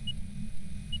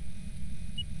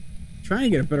 Trying to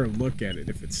get a better look at it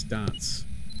if it's dots.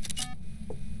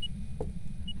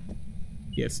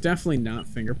 Yeah, it's definitely not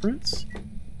fingerprints.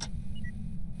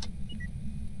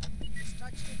 Just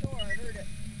touched the door. I heard it.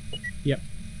 Yep.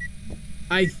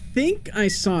 I think I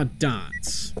saw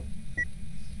dots.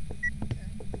 Okay.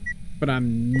 But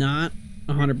I'm not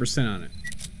 100% on it.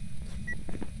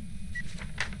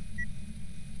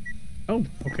 Oh,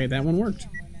 okay, that one worked.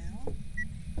 Camera now.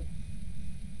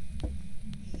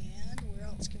 And where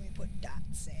else can we put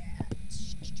dots at?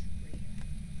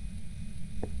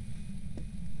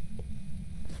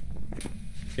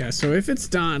 Yeah, so if it's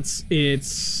dots,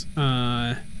 it's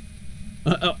Oni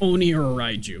or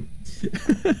Raiju.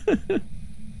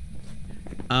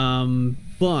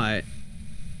 But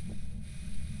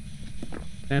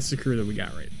that's the crew that we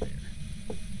got right there.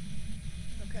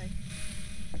 Okay.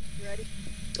 You ready?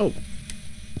 Oh.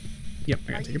 Yep,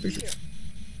 I gotta Are take you a picture.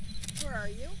 here? Where are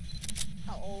you?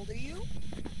 How old are you?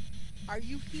 Are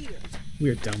you here?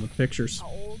 We are done with pictures. How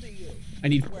old are you? I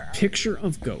need Where are picture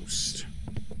of ghost.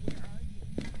 Where are you?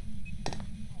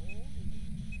 How old are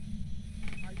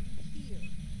you? Are you here?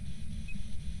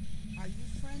 Are you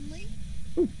friendly?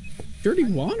 Ooh, dirty Are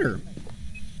you water. friendly?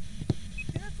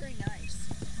 You're not very nice.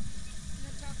 You're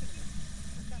not talking to me.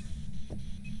 How come?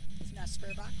 It's not a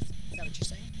spare box? Is that what you're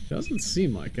saying? Doesn't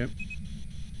seem like it.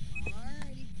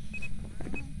 Alrighty.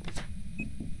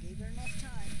 Gave her enough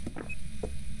time.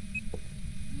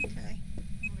 Okay.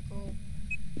 I'm gonna go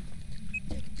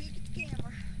take a peek at the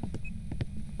camera.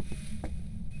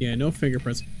 Yeah, no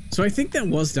fingerprints. So I think that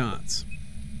was dots.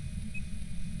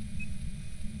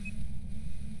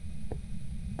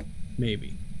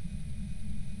 Maybe.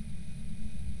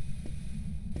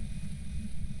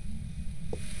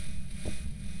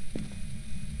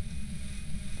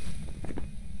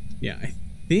 Yeah, I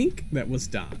think that was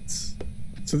dots.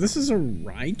 So this is a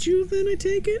Raiju then, I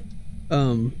take it?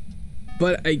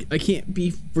 But I can't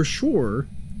be for sure.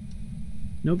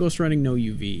 No ghost running, no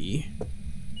UV. I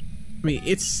mean,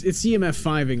 it's EMF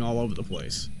 5ing all over the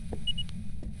place.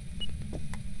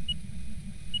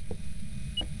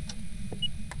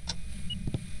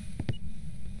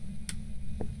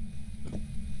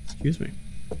 Excuse me.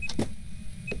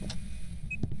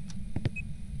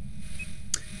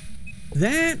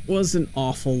 That was an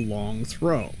awful long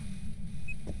throw.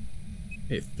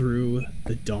 It threw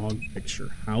the dog picture.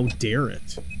 How dare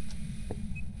it?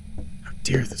 How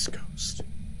dare this ghost?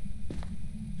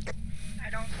 I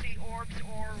don't see orbs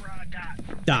or dots.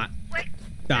 Dot. Wait.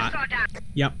 Dot. I saw dot.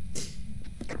 Yep.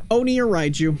 Oni or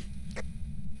Raiju.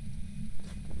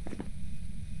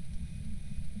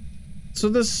 So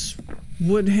this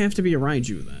would have to be a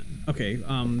Raiju then. Okay,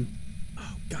 oh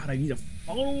god, I need a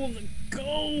photo of the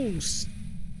ghost!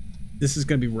 This is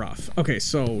gonna be rough. Okay,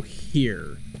 so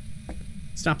here.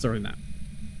 Stop throwing that.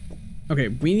 Okay, I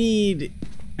need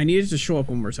it to show up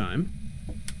one more time.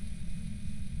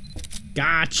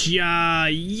 Gotcha!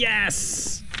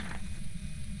 Yes!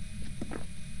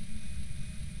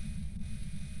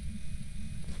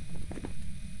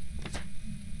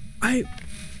 I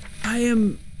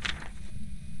am...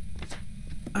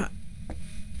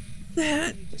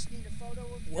 that... You just need a photo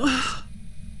of the What?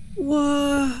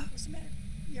 What's the matter?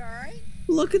 You alright?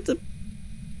 Look at the...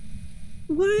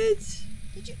 What?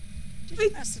 Did you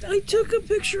mess it up? I took a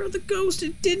picture of the ghost.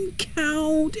 It didn't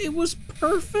count. It was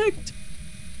perfect.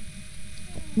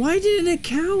 Why didn't it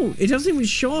count? It doesn't even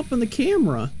show up on the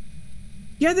camera.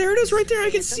 Yeah, there it is right there.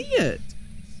 I can see it.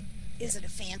 Is it a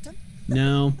phantom?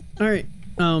 No. All right.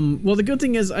 Well, the good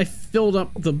thing is I filled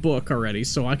up the book already,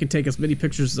 so I can take as many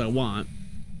pictures as I want.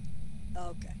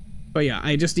 Okay. But yeah,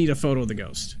 I just need a photo of the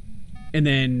ghost. And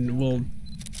then we'll...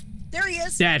 There he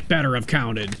is! That better have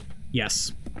counted.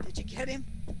 Yes. Did you get him?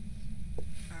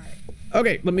 Alright.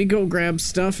 Okay, let me go grab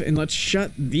stuff and let's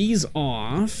shut these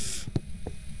off.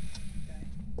 Okay.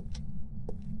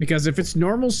 Because if it's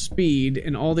normal speed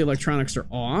and all the electronics are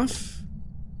off...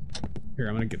 Here,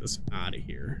 I'm gonna get this out of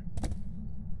here.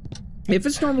 If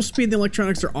it's normal speed and the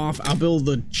electronics are off, I'll be able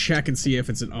to check and see if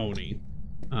it's an Oni.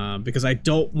 Because I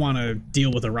don't want to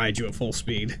deal with a Raiju at full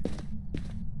speed.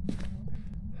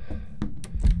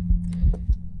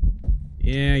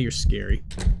 Yeah, you're scary.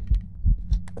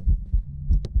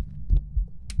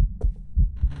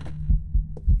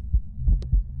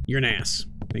 You're an ass.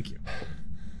 Thank you.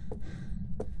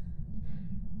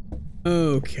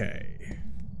 Okay.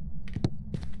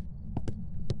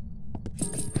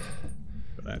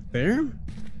 Put that there.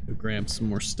 Go grab some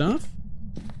more stuff.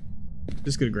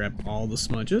 Just gonna grab all the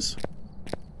smudges.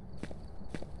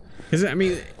 Cause I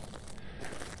mean,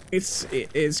 it's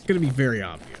gonna be very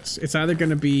obvious. It's either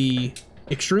gonna be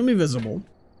extremely visible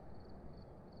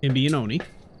and be an Oni.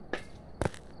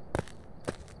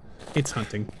 It's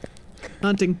hunting.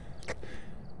 Hunting.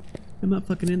 I'm not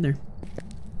fucking in there.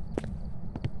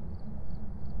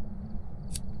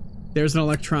 There's an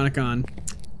electronic on.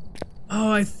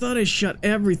 Oh, I thought I shut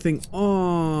everything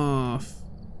off.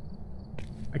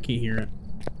 I can't hear it.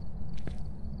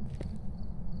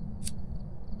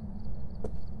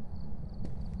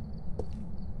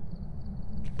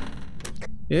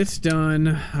 It's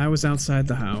done. I was outside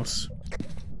the house.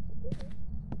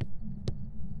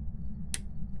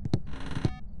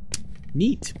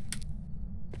 Neat.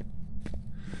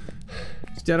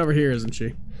 She's dead over here, isn't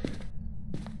she?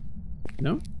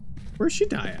 No? Where'd she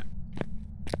die at?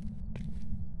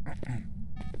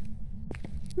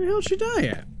 Where the hell did she die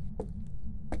at?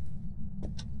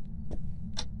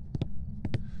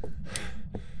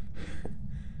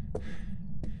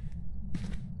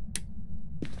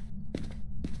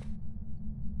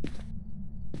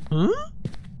 Huh?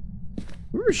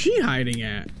 Where is she hiding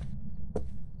at?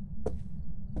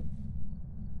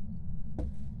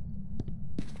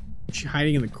 Is she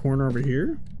hiding in the corner over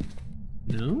here?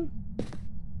 No?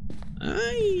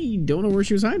 I don't know where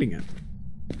she was hiding at.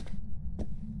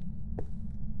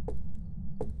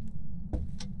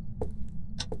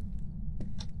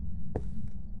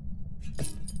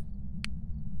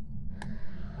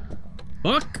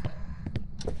 Fuck!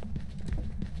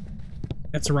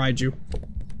 That's a Raiju.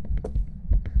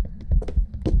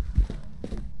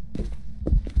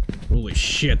 Holy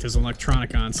shit, there's an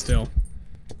electronic on still.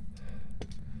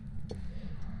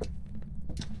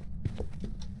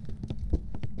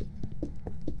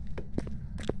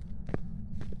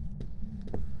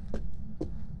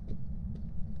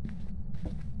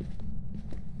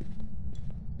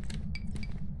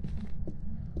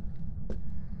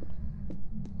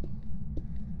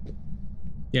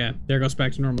 Yeah, there goes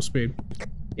back to normal speed.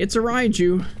 It's a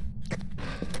Raiju.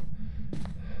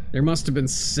 There must have been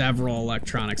several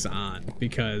electronics on,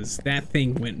 because that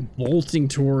thing went bolting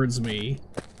towards me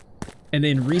and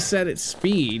then reset its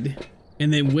speed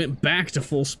and then went back to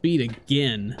full speed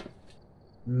again.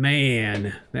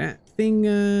 Man, that thing,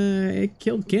 it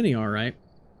killed Kenny, all right.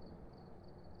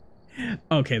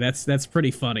 Okay, that's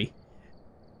pretty funny.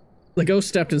 The ghost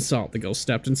stepped in salt, the ghost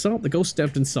stepped in salt, the ghost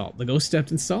stepped in salt, the ghost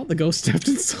stepped in salt, the ghost stepped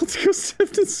in salt, the ghost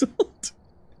stepped in salt.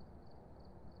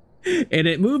 And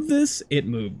it moved this, it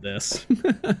moved this.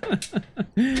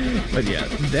 But yeah,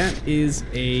 that is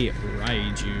a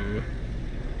Raiju.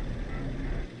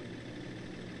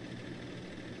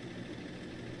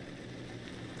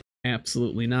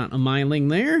 Absolutely not a Myling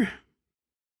there.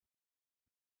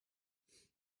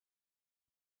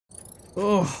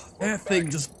 Oh, that thing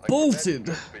just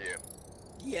bolted.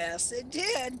 Yes, it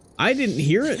did. I didn't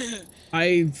hear it.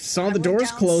 I saw the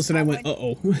doors close and I went,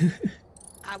 uh-oh.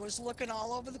 I was looking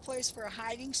all over the place for a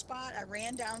hiding spot. I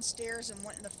ran downstairs and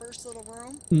went in the first little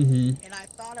room. Mm-hmm. And I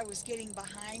thought I was getting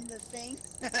behind the thing,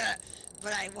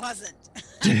 but I wasn't.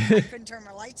 I couldn't turn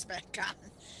my lights back on.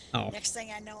 Oh. Next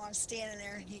thing I know, I'm standing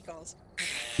there and he goes.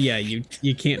 Yeah, you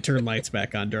can't turn lights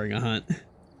back on during a hunt.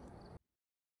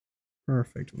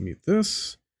 Perfect. We'll mute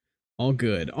this. All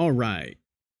good. All right.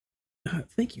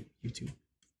 Thank you, YouTube.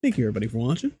 Thank you, everybody, for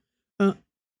watching.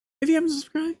 If you haven't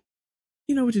subscribed,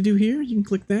 you know what to do here. You can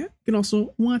click that. You can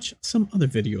also watch some other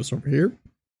videos over here.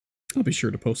 I'll be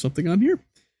sure to post something on here.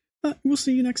 We'll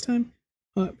see you next time.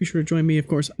 Be sure to join me, of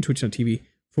course, on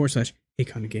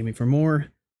twitch.tv/acondongaming for more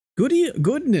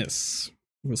goodness.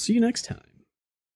 We'll see you next time.